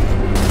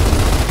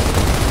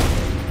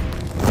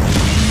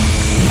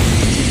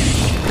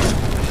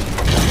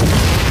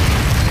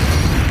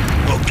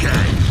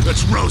 Okay,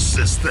 let's roast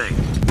this thing.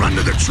 Run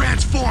to the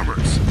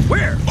transformers.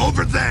 Where?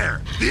 Over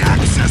there. The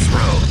access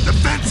road. The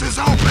fence is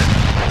open.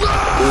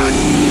 Run!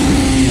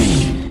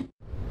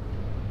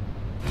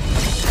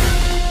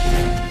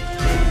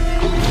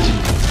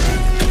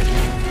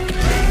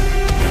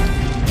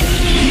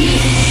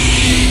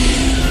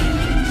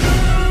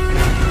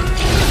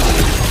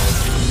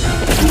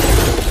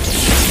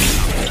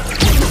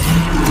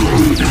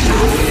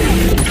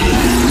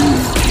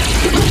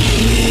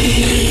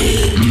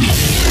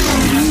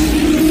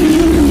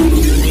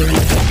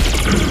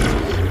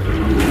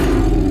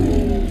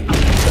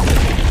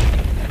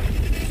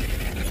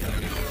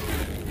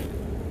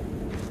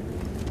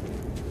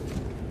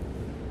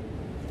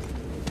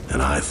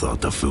 And I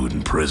thought the food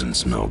in prison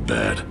smelled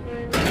bad.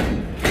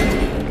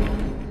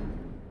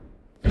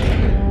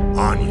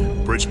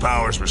 Anya, bridge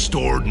power's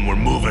restored and we're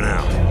moving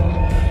out.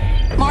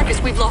 Marcus,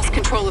 we've lost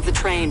control of the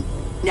train.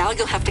 Now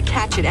you'll have to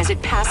catch it as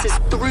it passes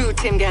through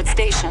Timgad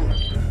Station.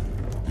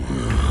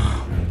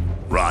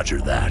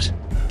 Roger that.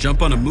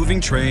 Jump on a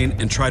moving train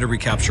and try to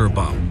recapture a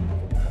bomb.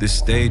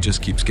 This day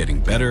just keeps getting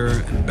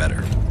better and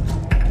better.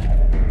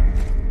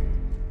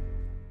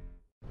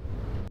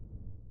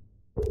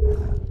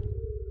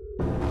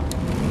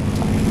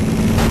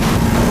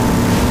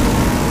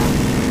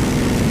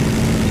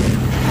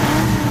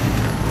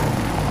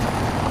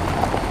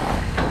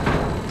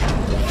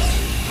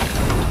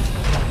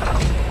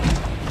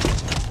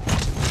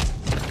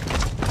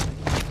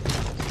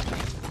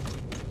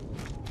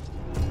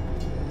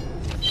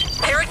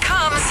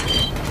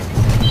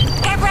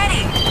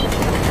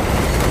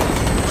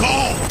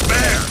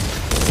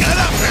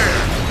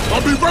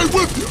 I'll be right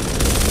with you.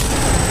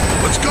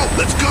 Let's go,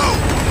 let's go.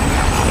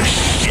 Oh,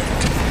 shit.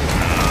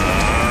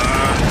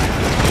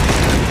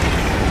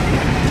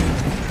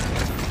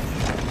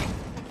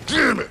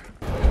 Damn it.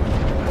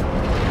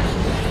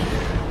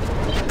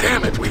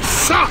 Damn it, we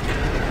suck!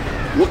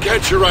 We'll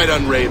catch you right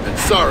on Raven.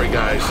 Sorry,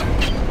 guys.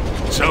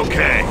 It's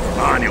okay.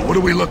 Anya, what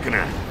are we looking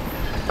at?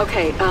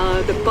 Okay,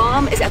 the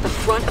bomb is at the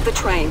front of the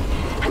train,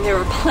 and there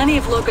are plenty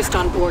of locusts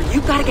on board.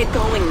 You've got to get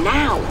going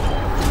now.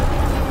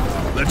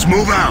 Let's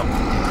move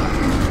out.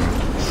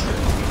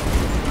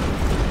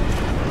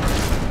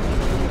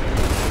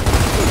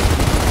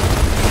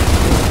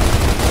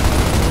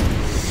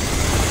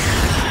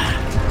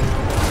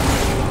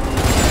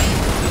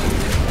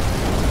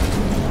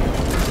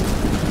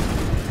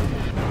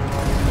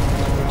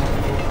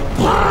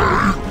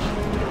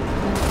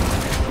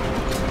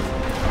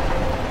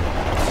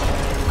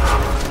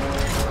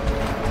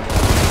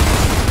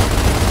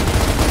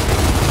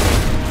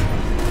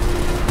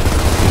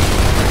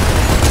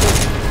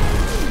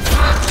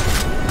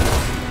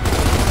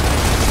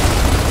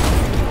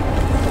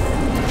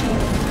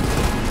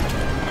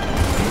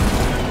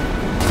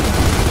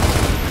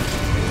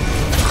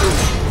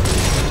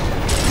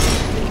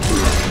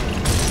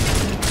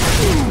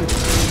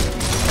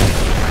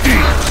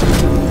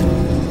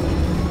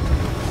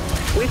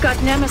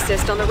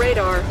 Nemesis on the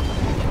radar.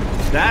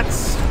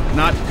 That's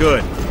not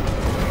good.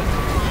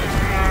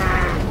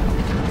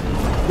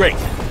 Great.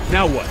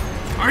 Now what?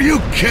 Are you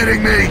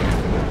kidding me?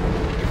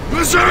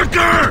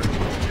 Berserker!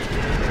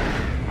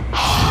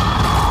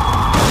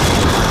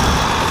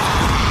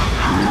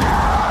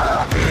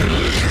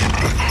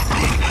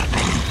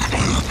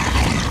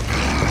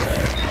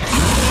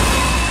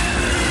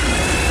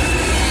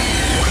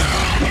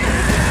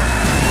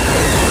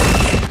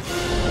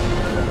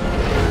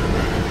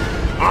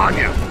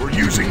 Anya, we're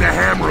using the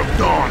Hammer of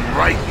Dawn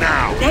right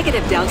now.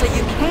 Negative, Delta,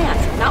 you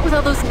can't. Not with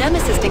all those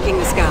nemesis stinking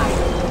the sky.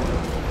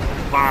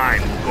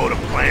 Fine, we'll go to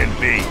Plan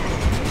B.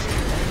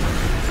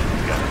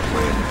 We got a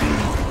Plan B.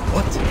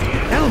 What?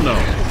 Hell no.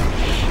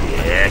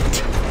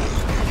 Shit.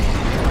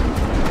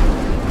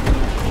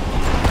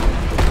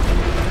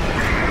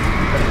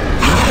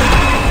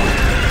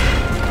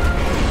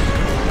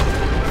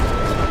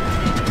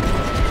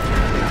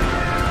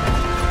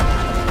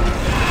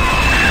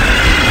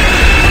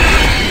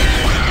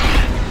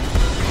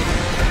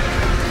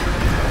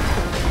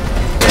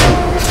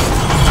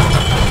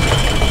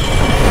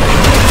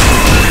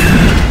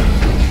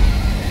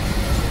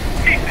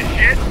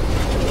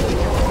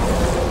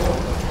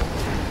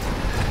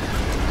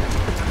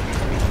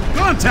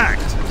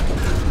 Contact!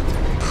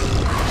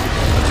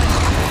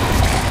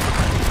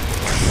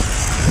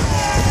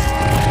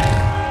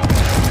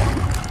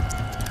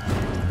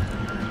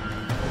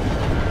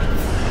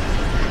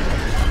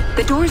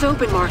 The door's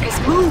open, Marcus.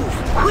 Move!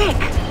 Quick!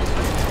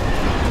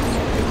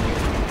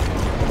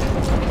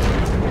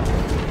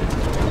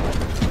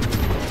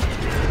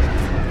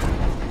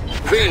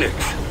 Phoenix,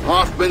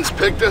 Hoffman's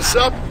picked us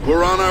up.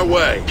 We're on our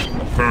way.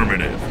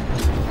 Affirmative.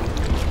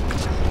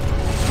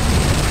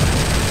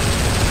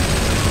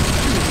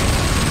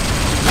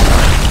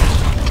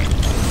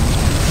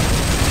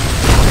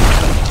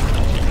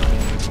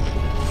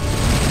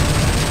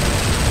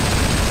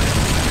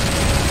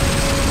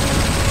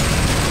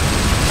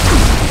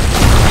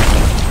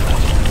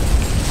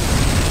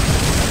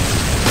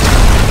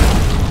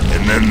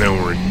 And then there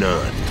were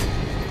none.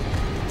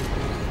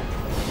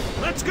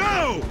 Let's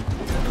go!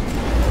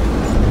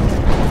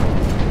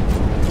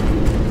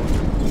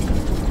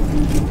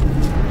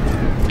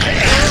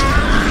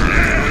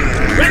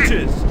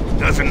 Wretches!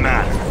 Doesn't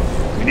matter.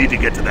 We need to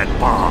get to that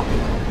bomb.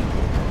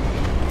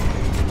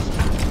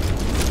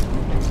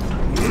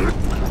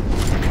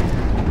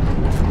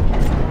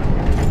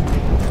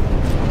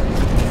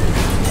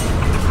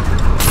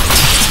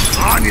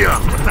 Anya,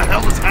 what the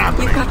hell is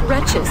happening? We've got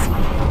wretches.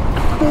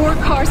 4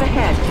 cars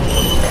ahead.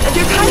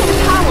 They're cutting the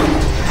power.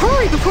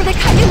 Hurry before they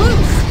cut you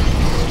loose.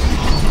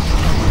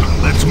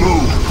 Let's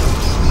move.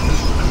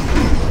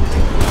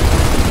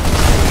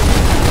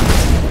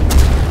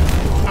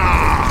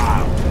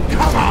 Ah,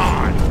 come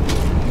on.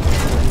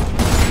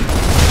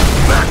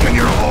 Back in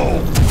your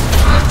hole.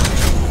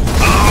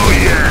 Oh,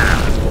 yeah.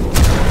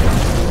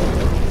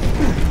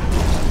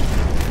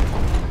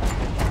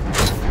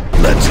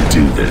 Let's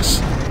do this.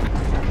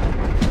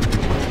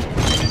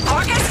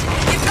 Marcus,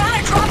 you've got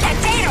to drop that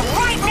data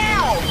right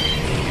now!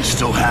 You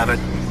still have it?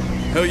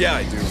 Hell yeah,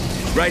 I do.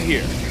 Right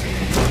here.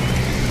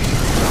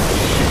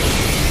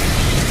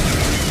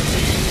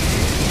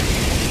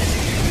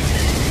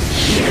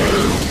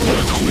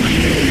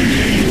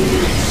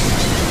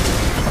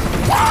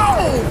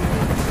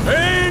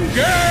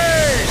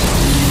 Engage!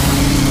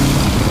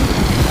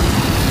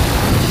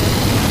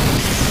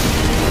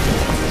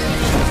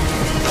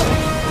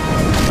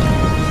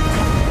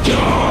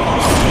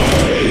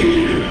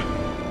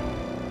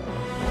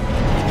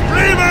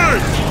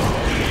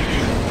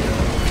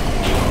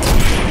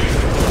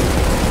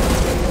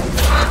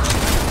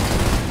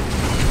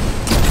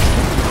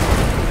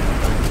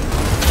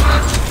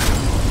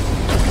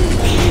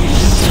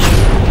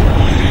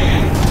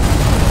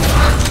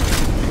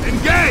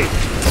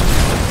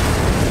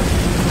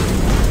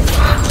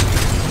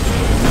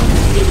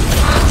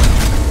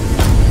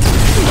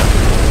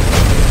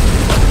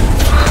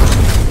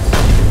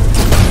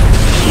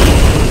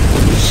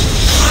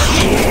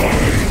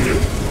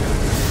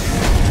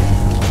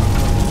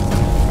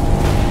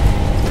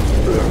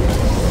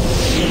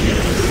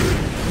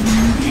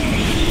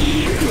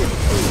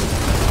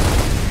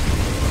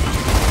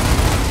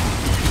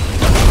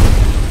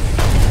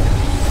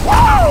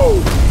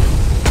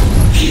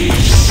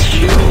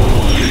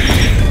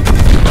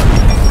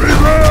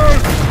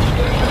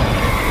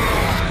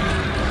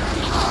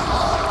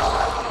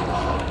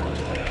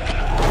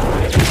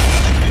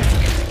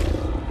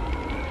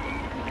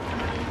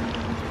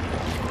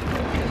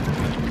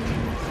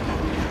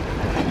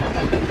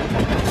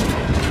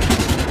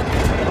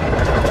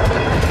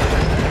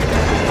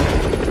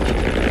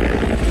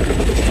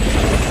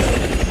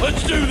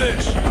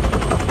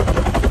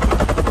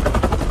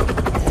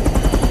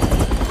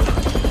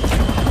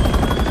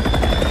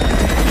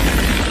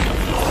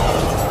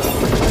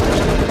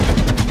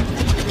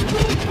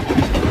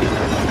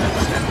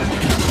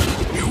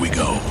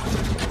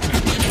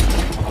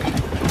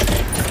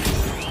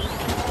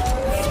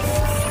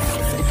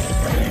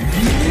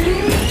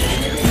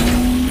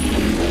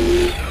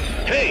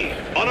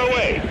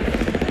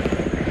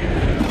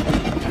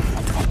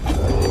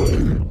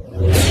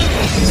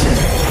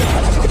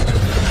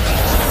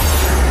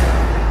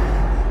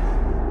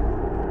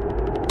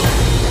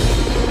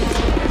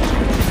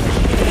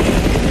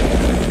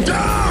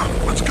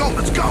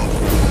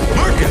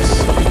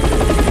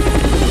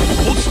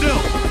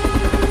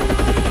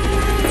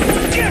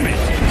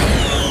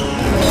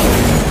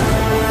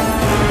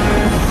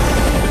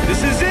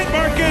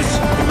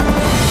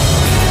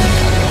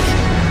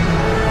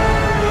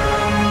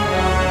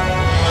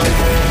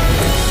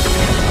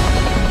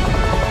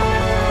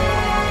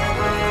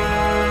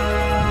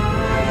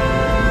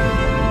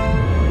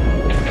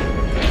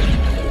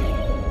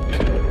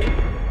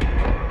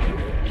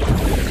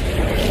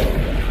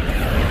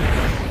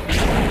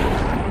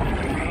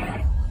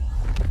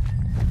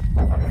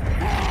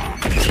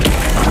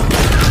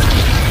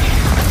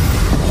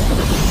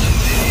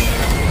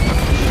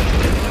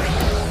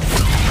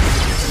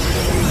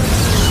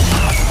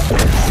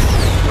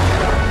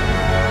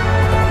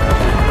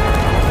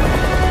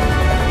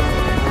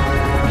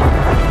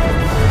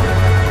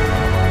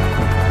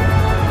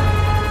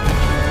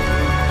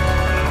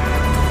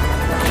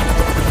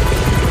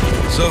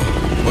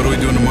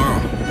 doing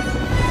tomorrow?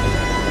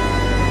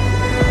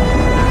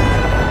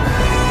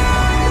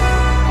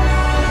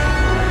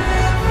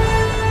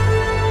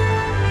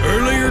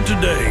 Earlier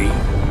today,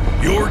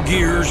 your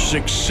gears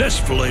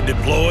successfully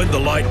deployed the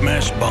light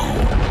mass bomb.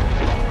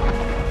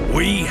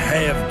 We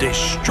have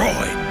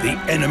destroyed the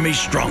enemy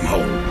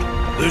stronghold.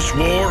 This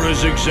war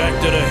has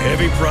exacted a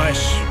heavy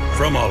price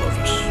from all of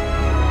us.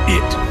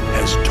 It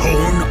has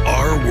torn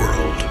our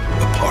world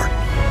apart.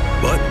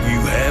 But you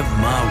have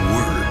my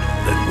word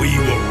that we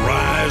will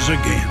rise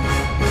again.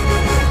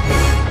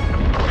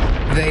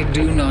 They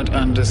do not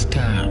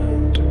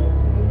understand.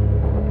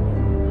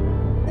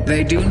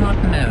 They do not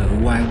know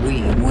why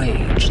we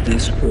wage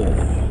this war.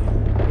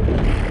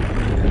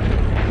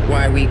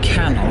 Why we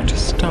cannot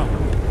stop.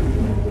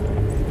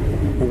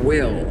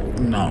 Will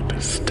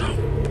not stop.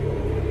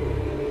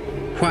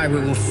 Why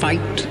we will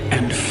fight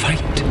and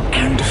fight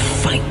and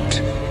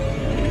fight.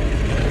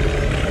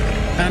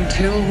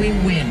 Until we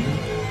win.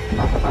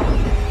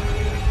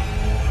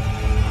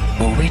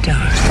 Or we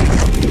die.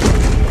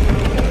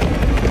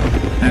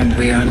 And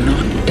we are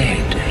not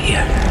dead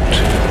yet.